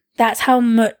 That's how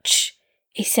much...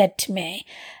 he said to me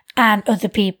and other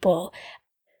people.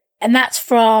 And that's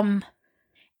from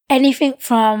anything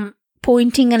from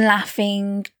pointing and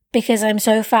laughing because I'm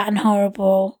so fat and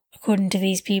horrible, according to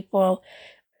these people,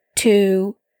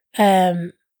 to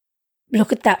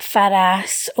look at that fat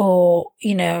ass or,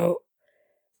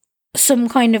 some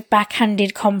kind of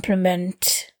backhanded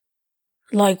compliment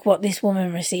like what this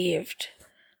woman received.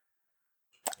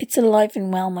 It's alive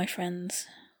and well, my friends.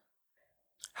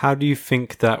 How do you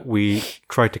think that we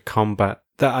try to combat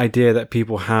that idea that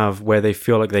people have where they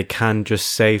feel like they can just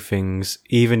say things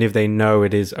even if they know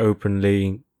it is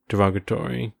openly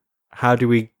derogatory? How do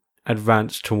we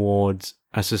advance towards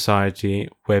a society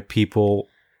where people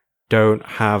don't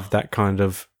have that kind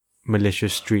of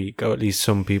malicious streak, or at least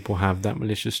some people have that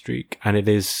malicious streak, and it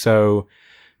is so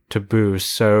taboo,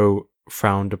 so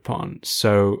frowned upon,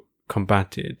 so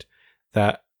combated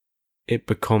that it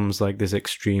becomes this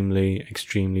extremely,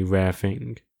 extremely rare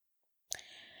thing?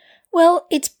 Well,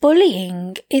 it's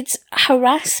bullying. It's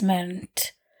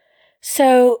harassment.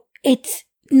 So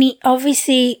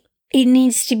obviously it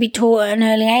needs to be taught at an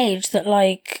early age that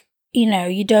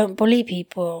you don't bully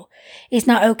people. It's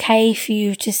not okay for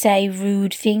you to say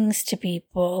rude things to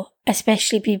people,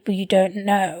 especially people you don't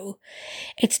know.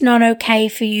 It's not okay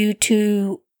for you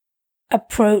to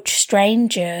approach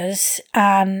strangers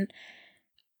and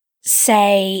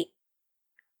say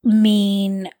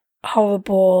mean,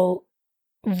 horrible,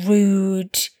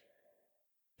 rude,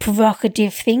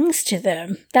 provocative things to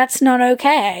them. That's not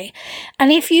okay.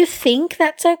 And if you think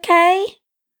that's okay,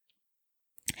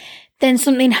 then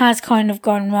something has kind of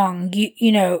gone wrong.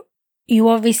 You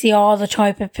obviously are the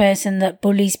type of person that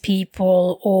bullies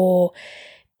people or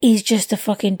is just a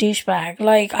fucking douchebag.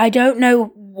 I don't know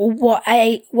what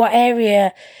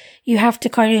area you have to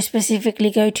kind of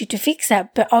specifically go to fix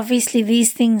that. But obviously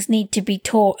these things need to be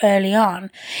taught early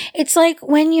on. It's like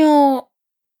when you're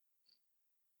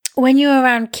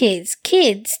around kids,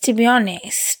 to be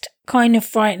honest, kind of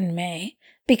frighten me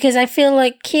because I feel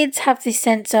like kids have this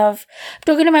sense of, I'm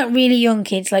talking about really young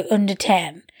kids, like under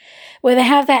 10, where they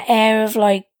have that air of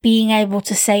like being able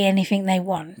to say anything they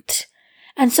want.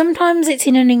 And sometimes it's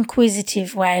in an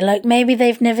inquisitive way, like maybe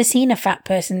they've never seen a fat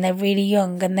person, they're really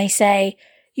young, and they say,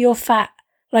 you're fat.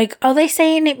 Like, are they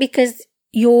saying it because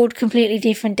you're completely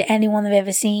different to anyone they've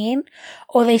ever seen?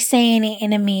 Or are they saying it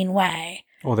in a mean way?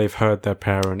 Or they've heard their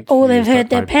parents. Or they've heard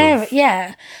their parents,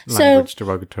 yeah. Language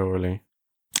derogatorily.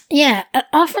 Yeah, and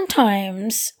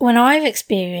oftentimes when I've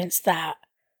experienced that,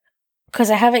 because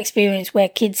I have experienced where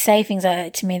kids say things like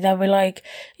that to me, they'll be like,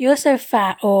 you're so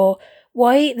fat, or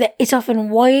it's often,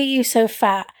 why are you so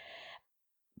fat?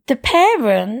 The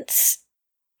parents,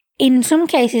 in some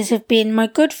cases, have been my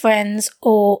good friends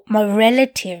or my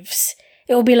relatives.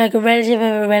 It will be like a relative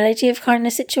of a relative kind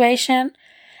of situation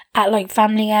at like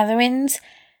family gatherings.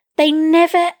 They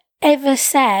never ever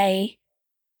say,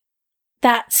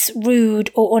 that's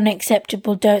rude or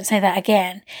unacceptable, don't say that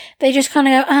again. They just kind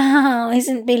of go, oh,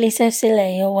 isn't Billy so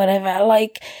silly or whatever.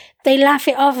 Like, they laugh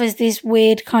it off as this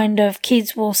weird kind of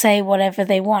kids will say whatever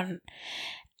they want.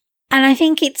 And I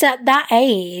think it's at that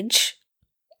age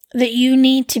that you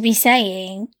need to be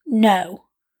saying, no.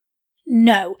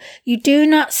 No, you do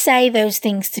not say those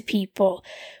things to people.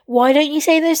 Why don't you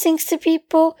say those things to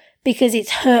people? Because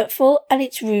it's hurtful and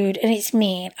it's rude and it's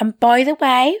mean. And by the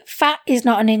way, fat is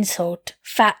not an insult.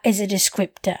 Fat is a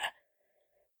descriptor.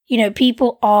 You know,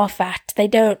 people are fat. They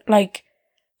don't like,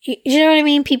 you know what I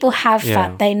mean? People have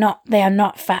fat. They are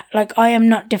not fat. Like, I am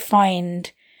not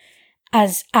defined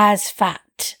as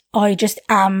fat. I just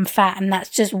am fat, and that's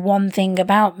just one thing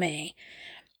about me.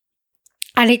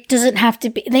 And it doesn't have to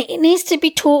be, it needs to be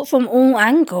taught from all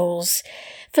angles.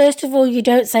 First of all, you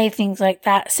don't say things like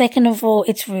that. Second of all,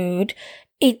 it's rude.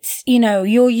 It's, you know,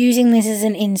 you're using this as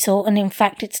an insult, and in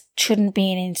fact, it shouldn't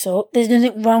be an insult. There's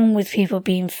nothing wrong with people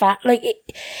being fat. Like,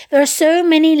 there are so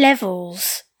many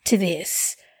levels to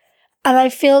this. And I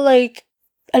feel like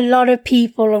a lot of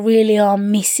people really are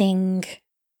missing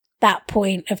that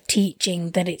point of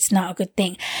teaching that it's not a good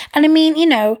thing. And I mean, you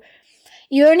know,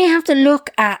 you only have to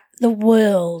look at the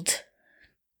world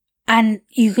and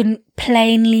you can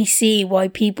plainly see why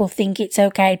people think it's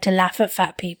okay to laugh at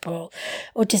fat people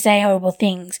or to say horrible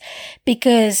things.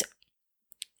 Because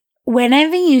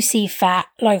whenever you see fat,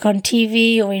 like on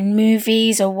TV or in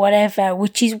movies or whatever,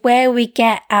 which is where we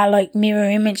get our like mirror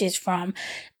images from,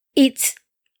 it's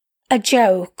a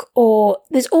joke, or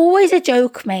there's always a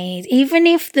joke made, even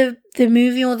if the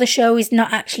movie or the show is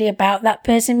not actually about that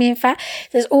person being fat.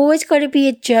 There's always got to be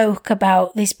a joke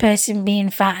about this person being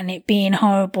fat and it being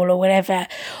horrible or whatever.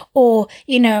 Or,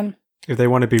 you know, if they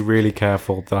want to be really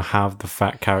careful, they'll have the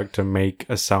fat character make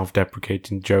a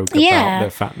self-deprecating joke about their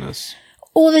fatness.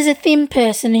 Or there's a thin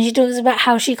person and she talks about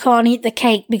how she can't eat the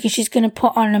cake because she's going to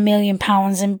put on £1 million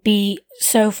and be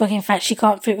so fucking fat she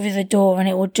can't fit through the door and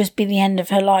it will just be the end of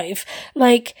her life.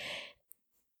 Like,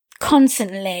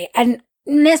 constantly. And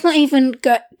let's not even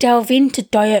delve into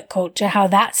diet culture, how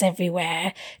that's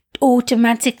everywhere,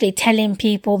 automatically telling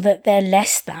people that they're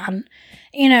less than,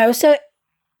 you know. So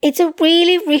it's a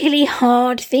really, really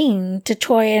hard thing to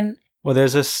try and... Well,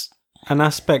 there's an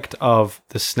aspect of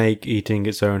the snake eating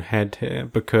its own head here,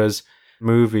 because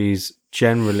movies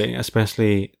generally,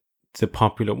 especially the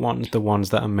popular ones, the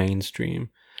ones that are mainstream,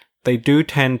 they do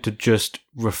tend to just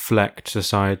reflect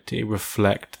society,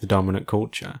 reflect the dominant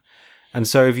culture. And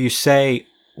so if you say,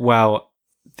 well,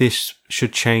 this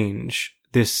should change,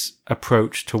 this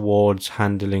approach towards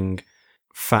handling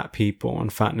fat people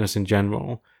and fatness in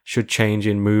general should change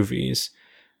in movies,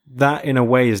 that in a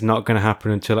way is not going to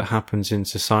happen until it happens in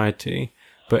society.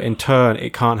 But in turn,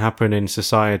 it can't happen in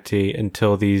society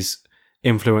until these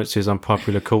influences on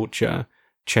popular culture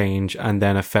change and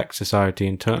then affect society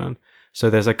in turn. So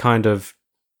there's a kind of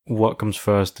what comes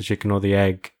first, the chicken or the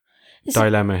egg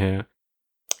dilemma here.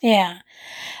 Yeah.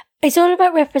 It's all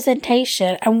about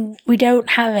representation, and we don't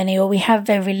have any, or we have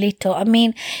very little. I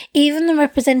mean, even the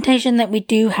representation that we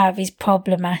do have is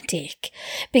problematic,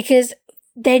 because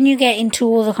then you get into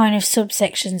all the kind of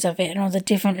subsections of it and all the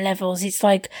different levels. It's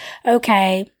like,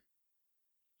 okay,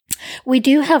 we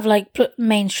do have like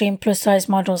mainstream plus size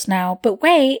models now, but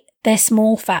wait, they're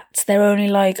small fats. They're only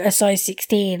like a size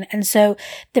 16. And so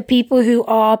the people who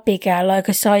are bigger, like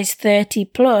a size 30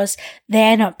 plus,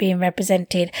 they're not being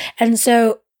represented. And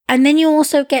so And then you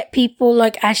also get people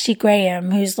like Ashley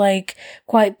Graham, who's like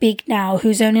quite big now,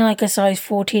 who's only like a size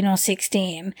 14 or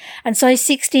 16. And size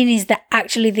 16 is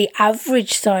actually the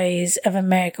average size of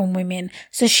American women.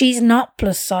 So she's not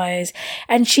plus size.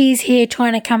 And she's here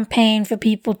trying to campaign for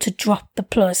people to drop the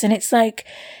plus. And it's like,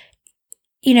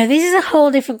 you know, this is a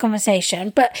whole different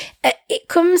conversation, but it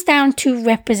comes down to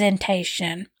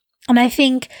representation. And I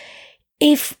think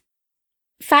if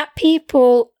fat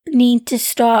people need to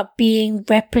start being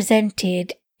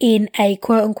represented in a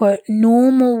quote unquote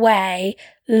normal way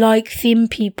like thin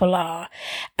people are.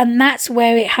 And that's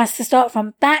where it has to start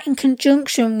from. That in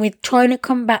conjunction with trying to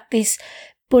combat this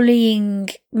bullying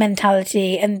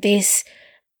mentality and this,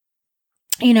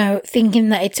 you know, thinking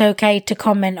that it's okay to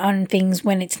comment on things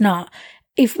when it's not.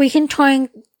 If we can try and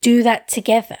do that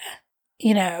together,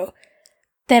 you know,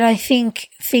 then I think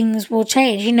things will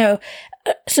change. You know,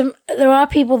 there are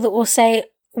people that will say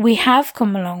we have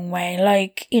come a long way,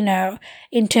 like, you know,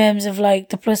 in terms of like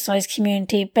the plus size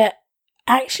community, but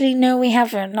actually, no, we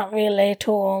haven't, not really at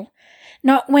all.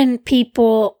 Not when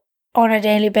people on a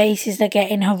daily basis are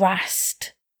getting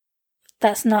harassed.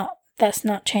 That's not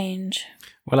change.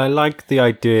 Well, I like the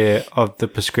idea of the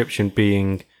prescription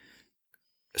being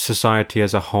society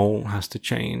as a whole has to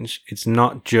change. It's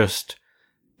not just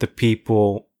the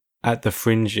people at the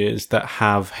fringes that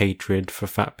have hatred for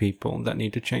fat people that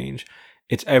need to change.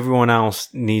 It's everyone else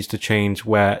needs to change,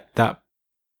 where that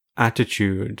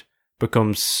attitude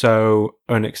becomes so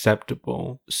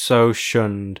unacceptable, so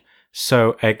shunned,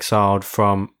 so exiled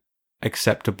from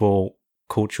acceptable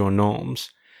cultural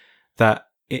norms that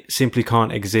it simply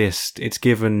can't exist. It's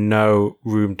given no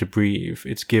room to breathe.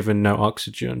 It's given no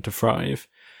oxygen to thrive.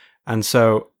 And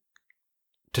so,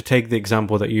 to take the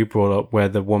example that you brought up, where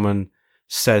the woman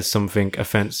says something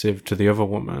offensive to the other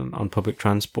woman on public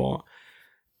transport,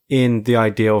 in the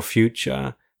ideal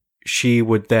future, she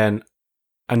would then,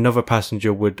 another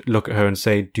passenger would look at her and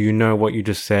say, do you know what you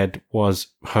just said was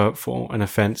hurtful and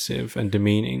offensive and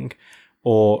demeaning?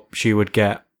 Or she would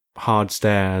get hard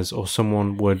stares, or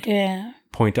someone would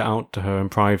point it out to her in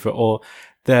private, or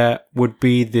there would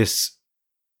be this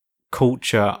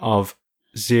culture of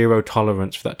zero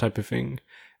tolerance for that type of thing.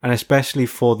 And especially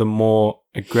for the more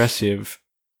aggressive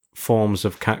forms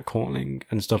of catcalling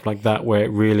and stuff like that, where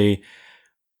it really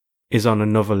is on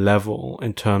another level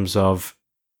in terms of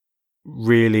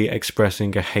really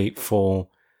expressing a hateful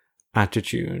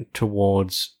attitude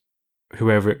towards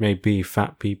whoever it may be,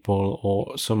 fat people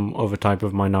or some other type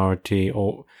of minority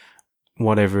or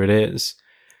whatever it is.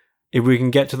 If we can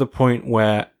get to the point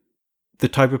where the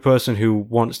type of person who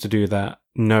wants to do that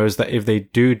knows that if they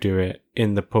do it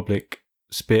in the public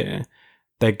sphere,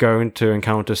 they're going to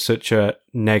encounter such a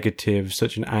negative,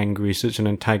 such an angry, such an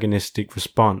antagonistic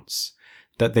response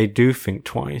that they do think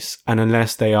twice. And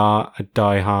unless they are a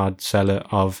die-hard seller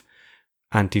of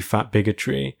anti-fat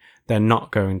bigotry, they're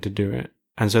not going to do it.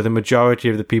 And so the majority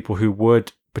of the people who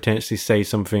would potentially say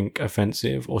something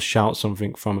offensive or shout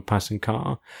something from a passing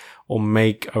car or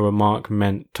make a remark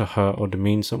meant to hurt or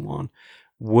demean someone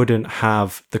wouldn't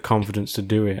have the confidence to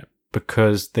do it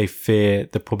because they fear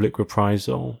the public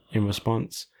reprisal in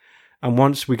response. And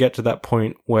once we get to that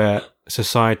point where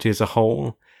society as a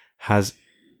whole has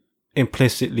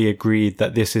implicitly agreed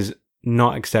that this is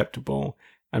not acceptable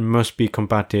and must be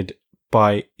combated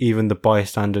by even the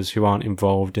bystanders who aren't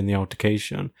involved in the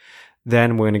altercation,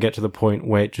 then we're going to get to the point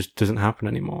where it just doesn't happen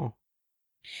anymore.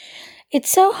 It's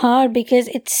so hard because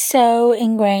it's so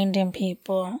ingrained in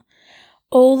people.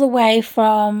 All the way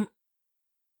from,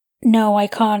 no, I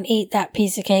can't eat that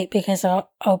piece of cake because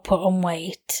I'll put on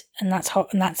weight, and that's hot,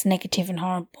 and that's negative and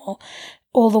horrible,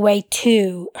 all the way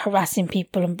to harassing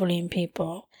people and bullying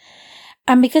people.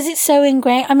 And because it's so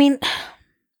ingrained, I mean,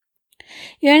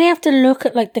 you only have to look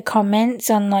at like the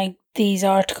comments on like these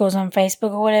articles on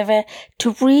Facebook or whatever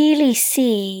to really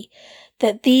see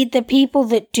that the people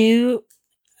that do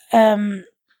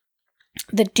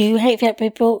hate fat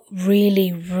people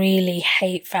really, really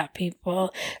hate fat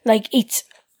people. Like, it's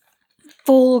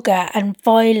vulgar and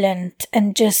violent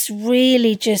and just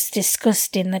really just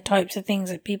disgusting, the types of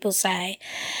things that people say.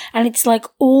 And it's like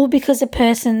all because a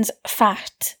person's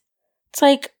fat. It's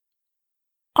like,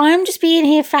 I'm just being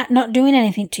here fat, not doing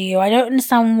anything to you. I don't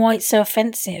understand why it's so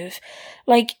offensive.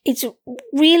 Like, it's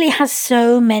really has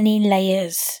so many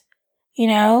layers, you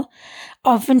know?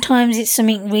 Oftentimes it's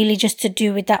something really just to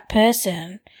do with that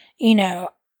person, you know,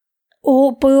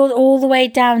 all boiled all the way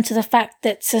down to the fact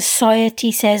that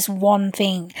society says one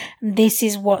thing. And this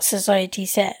is what society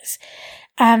says.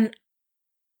 And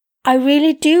I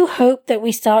really do hope that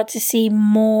we start to see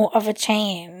more of a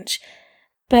change.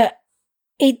 But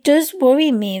it does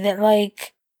worry me that,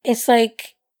 like, it's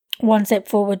like one step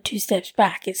forward, two steps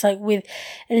back. It's like with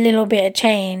a little bit of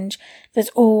change, there's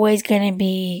always going to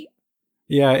be...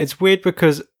 Yeah, it's weird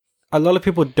because a lot of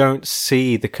people don't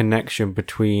see the connection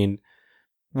between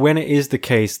when it is the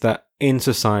case that in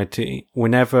society,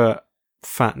 whenever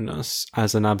fatness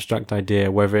as an abstract idea,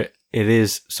 whether it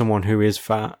is someone who is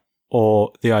fat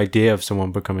or the idea of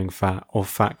someone becoming fat or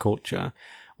fat culture,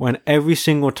 when every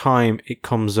single time it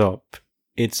comes up,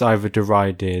 it's either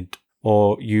derided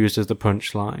or used as the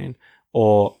punchline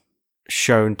or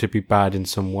shown to be bad in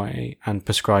some way and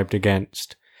prescribed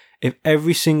against. If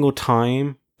every single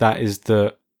time that is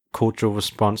the cultural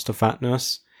response to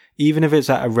fatness, even if it's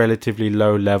at a relatively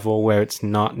low level where it's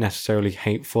not necessarily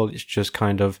hateful, it's just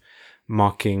kind of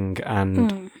mocking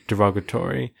and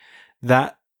derogatory,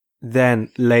 that then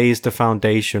lays the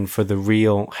foundation for the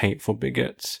real hateful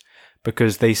bigots,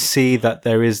 because they see that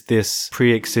there is this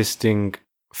pre-existing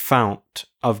fount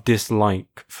of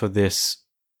dislike for this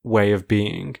way of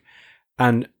being.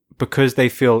 And because they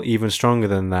feel even stronger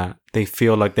than that, they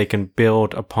feel like they can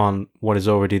build upon what is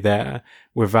already there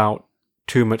without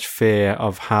too much fear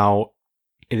of how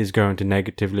it is going to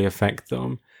negatively affect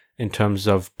them in terms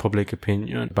of public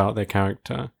opinion about their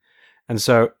character. And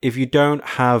so if you don't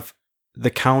have the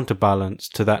counterbalance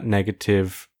to that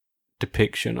negative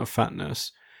depiction of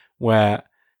fatness, where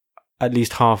at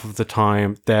least half of the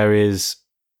time there is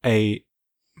a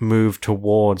move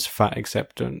towards fat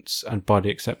acceptance and body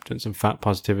acceptance and fat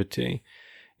positivity,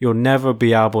 you'll never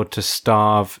be able to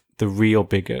starve the real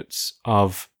bigots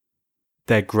of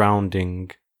their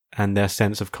grounding and their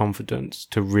sense of confidence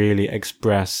to really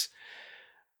express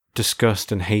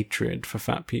disgust and hatred for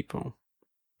fat people.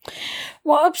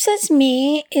 What upsets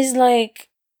me is like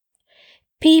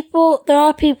there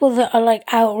are people that are like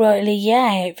outrightly,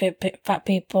 I hate fat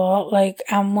people, like,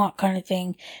 and what kind of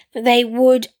thing, that they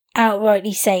would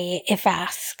outrightly say it if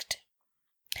asked.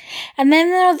 And then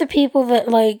there are the people that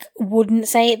like wouldn't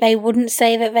say it. They wouldn't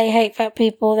say that they hate fat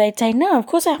people. They'd say, no, of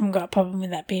course I haven't got a problem with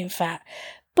that being fat.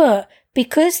 But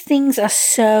because things are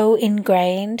so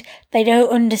ingrained, they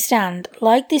don't understand.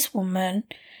 Like this woman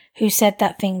who said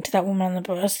that thing to that woman on the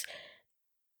bus,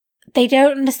 they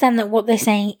don't understand that what they're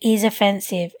saying is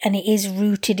offensive and it is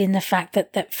rooted in the fact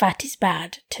that fat is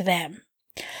bad to them.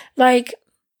 Like,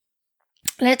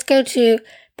 let's go to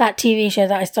that TV show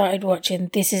that I started watching,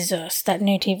 This Is Us, that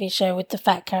new TV show with the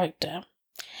fat character.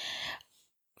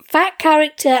 Fat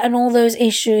character and all those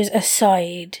issues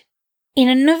aside, in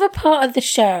another part of the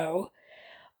show,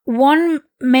 one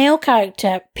male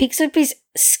character picks up his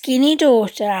skinny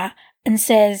daughter and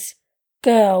says,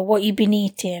 "Girl, what you been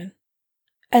eating?"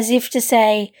 As if to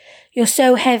say, "You're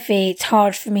so heavy, it's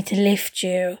hard for me to lift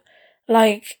you."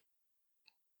 Like,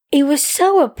 it was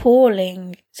so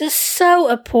appalling. Just so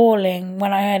appalling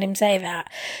when I heard him say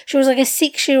that. She was like a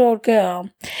 6-year-old girl.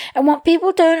 And what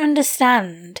people don't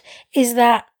understand is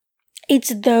that it's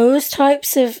those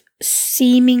types of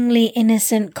seemingly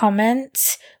innocent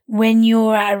comments when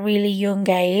you're at a really young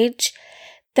age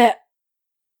that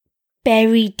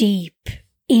bury deep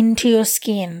into your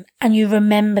skin and you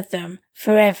remember them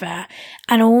forever.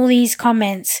 And all these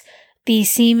comments,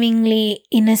 these seemingly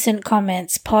innocent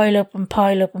comments, pile up and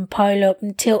pile up and pile up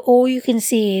until all you can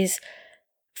see is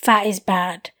fat is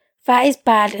bad. Fat is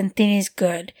bad and thin is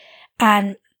good.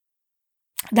 And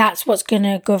that's what's going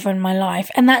to govern my life.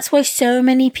 And that's why so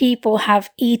many people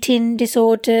have eating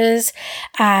disorders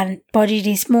and body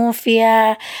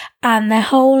dysmorphia, and their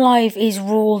whole life is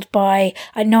ruled by,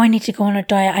 I know I need to go on a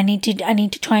diet. I need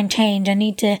to try and change. I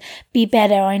need to be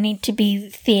better. I need to be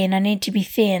thin. I need to be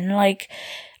thin. Like,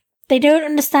 they don't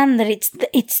understand that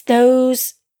it's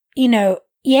those, you know,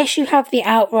 yes, you have the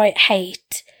outright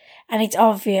hate and it's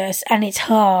obvious and it's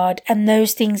hard and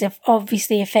those things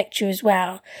obviously affect you as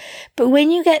well. But when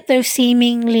you get those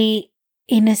seemingly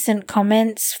innocent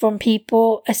comments from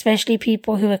people, especially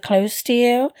people who are close to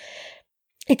you,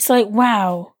 it's like,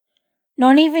 wow,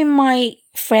 not even my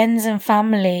friends and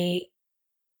family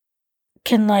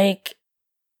can like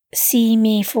see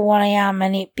me for what I am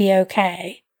and it be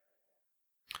okay.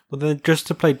 Well, then, just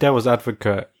to play devil's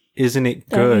advocate, isn't it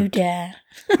good? Don't you dare.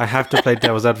 I have to play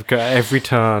devil's advocate at every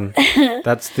turn.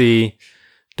 That's the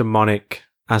demonic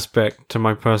aspect to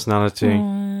my personality.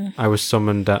 I was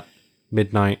summoned at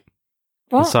midnight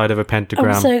inside of a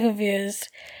pentagram. I'm so confused.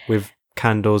 With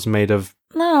candles made of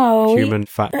human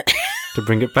fat, to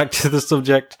bring it back to the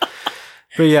subject.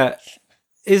 But yeah,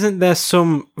 isn't there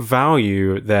some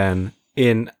value then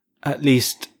in at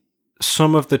least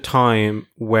some of the time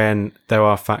when there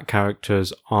are fat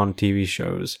characters on TV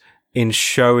shows in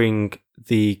showing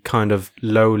the kind of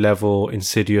low-level,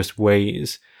 insidious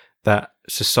ways that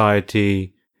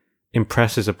society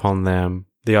impresses upon them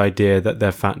the idea that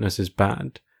their fatness is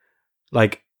bad.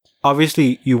 Like,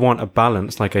 obviously you want a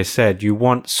balance, like I said. You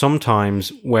want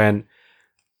sometimes when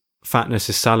fatness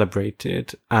is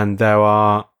celebrated and there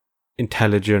are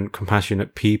intelligent,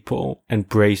 compassionate people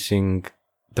embracing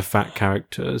the fat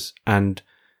characters and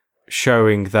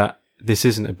showing that this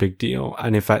isn't a big deal.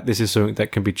 And in fact, this is something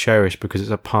that can be cherished because it's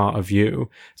a part of you.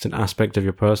 It's an aspect of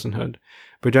your personhood.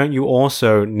 But don't you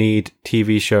also need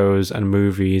TV shows and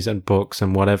movies and books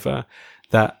and whatever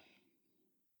that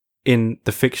in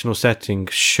the fictional setting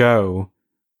show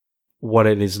what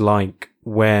it is like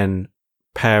when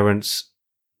parents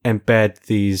embed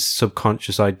these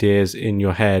subconscious ideas in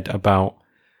your head about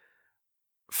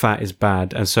fat is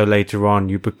bad, and so later on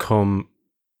you become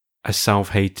a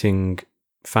self-hating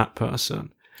fat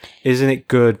person? Isn't it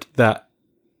good that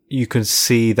you can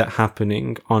see that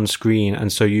happening on screen,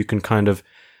 and so you can kind of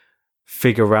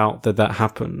figure out that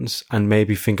happens and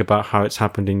maybe think about how it's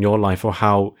happened in your life or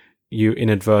how you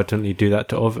inadvertently do that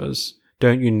to others?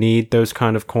 Don't you need those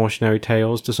kind of cautionary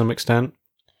tales to some extent?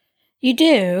 You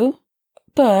do,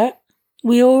 but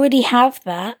we already have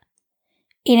that.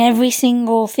 In every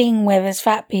single thing where there's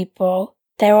fat people,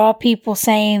 there are people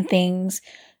saying things.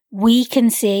 We can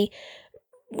see,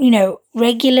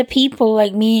 regular people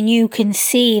like me and you can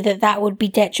see that would be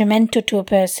detrimental to a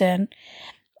person.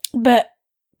 But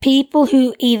people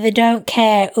who either don't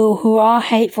care or who are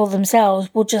hateful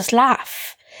themselves will just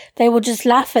laugh. They will just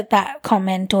laugh at that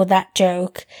comment or that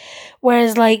joke.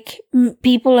 Whereas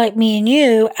people like me and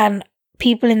you and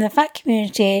people in the fat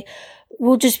community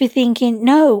will just be thinking,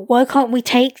 no, why can't we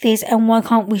take this and why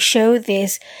can't we show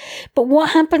this? But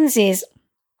what happens is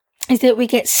that we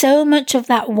get so much of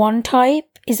that one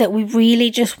type is that we really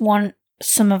just want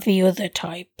some of the other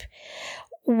type.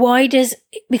 Because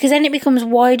then it becomes,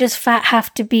 why does fat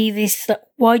have to be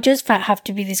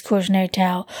this cautionary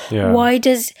tale? Yeah. Why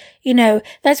does,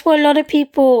 that's why a lot of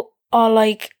people are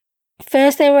like,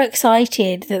 first they were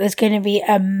excited that there's going to be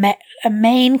a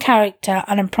main character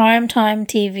on a primetime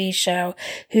TV show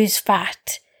who's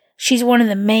fat. She's one of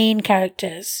the main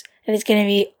characters and it's going to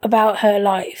be about her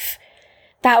life.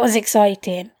 That was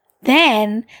exciting.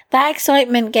 Then that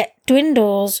excitement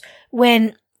dwindles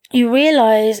when you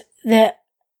realize that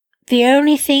the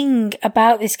only thing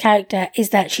about this character is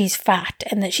that she's fat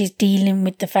and that she's dealing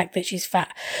with the fact that she's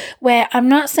fat. Where I'm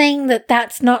not saying that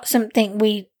that's not something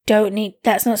we don't need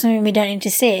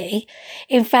to see.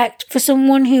 In fact, for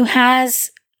someone who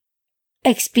has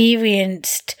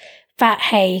experienced fat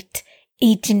hate,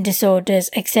 eating disorders,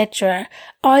 etc.,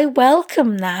 I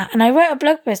welcome that. And I wrote a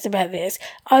blog post about this.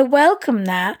 I welcome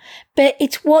that, but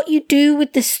it's what you do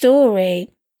with the story.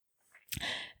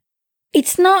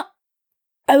 It's not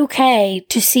okay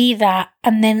to see that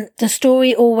and then the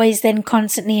story always then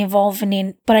constantly evolving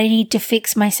in, but I need to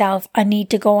fix myself, I need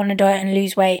to go on a diet and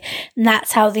lose weight, and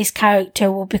that's how this character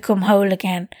will become whole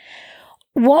again.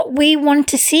 What we want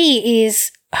to see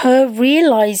is her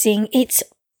realizing it's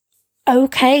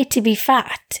okay to be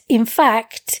fat. In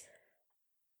fact,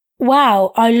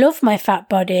 wow, I love my fat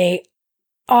body.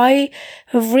 I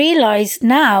have realized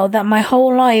now that my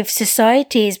whole life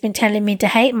society has been telling me to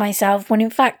hate myself when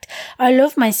in fact I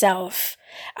love myself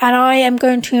and I am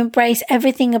going to embrace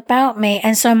everything about me.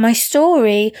 And so my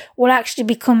story will actually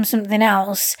become something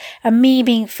else, and me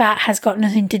being fat has got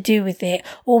nothing to do with it,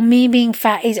 or me being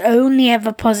fat is only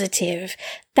ever positive.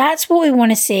 That's what we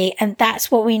want to see, and that's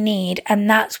what we need, and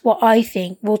that's what I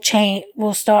think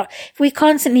will start. If we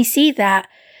constantly see that,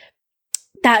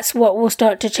 that's what will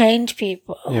start to change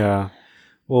people. Yeah.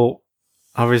 Well,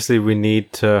 obviously we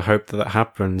need to hope that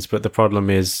happens, but the problem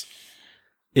is,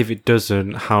 if it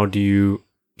doesn't, how do you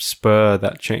spur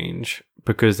that change?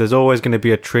 Because there's always going to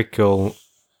be a trickle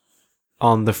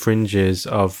on the fringes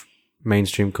of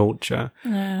mainstream culture,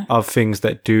 of things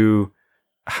that do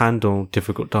handle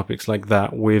difficult topics like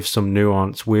that with some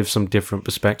nuance, with some different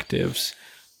perspectives.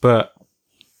 But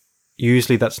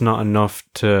usually that's not enough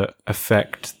to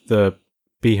affect the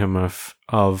behemoth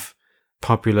of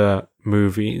popular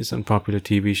movies and popular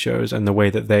TV shows and the way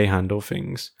that they handle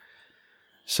things.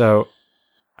 So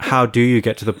how do you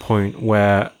get to the point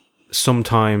where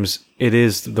sometimes it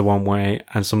is the one way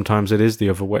and sometimes it is the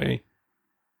other way?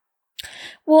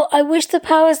 Well, I wish the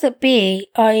powers that be,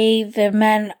 i.e. the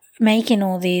men making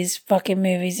all these fucking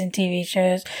movies and TV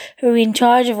shows, who are in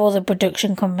charge of all the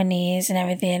production companies and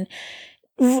everything,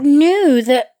 knew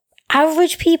that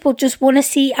average people just want to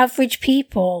see average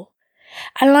people.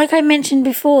 And like I mentioned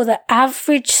before, the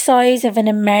average size of an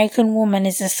American woman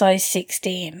is a size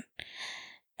 16.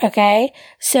 Okay?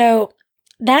 So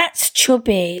that's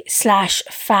chubby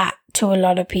 / fat to a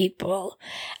lot of people.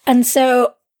 And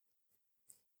so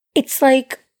it's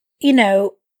like, you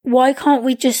know, why can't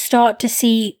we just start to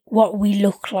see what we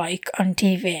look like on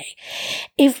TV?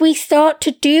 If we start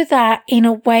to do that in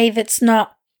a way that's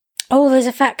not, oh, there's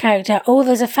a fat character, oh,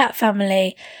 there's a fat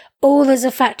family, oh, there's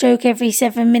a fat joke every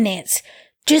 7 minutes,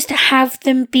 just have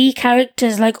them be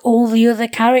characters like all the other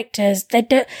characters.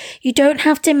 You don't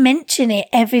have to mention it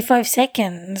every 5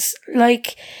 seconds.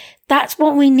 Like, that's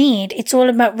what we need. It's all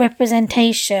about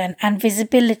representation and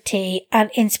visibility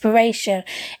and inspiration.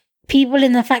 People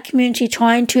in the fat community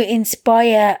trying to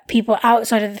inspire people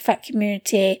outside of the fat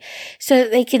community so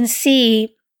that they can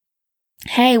see,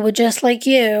 hey, we're just like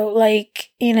you.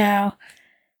 Like, you know,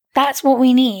 that's what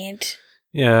we need.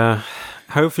 Yeah.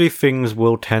 Hopefully things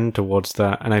will tend towards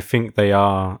that. And I think they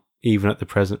are, even at the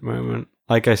present moment.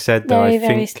 Like I said, though,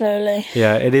 very slowly.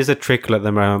 Yeah, it is a trickle at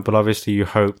the moment, but obviously you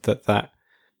hope that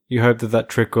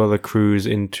trickle accrues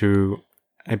into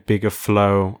a bigger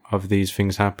flow of these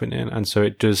things happening. And so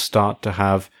it does start to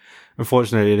have,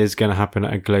 unfortunately, it is going to happen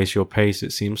at a glacial pace,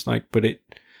 it seems like,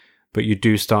 but you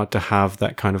do start to have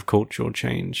that kind of cultural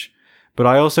change. But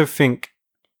I also think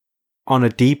on a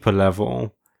deeper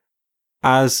level,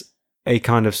 as a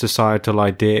kind of societal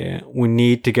idea, we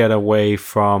need to get away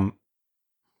from,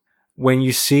 when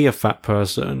you see a fat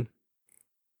person,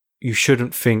 you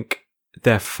shouldn't think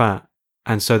they're fat.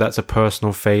 And so that's a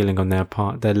personal failing on their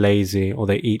part. They're lazy, or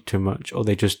they eat too much, or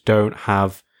they just don't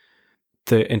have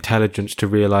the intelligence to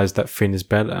realize that thin is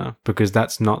better, because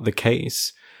that's not the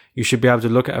case. You should be able to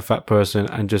look at a fat person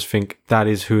and just think that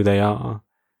is who they are,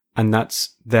 and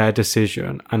that's their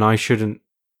decision. And I shouldn't,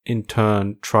 in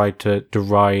turn, try to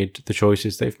deride the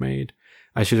choices they've made.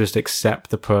 I should just accept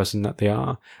the person that they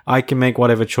are. I can make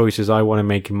whatever choices I want to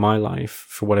make in my life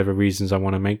for whatever reasons I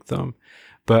want to make them.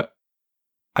 But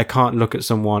I can't look at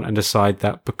someone and decide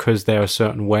that because they're a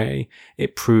certain way,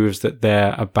 it proves that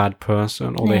they're a bad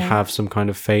person or they have some kind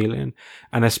of failing.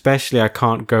 And especially I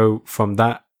can't go from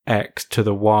that X to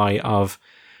the Y of,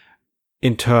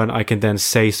 in turn, I can then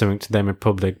say something to them in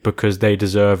public because they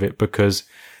deserve it, because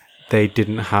they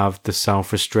didn't have the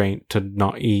self-restraint to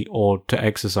not eat or to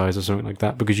exercise or something like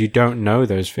that, because you don't know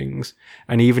those things.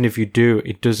 And even if you do,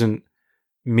 it doesn't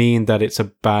mean that it's a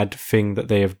bad thing that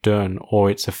they have done or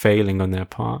it's a failing on their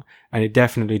part. And it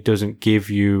definitely doesn't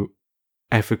give you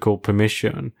ethical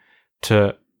permission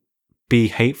to be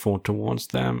hateful towards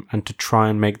them and to try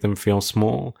and make them feel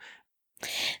small.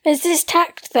 There's this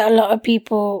tact that a lot of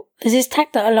people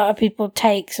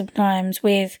take sometimes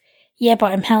with, yeah,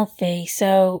 but I'm healthy,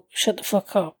 so shut the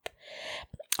fuck up.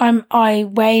 I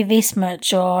weigh this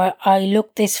much, or I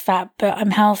look this fat, but I'm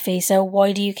healthy, so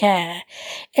why do you care?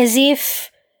 As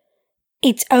if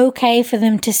it's okay for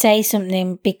them to say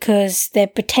something because they're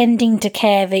pretending to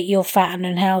care that you're fat and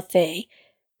unhealthy.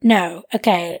 No,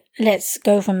 okay, let's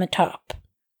go from the top.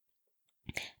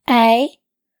 A,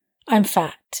 I'm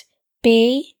fat.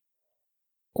 B,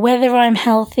 whether I'm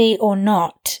healthy or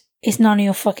not is none of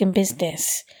your fucking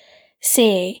business.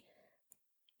 C,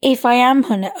 if I am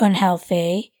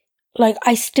unhealthy, like,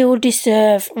 I still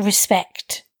deserve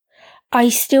respect. I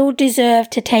still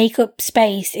deserve to take up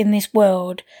space in this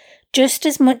world just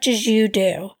as much as you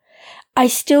do. I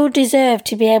still deserve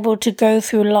to be able to go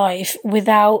through life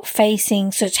without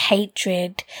facing such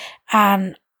hatred,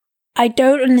 and I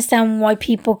don't understand why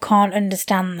people can't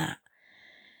understand that.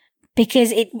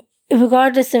 Because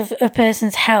regardless of a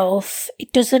person's health,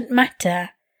 it doesn't matter.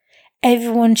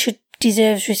 Everyone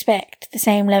deserves respect, the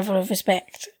same level of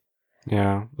respect.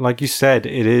 Yeah, like you said,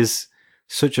 it is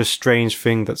such a strange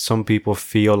thing that some people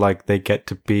feel like they get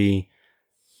to be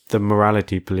the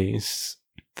morality police,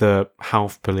 the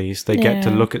health police. They get to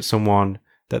look at someone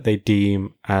that they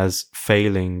deem as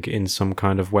failing in some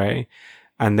kind of way,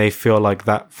 and they feel like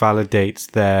that validates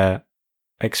their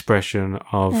expression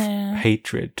of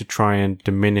hatred, to try and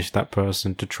diminish that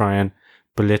person, to try and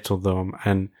belittle them.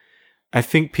 And I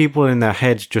think people in their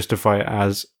heads justify it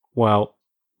as, well,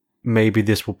 maybe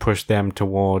this will push them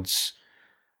towards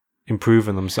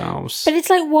improving themselves. But it's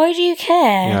like, why do you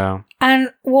care? Yeah.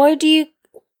 And why do you...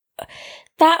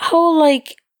 That whole,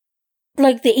 like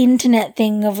the internet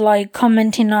thing of, like,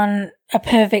 commenting on a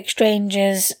perfect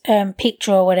stranger's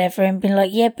picture or whatever and being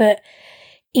like, yeah, but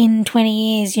in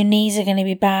 20 years your knees are going to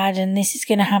be bad and this is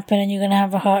going to happen and you're going to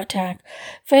have a heart attack.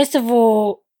 First of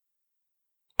all,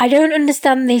 I don't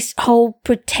understand this whole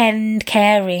pretend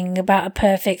caring about a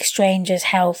perfect stranger's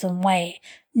health and weight.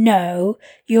 No,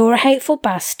 you're a hateful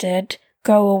bastard.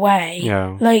 Go away.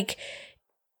 Yeah. Like,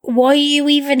 why are you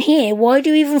even here? Why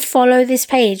do you even follow this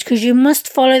page? Because you must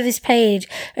follow this page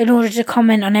in order to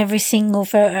comment on every single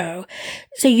photo.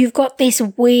 So you've got this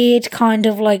weird kind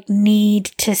of, like, need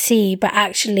to see, but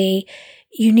actually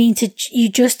you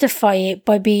justify it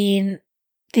by being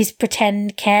this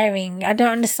pretend caring. I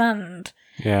don't understand.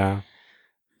 Yeah.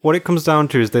 What it comes down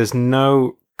to is there's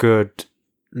no good,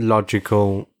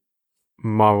 logical,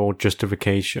 moral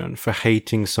justification for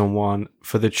hating someone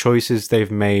for the choices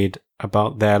they've made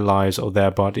about their lives or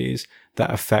their bodies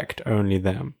that affect only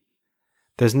them.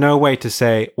 There's no way to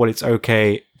say, well, it's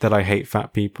okay that I hate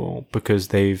fat people because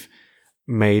they've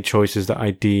made choices that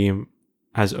I deem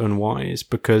as unwise,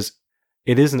 because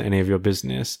it isn't any of your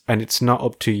business, and it's not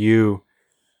up to you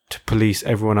to police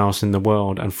everyone else in the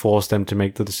world and force them to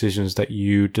make the decisions that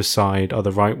you decide are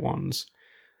the right ones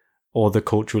or the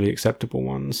culturally acceptable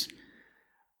ones.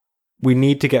 We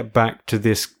need to get back to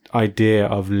this idea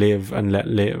of live and let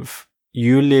live.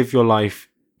 You live your life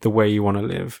the way you want to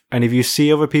live. And if you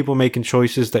see other people making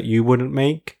choices that you wouldn't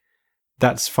make,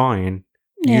 that's fine.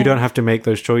 Yeah. You don't have to make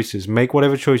those choices. Make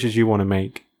whatever choices you want to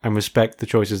make and respect the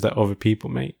choices that other people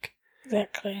make.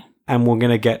 Exactly. And we're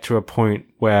going to get to a point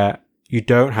where you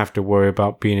don't have to worry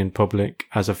about being in public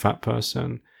as a fat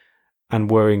person and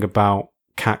worrying about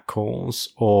catcalls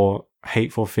or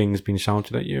hateful things being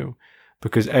shouted at you,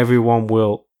 because everyone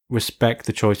will respect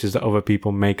the choices that other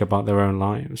people make about their own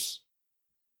lives.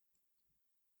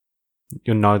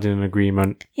 You're nodding in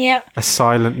agreement. Yeah. A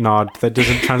silent nod that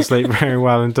doesn't translate very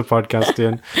well into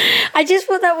podcasting. I just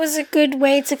thought that was a good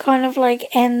way to kind of like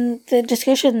end the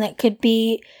discussion that could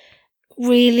go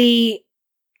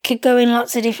in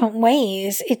lots of different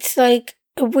ways. It's like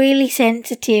a really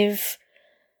sensitive,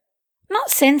 not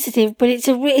sensitive, but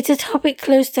it's a topic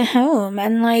close to home,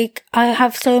 and like I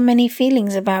have so many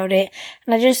feelings about it,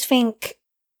 and I just think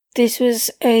this was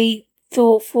a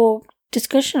thoughtful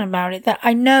discussion about it that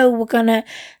I know we're gonna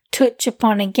touch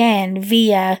upon again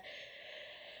via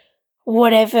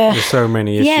whatever. There's so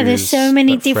many issues. Yeah, there's so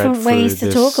many that thread different ways to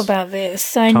through talk this about this.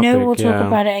 So I know topic, we'll talk yeah.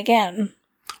 about it again.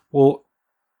 Well,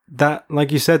 that,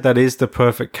 like you said, that is the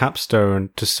perfect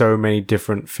capstone to so many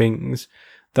different things.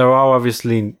 There are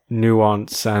obviously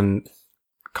nuance and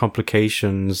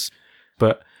complications,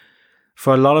 but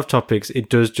for a lot of topics, it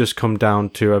does just come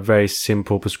down to a very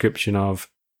simple prescription of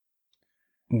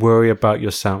worry about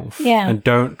yourself. Yeah. And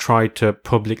don't try to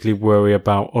publicly worry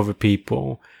about other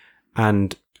people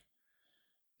and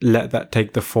let that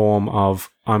take the form of,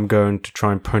 I'm going to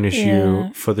try and punish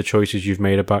you for the choices you've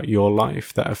made about your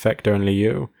life that affect only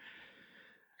you.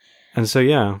 And so,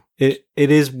 yeah, it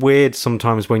is weird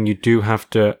sometimes when you do have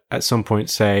to, at some point,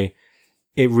 say,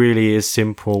 it really is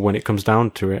simple when it comes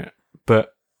down to it.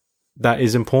 But that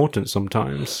is important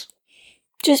sometimes.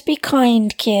 Just be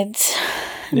kind, kids.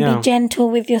 Yeah. Be gentle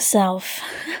with yourself.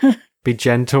 Be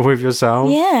gentle with yourself.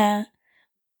 Yeah.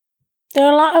 There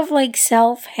are a lot of like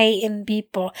self-hating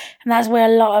people, and that's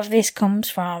where a lot of this comes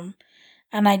from.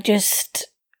 And I just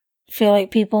feel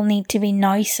like people need to be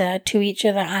nicer to each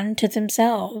other and to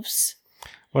themselves.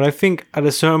 Well, I think at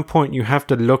a certain point you have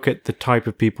to look at the type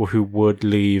of people who would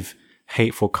leave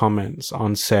hateful comments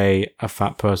on, say, a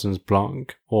fat person's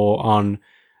blog or on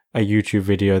a YouTube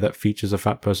video that features a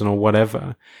fat person or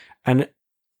whatever. And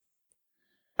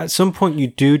at some point you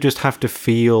do just have to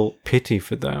feel pity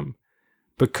for them,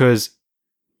 because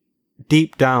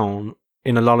deep down,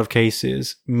 in a lot of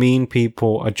cases, mean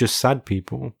people are just sad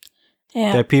people.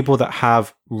 Yeah. They're people that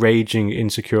have raging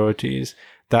insecurities,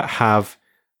 that have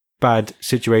bad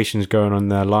situations going on in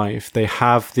their life. They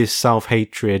have this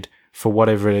self-hatred for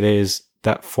whatever it is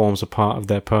that forms a part of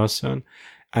their person,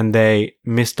 and they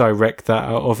misdirect that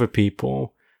at other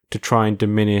people to try and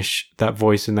diminish that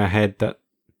voice in their head that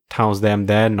tells them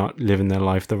they're not living their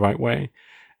life the right way.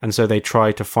 And so they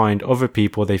try to find other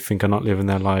people they think are not living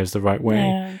their lives the right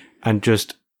way and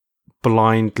just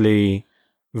blindly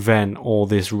vent all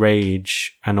this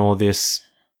rage and all this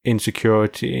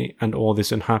insecurity and all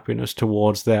this unhappiness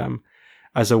towards them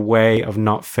as a way of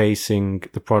not facing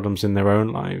the problems in their own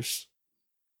lives.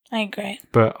 I agree.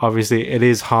 But obviously it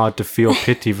is hard to feel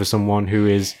pity for someone who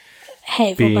is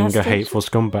being a hateful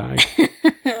scumbag.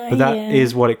 But that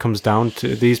is what it comes down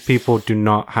to. These people do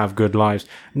not have good lives.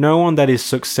 No one that is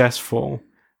successful,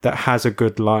 that has a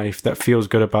good life, that feels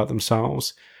good about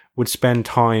themselves, would spend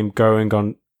time going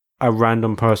on a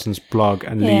random person's blog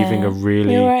and leaving a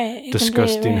really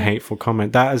disgusting, hateful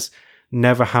comment. That has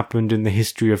never happened in the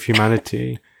history of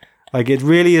humanity. Like, it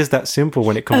really is that simple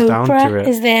when it comes down to it.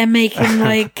 Is there making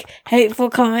like hateful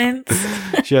comments?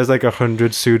 She has like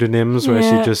 100 pseudonyms where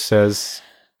she just says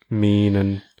mean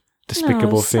and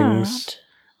despicable things. Sad.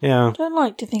 Yeah. I don't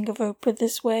like to think of Oprah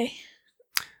this way.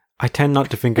 I tend not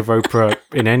to think of Oprah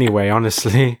in any way,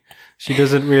 honestly. She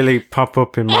doesn't really pop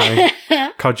up in my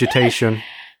cogitation.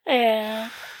 Yeah.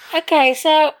 Okay,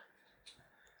 so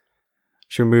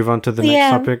should we move on to the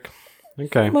next topic?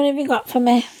 Okay. What have you got for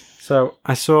me? So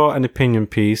I saw an opinion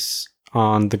piece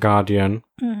on The Guardian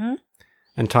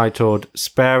entitled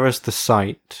 "Spare Us the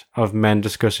Sight of Men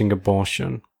Discussing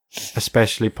Abortion,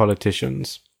 Especially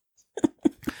Politicians."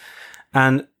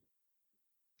 And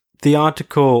the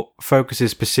article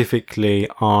focuses specifically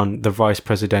on the vice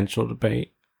presidential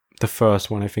debate, the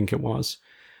first one I think it was.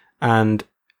 And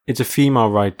it's a female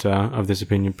writer of this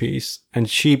opinion piece, and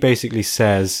she basically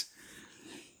says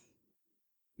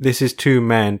this is two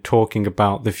men talking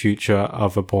about the future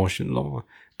of abortion law,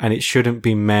 and it shouldn't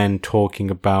be men talking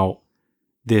about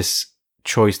this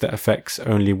choice that affects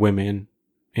only women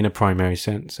in a primary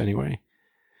sense anyway.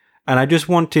 And I just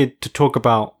wanted to talk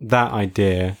about that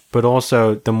idea, but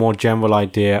also the more general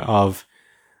idea of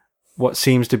what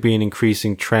seems to be an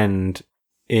increasing trend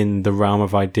in the realm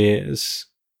of ideas,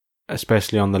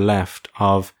 especially on the left,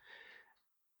 of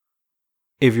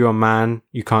if you're a man,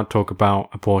 you can't talk about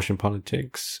abortion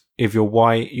politics. If you're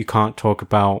white, you can't talk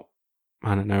about,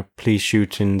 I don't know, police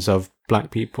shootings of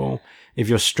black people. If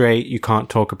you're straight, you can't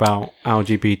talk about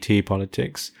LGBT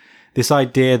politics. This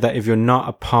idea that if you're not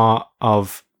a part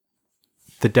of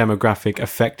the demographic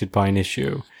affected by an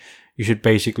issue, you should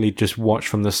basically just watch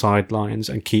from the sidelines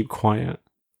and keep quiet.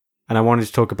 And I wanted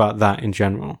to talk about that in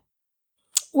general.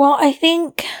 Well, I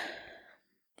think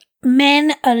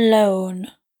men alone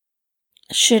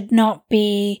should not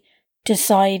be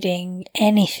deciding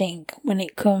anything when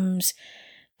it comes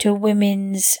to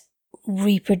women's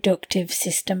reproductive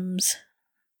systems,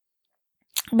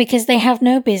 because they have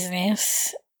no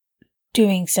business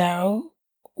doing so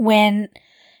when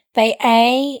they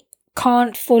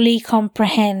can't fully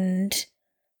comprehend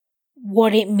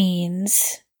what it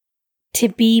means to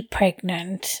be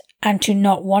pregnant and to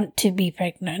not want to be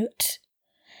pregnant.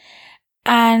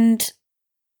 And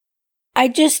I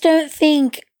just don't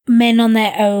think men on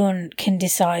their own can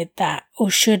decide that or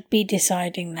should be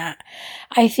deciding that.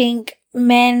 I think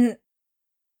men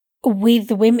with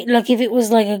women, like if it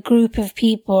was like a group of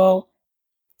people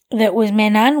that was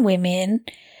men and women,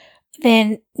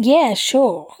 then yeah,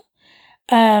 sure.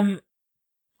 I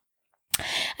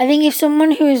think if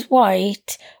someone who is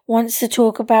white wants to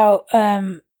talk about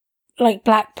like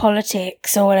black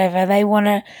politics or whatever, they want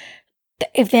to,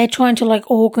 if they're trying to like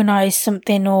organize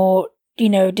something or, you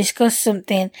know, discuss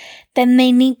something, then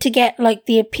they need to get like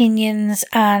the opinions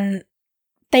and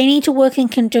they need to work in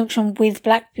conjunction with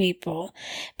black people,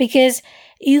 because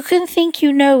you can think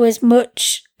you know as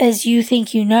much as you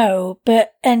think you know,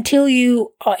 but until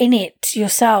you are in it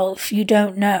yourself, you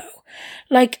don't know.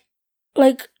 Like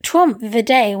Trump the other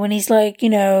day when he's like, you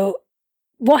know,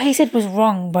 what he said was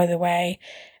wrong, by the way.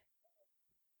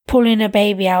 Pulling a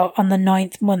baby out on the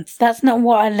 9th month. That's not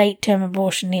what a late-term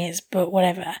abortion is, but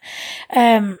whatever.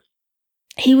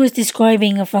 He was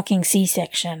describing a fucking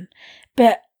C-section.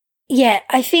 But yeah,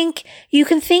 I think you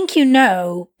can think you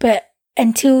know, but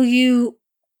until you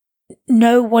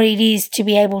know what it is to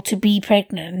be able to be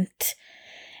pregnant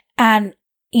and,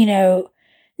 you know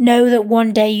that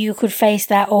one day you could face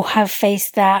that or have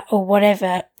faced that or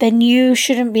whatever, then you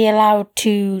shouldn't be allowed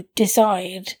to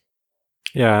decide.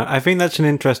 Yeah, I think that's an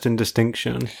interesting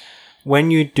distinction.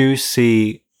 When you do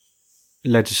see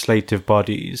legislative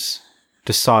bodies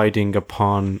deciding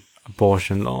upon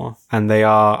abortion law, and they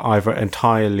are either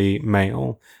entirely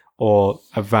male or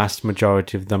a vast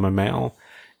majority of them are male,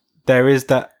 there is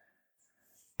that,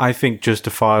 I think,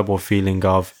 justifiable feeling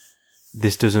of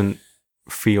this doesn't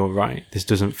feel right, this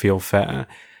doesn't feel fair.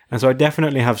 And so I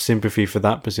definitely have sympathy for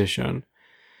that position.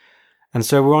 And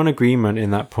so we're on agreement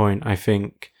in that point, I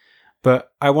think.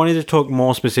 But I wanted to talk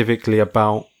more specifically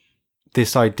about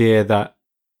this idea that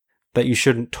you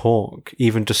shouldn't talk,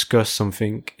 even discuss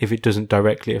something if it doesn't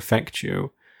directly affect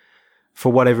you.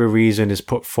 For whatever reason is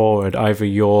put forward, either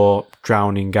you're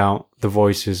drowning out the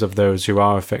voices of those who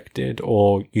are affected,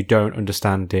 or you don't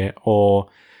understand it, or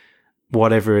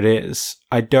whatever it is.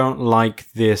 I don't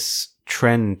like this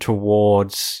trend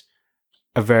towards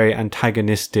a very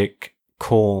antagonistic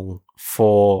call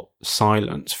for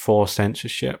silence, for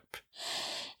censorship.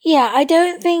 Yeah, I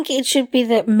don't think it should be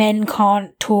that men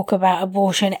can't talk about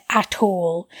abortion at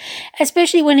all,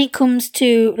 especially when it comes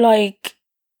to like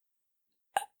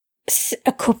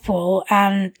a couple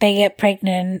and they get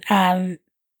pregnant and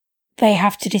they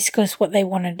have to discuss what they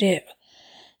want to do.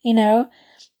 You know,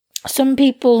 some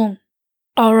people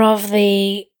are of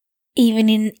the,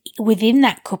 even within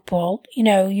that couple, you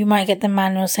know, you might get the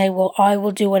man who'll say, well, I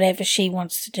will do whatever she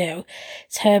wants to do.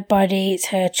 It's her body, it's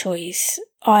her choice.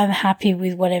 I'm happy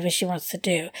with whatever she wants to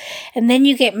do. And then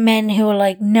you get men who are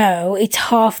like, no, it's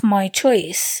half my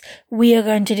choice. We are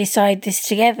going to decide this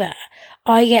together.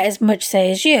 I get as much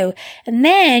say as you. And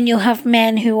then you'll have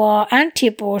men who are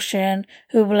anti-abortion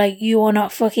who will be like, you are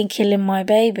not fucking killing my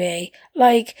baby.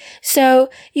 Like, so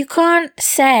you can't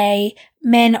say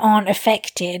men aren't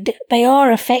affected. They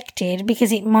are affected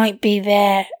because it might be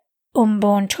their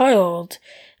unborn child.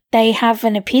 They have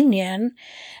an opinion.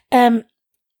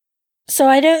 So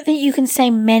I don't think you can say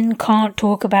men can't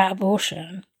talk about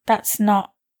abortion. That's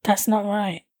not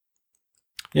right.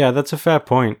 Yeah, that's a fair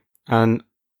point. And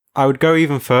I would go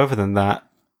even further than that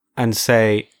and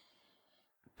say,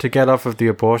 to get off of the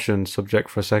abortion subject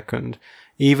for a second,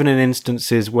 even in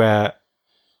instances where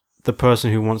the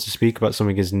person who wants to speak about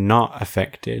something is not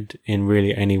affected in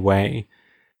really any way,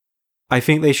 I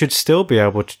think they should still be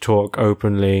able to talk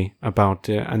openly about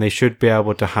it, and they should be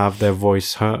able to have their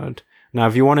voice heard. Now,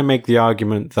 if you want to make the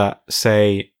argument that,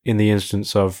 say, in the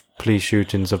instance of police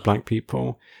shootings of black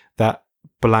people, that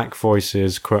black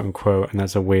voices, quote unquote, and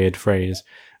that's a weird phrase,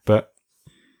 but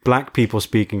black people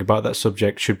speaking about that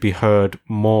subject should be heard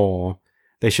more.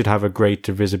 They should have a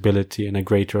greater visibility and a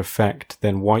greater effect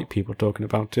than white people talking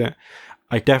about it.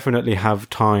 I definitely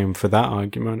have time for that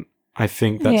argument. I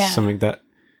think that's something that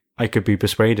I could be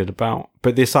persuaded about.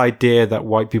 But this idea that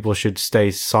white people should stay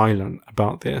silent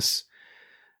about this,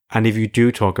 and if you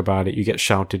do talk about it, you get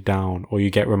shouted down, or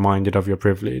you get reminded of your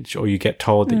privilege, or you get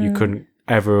told that you couldn't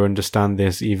ever understand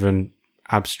this even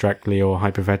abstractly or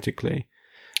hypothetically.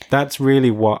 That's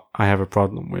really what I have a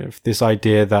problem with. This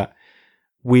idea that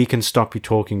we can stop you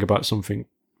talking about something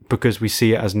because we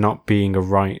see it as not being a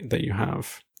right that you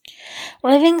have.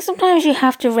 Well, I think sometimes you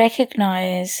have to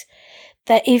recognise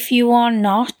that if you are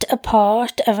not a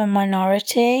part of a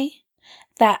minority,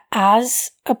 that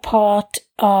as a part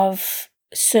of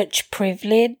such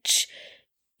privilege,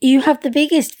 you have the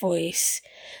biggest voice.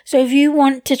 So if you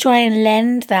want to try and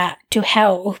lend that to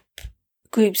help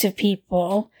groups of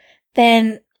people,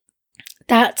 then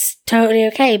that's totally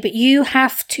okay. But you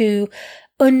have to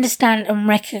understand and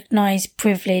recognise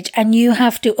privilege, and you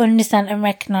have to understand and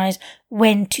recognise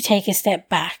when to take a step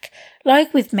back.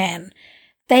 Like with men,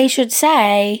 they should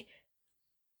say,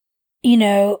 you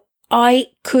know, I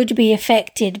could be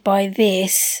affected by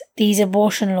these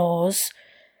abortion laws,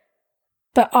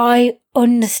 but I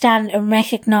understand and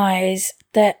recognise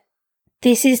that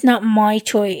this is not my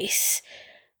choice.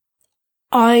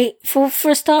 For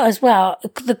a start as well,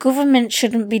 the government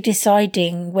shouldn't be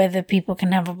deciding whether people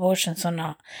can have abortions or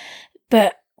not.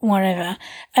 But whatever.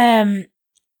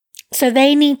 So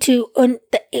they need to,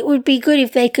 it would be good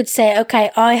if they could say,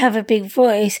 okay, I have a big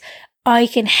voice. I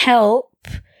can help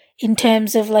in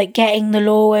terms of like getting the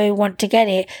law where we want to get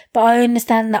it. But I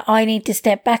understand that I need to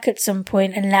step back at some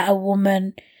point and let a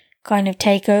woman kind of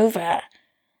take over.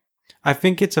 I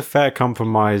think it's a fair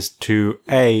compromise to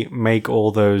make all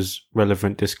those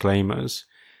relevant disclaimers.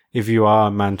 If you are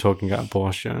a man talking about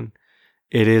abortion,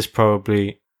 it is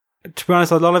probably, to be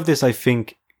honest, a lot of this I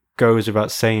think goes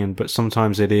without saying, but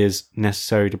sometimes it is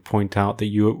necessary to point out that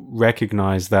you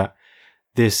recognize that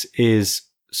this is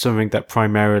something that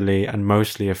primarily and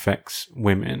mostly affects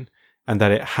women, and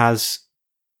that it has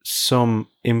some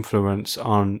influence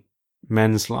on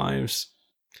men's lives.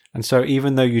 And so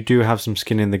even though you do have some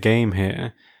skin in the game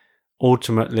here,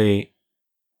 ultimately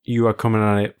you are coming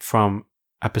at it from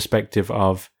a perspective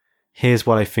of, here's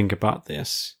what I think about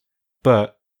this.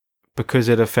 But because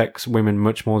it affects women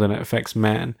much more than it affects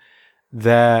men,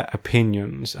 their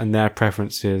opinions and their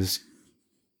preferences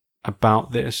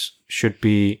about this should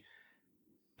be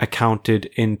accounted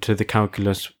into the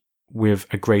calculus with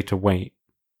a greater weight.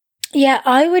 Yeah,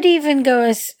 I would even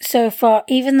go so far,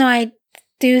 even though I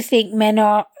do think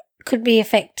men could be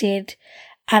affected,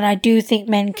 and I do think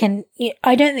men can,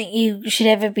 I don't think you should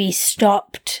ever be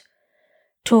stopped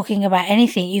talking about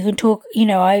anything. You can talk,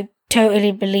 I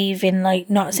totally believe in like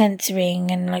not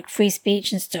censoring and like free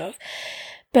speech and stuff.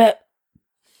 But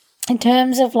in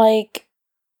terms of like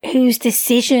whose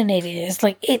decision it is,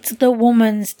 like it's the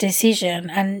woman's decision,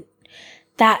 and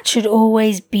that should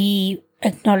always be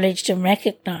acknowledged and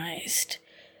recognized.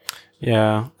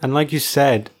 Yeah. And like you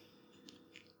said,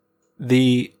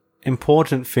 the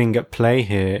important thing at play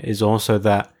here is also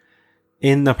that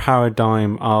in the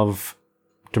paradigm of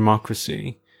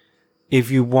democracy,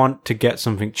 if you want to get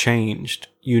something changed,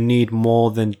 you need more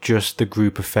than just the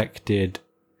group affected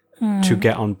to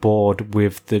get on board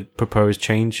with the proposed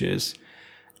changes.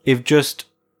 If just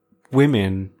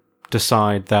women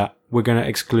decide that we're going to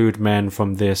exclude men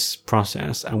from this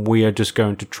process and we are just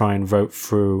going to try and vote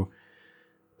through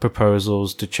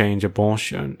proposals to change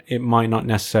abortion, it might not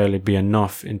necessarily be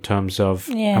enough in terms of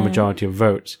a majority of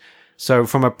votes. So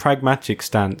from a pragmatic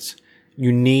stance,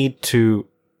 you need to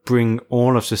bring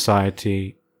all of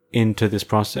society into this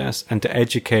process and to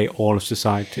educate all of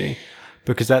society,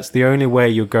 because that's the only way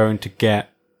you're going to get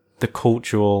the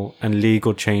cultural and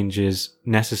legal changes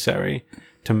necessary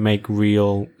to make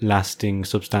real, lasting,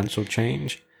 substantial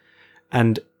change.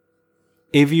 And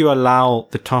if you allow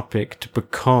the topic to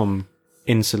become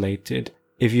insulated,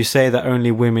 if you say that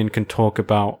only women can talk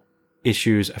about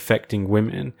issues affecting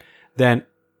women, then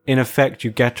in effect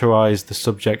you ghettoize the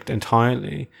subject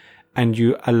entirely, and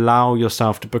you allow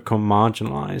yourself to become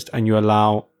marginalized, and you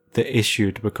allow the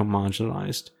issue to become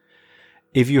marginalized.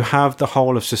 If you have the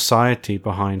whole of society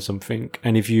behind something,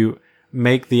 and if you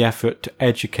make the effort to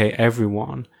educate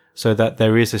everyone so that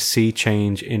there is a sea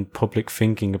change in public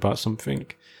thinking about something,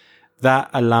 that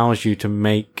allows you to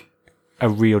make a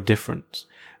real difference,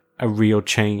 a real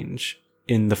change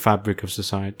in the fabric of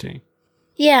society.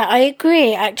 Yeah, I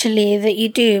agree actually that you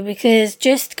do, because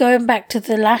just going back to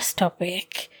the last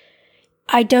topic,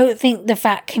 I don't think the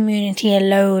fat community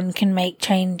alone can make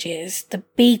changes, the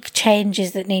big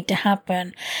changes that need to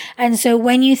happen. And so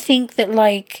when you think that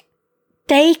like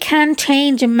they can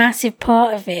change a massive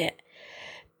part of it,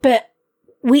 but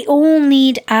we all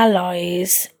need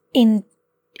allies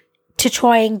to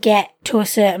try and get to a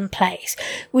certain place.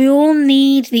 We all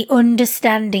need the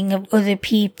understanding of other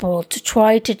people to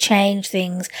try to change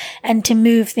things and to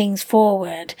move things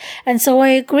forward. And so I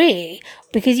agree,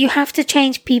 because you have to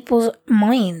change people's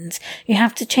minds. You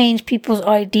have to change people's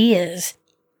ideas.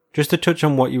 Just to touch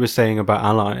on what you were saying about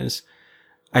allies,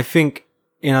 I think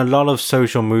in a lot of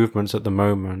social movements at the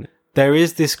moment, there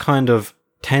is this kind of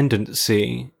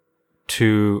tendency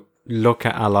to look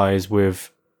at allies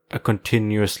with a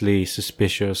continuously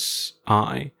suspicious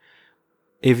eye.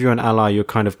 If you're an ally, you're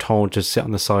kind of told to sit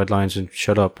on the sidelines and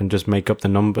shut up and just make up the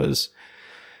numbers.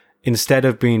 Instead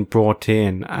of being brought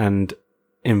in and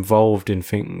involved in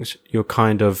things, you're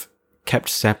kind of kept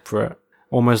separate,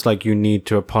 almost like you need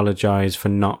to apologize for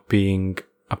not being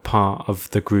a part of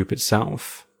the group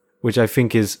itself, which I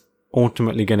think is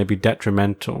ultimately going to be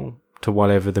detrimental to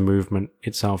whatever the movement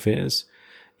itself is.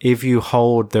 If you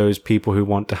hold those people who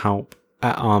want to help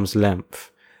at arm's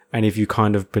length, and if you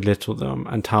kind of belittle them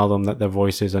and tell them that their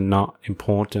voices are not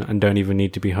important and don't even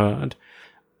need to be heard,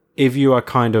 if you are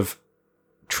kind of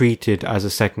treated as a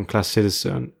second-class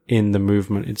citizen in the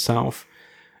movement itself,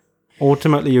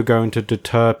 ultimately you're going to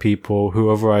deter people who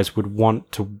otherwise would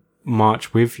want to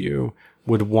march with you,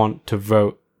 would want to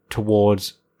vote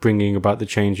towards bringing about the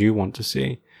change you want to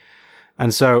see.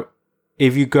 And so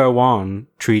if you go on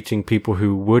treating people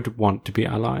who would want to be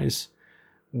allies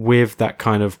with that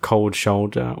kind of cold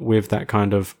shoulder, with that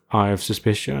kind of eye of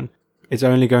suspicion, it's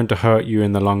only going to hurt you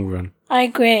in the long run. I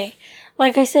agree.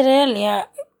 Like I said earlier,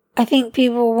 I think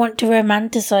people want to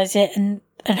romanticize it and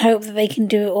hope that they can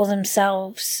do it all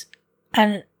themselves.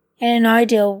 And in an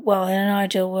ideal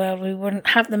world, we wouldn't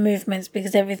have the movements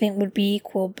because everything would be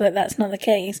equal, but that's not the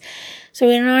case. So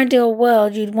in an ideal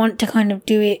world, you'd want to kind of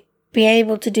do it, be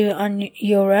able to do it on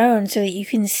your own so that you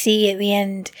can see at the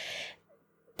end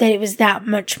that it was that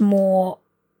much more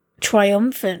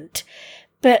triumphant.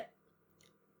 But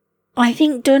I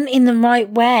think done in the right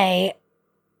way,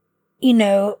 you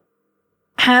know,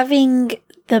 having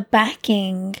the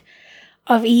backing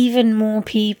of even more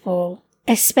people,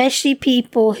 especially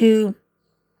people who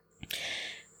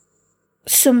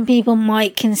some people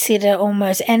might consider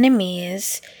almost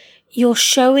enemies, you're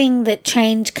showing that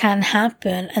change can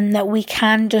happen and that we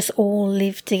can just all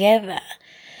live together.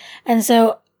 And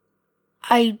so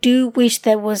I do wish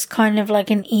there was kind of like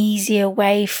an easier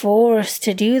way for us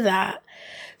to do that,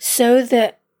 so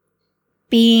that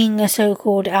being a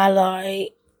so-called ally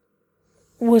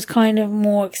was kind of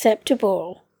more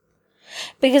acceptable.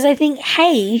 Because I think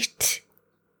hate,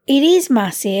 it is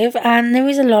massive and there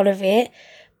is a lot of it,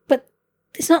 but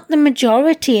it's not the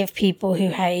majority of people who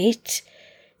hate.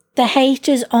 The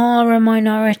haters are a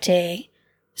minority.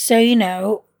 So, you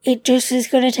know, it just is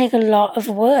going to take a lot of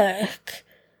work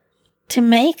to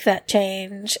make that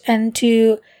change and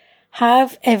to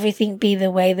have everything be the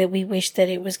way that we wish that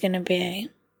it was going to be.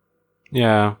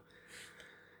 Yeah.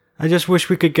 I just wish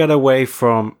we could get away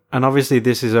from, and obviously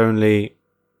this is only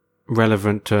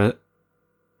relevant to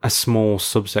a small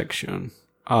subsection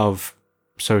of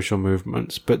social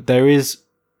movements, but there is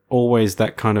always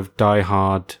that kind of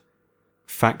diehard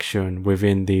faction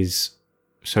within these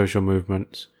social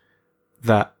movements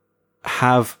that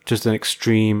have just an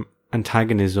extreme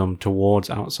antagonism towards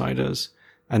outsiders.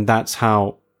 And that's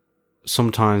how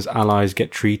sometimes allies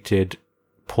get treated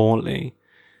poorly.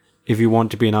 If you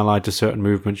want to be an ally to certain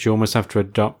movements, you almost have to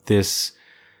adopt this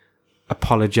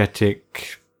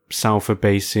apologetic,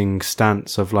 self-abasing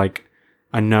stance of like,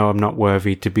 I know I'm not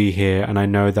worthy to be here, and I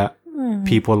know that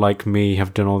people like me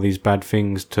have done all these bad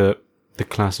things to the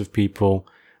class of people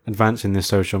advancing this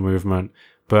social movement,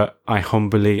 but I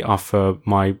humbly offer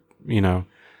my,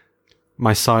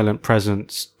 my silent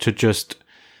presence to just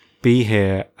be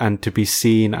here and to be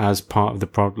seen as part of the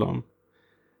problem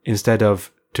instead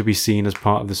of to be seen as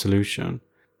part of the solution.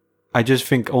 I just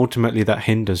think ultimately that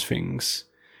hinders things.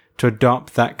 To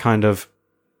adopt that kind of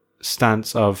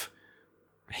stance of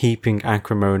heaping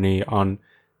acrimony on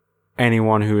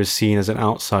anyone who is seen as an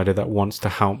outsider that wants to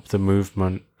help the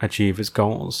movement achieve its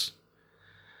goals.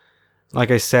 Like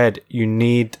I said, you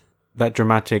need that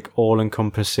dramatic,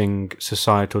 all-encompassing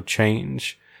societal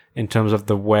change in terms of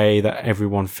the way that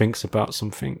everyone thinks about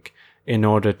something in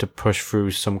order to push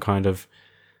through some kind of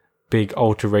big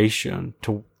alteration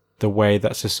to the way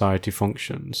that society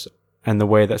functions and the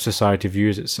way that society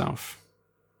views itself.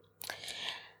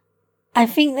 I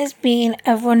think there's been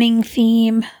a running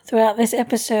theme throughout this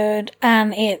episode,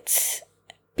 and it's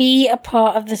be a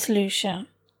part of the solution.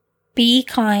 Be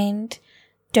kind.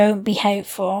 Don't be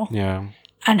hateful. Yeah.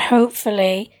 And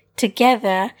hopefully,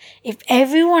 together, if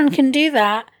everyone can do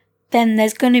that, then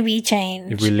there's going to be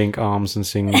change. If we link arms and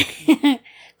sing.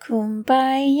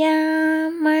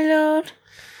 Kumbaya, my lord.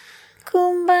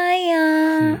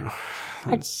 Kumbaya. Yeah,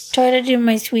 I tried to do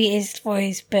my sweetest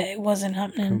voice, but it wasn't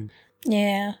happening.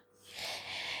 Yeah.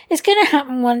 It's going to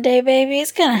happen one day, baby.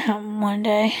 It's going to happen one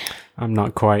day. I'm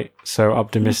not quite so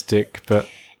optimistic, but...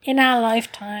 in our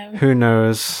lifetime. Who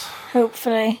knows?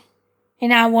 Hopefully.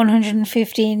 In our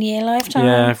 115-year lifetime.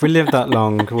 Yeah, if we live that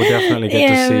long, we'll definitely get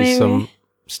to see some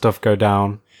stuff go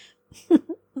down.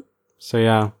 So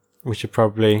yeah, we should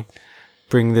probably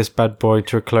bring this bad boy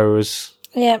to a close.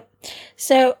 Yep.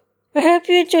 So, I hope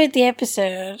you enjoyed the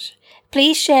episode.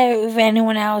 Please share it with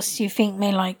anyone else you think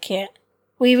may like it.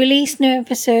 We release new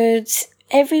episodes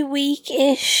every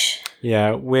week-ish.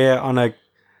 Yeah, we're on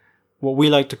what we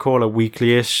like to call a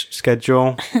weekly-ish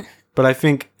schedule. But I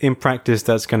think in practice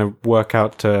that's going to work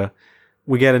out to...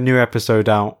 we get a new episode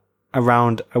out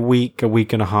around a week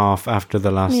and a half after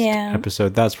the last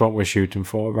episode. That's what we're shooting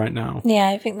for right now. Yeah,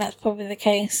 I think that's probably the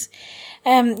case.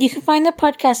 You can find the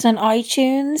podcast on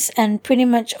iTunes and pretty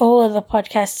much all other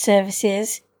podcast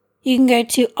services. You can go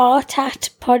to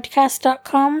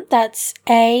artatpodcast.com. That's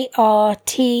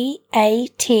ARTAT,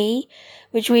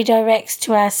 which redirects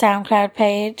to our SoundCloud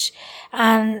page.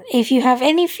 And if you have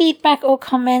any feedback or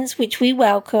comments, which we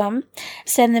welcome,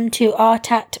 send them to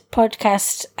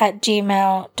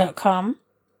artatpodcast@gmail.com.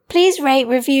 Please rate,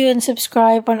 review, and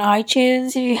subscribe on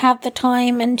iTunes if you have the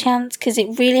time and chance, because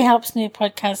it really helps new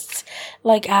podcasts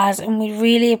like ours, and we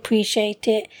really appreciate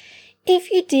it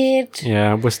if you did.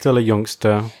 Yeah, we're still a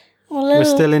youngster. We're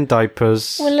still in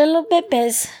diapers. We're little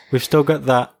babies. We've still got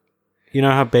that. You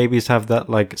know how babies have that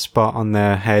spot on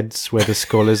their heads where the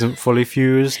skull isn't fully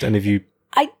fused, and if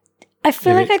I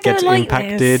feel like I don't like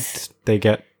impacted, this. They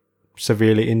get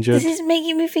severely injured. This is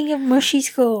making me think of mushy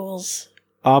skulls.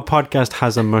 Our podcast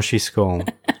has a mushy skull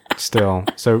still,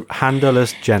 so handle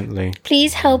us gently.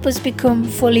 Please help us become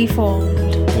fully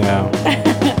formed. Yeah.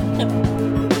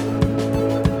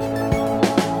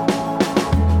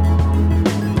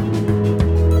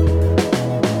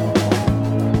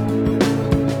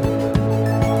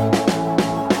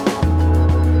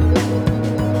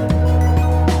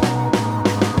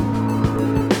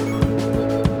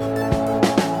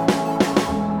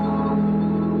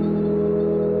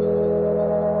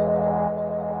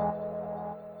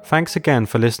 Thanks again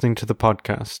for listening to the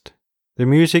podcast. The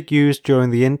music used during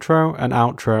the intro and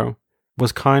outro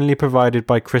was kindly provided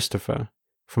by Christopher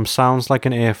from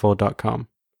soundslikeanearful.com.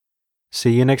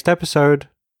 See you next episode.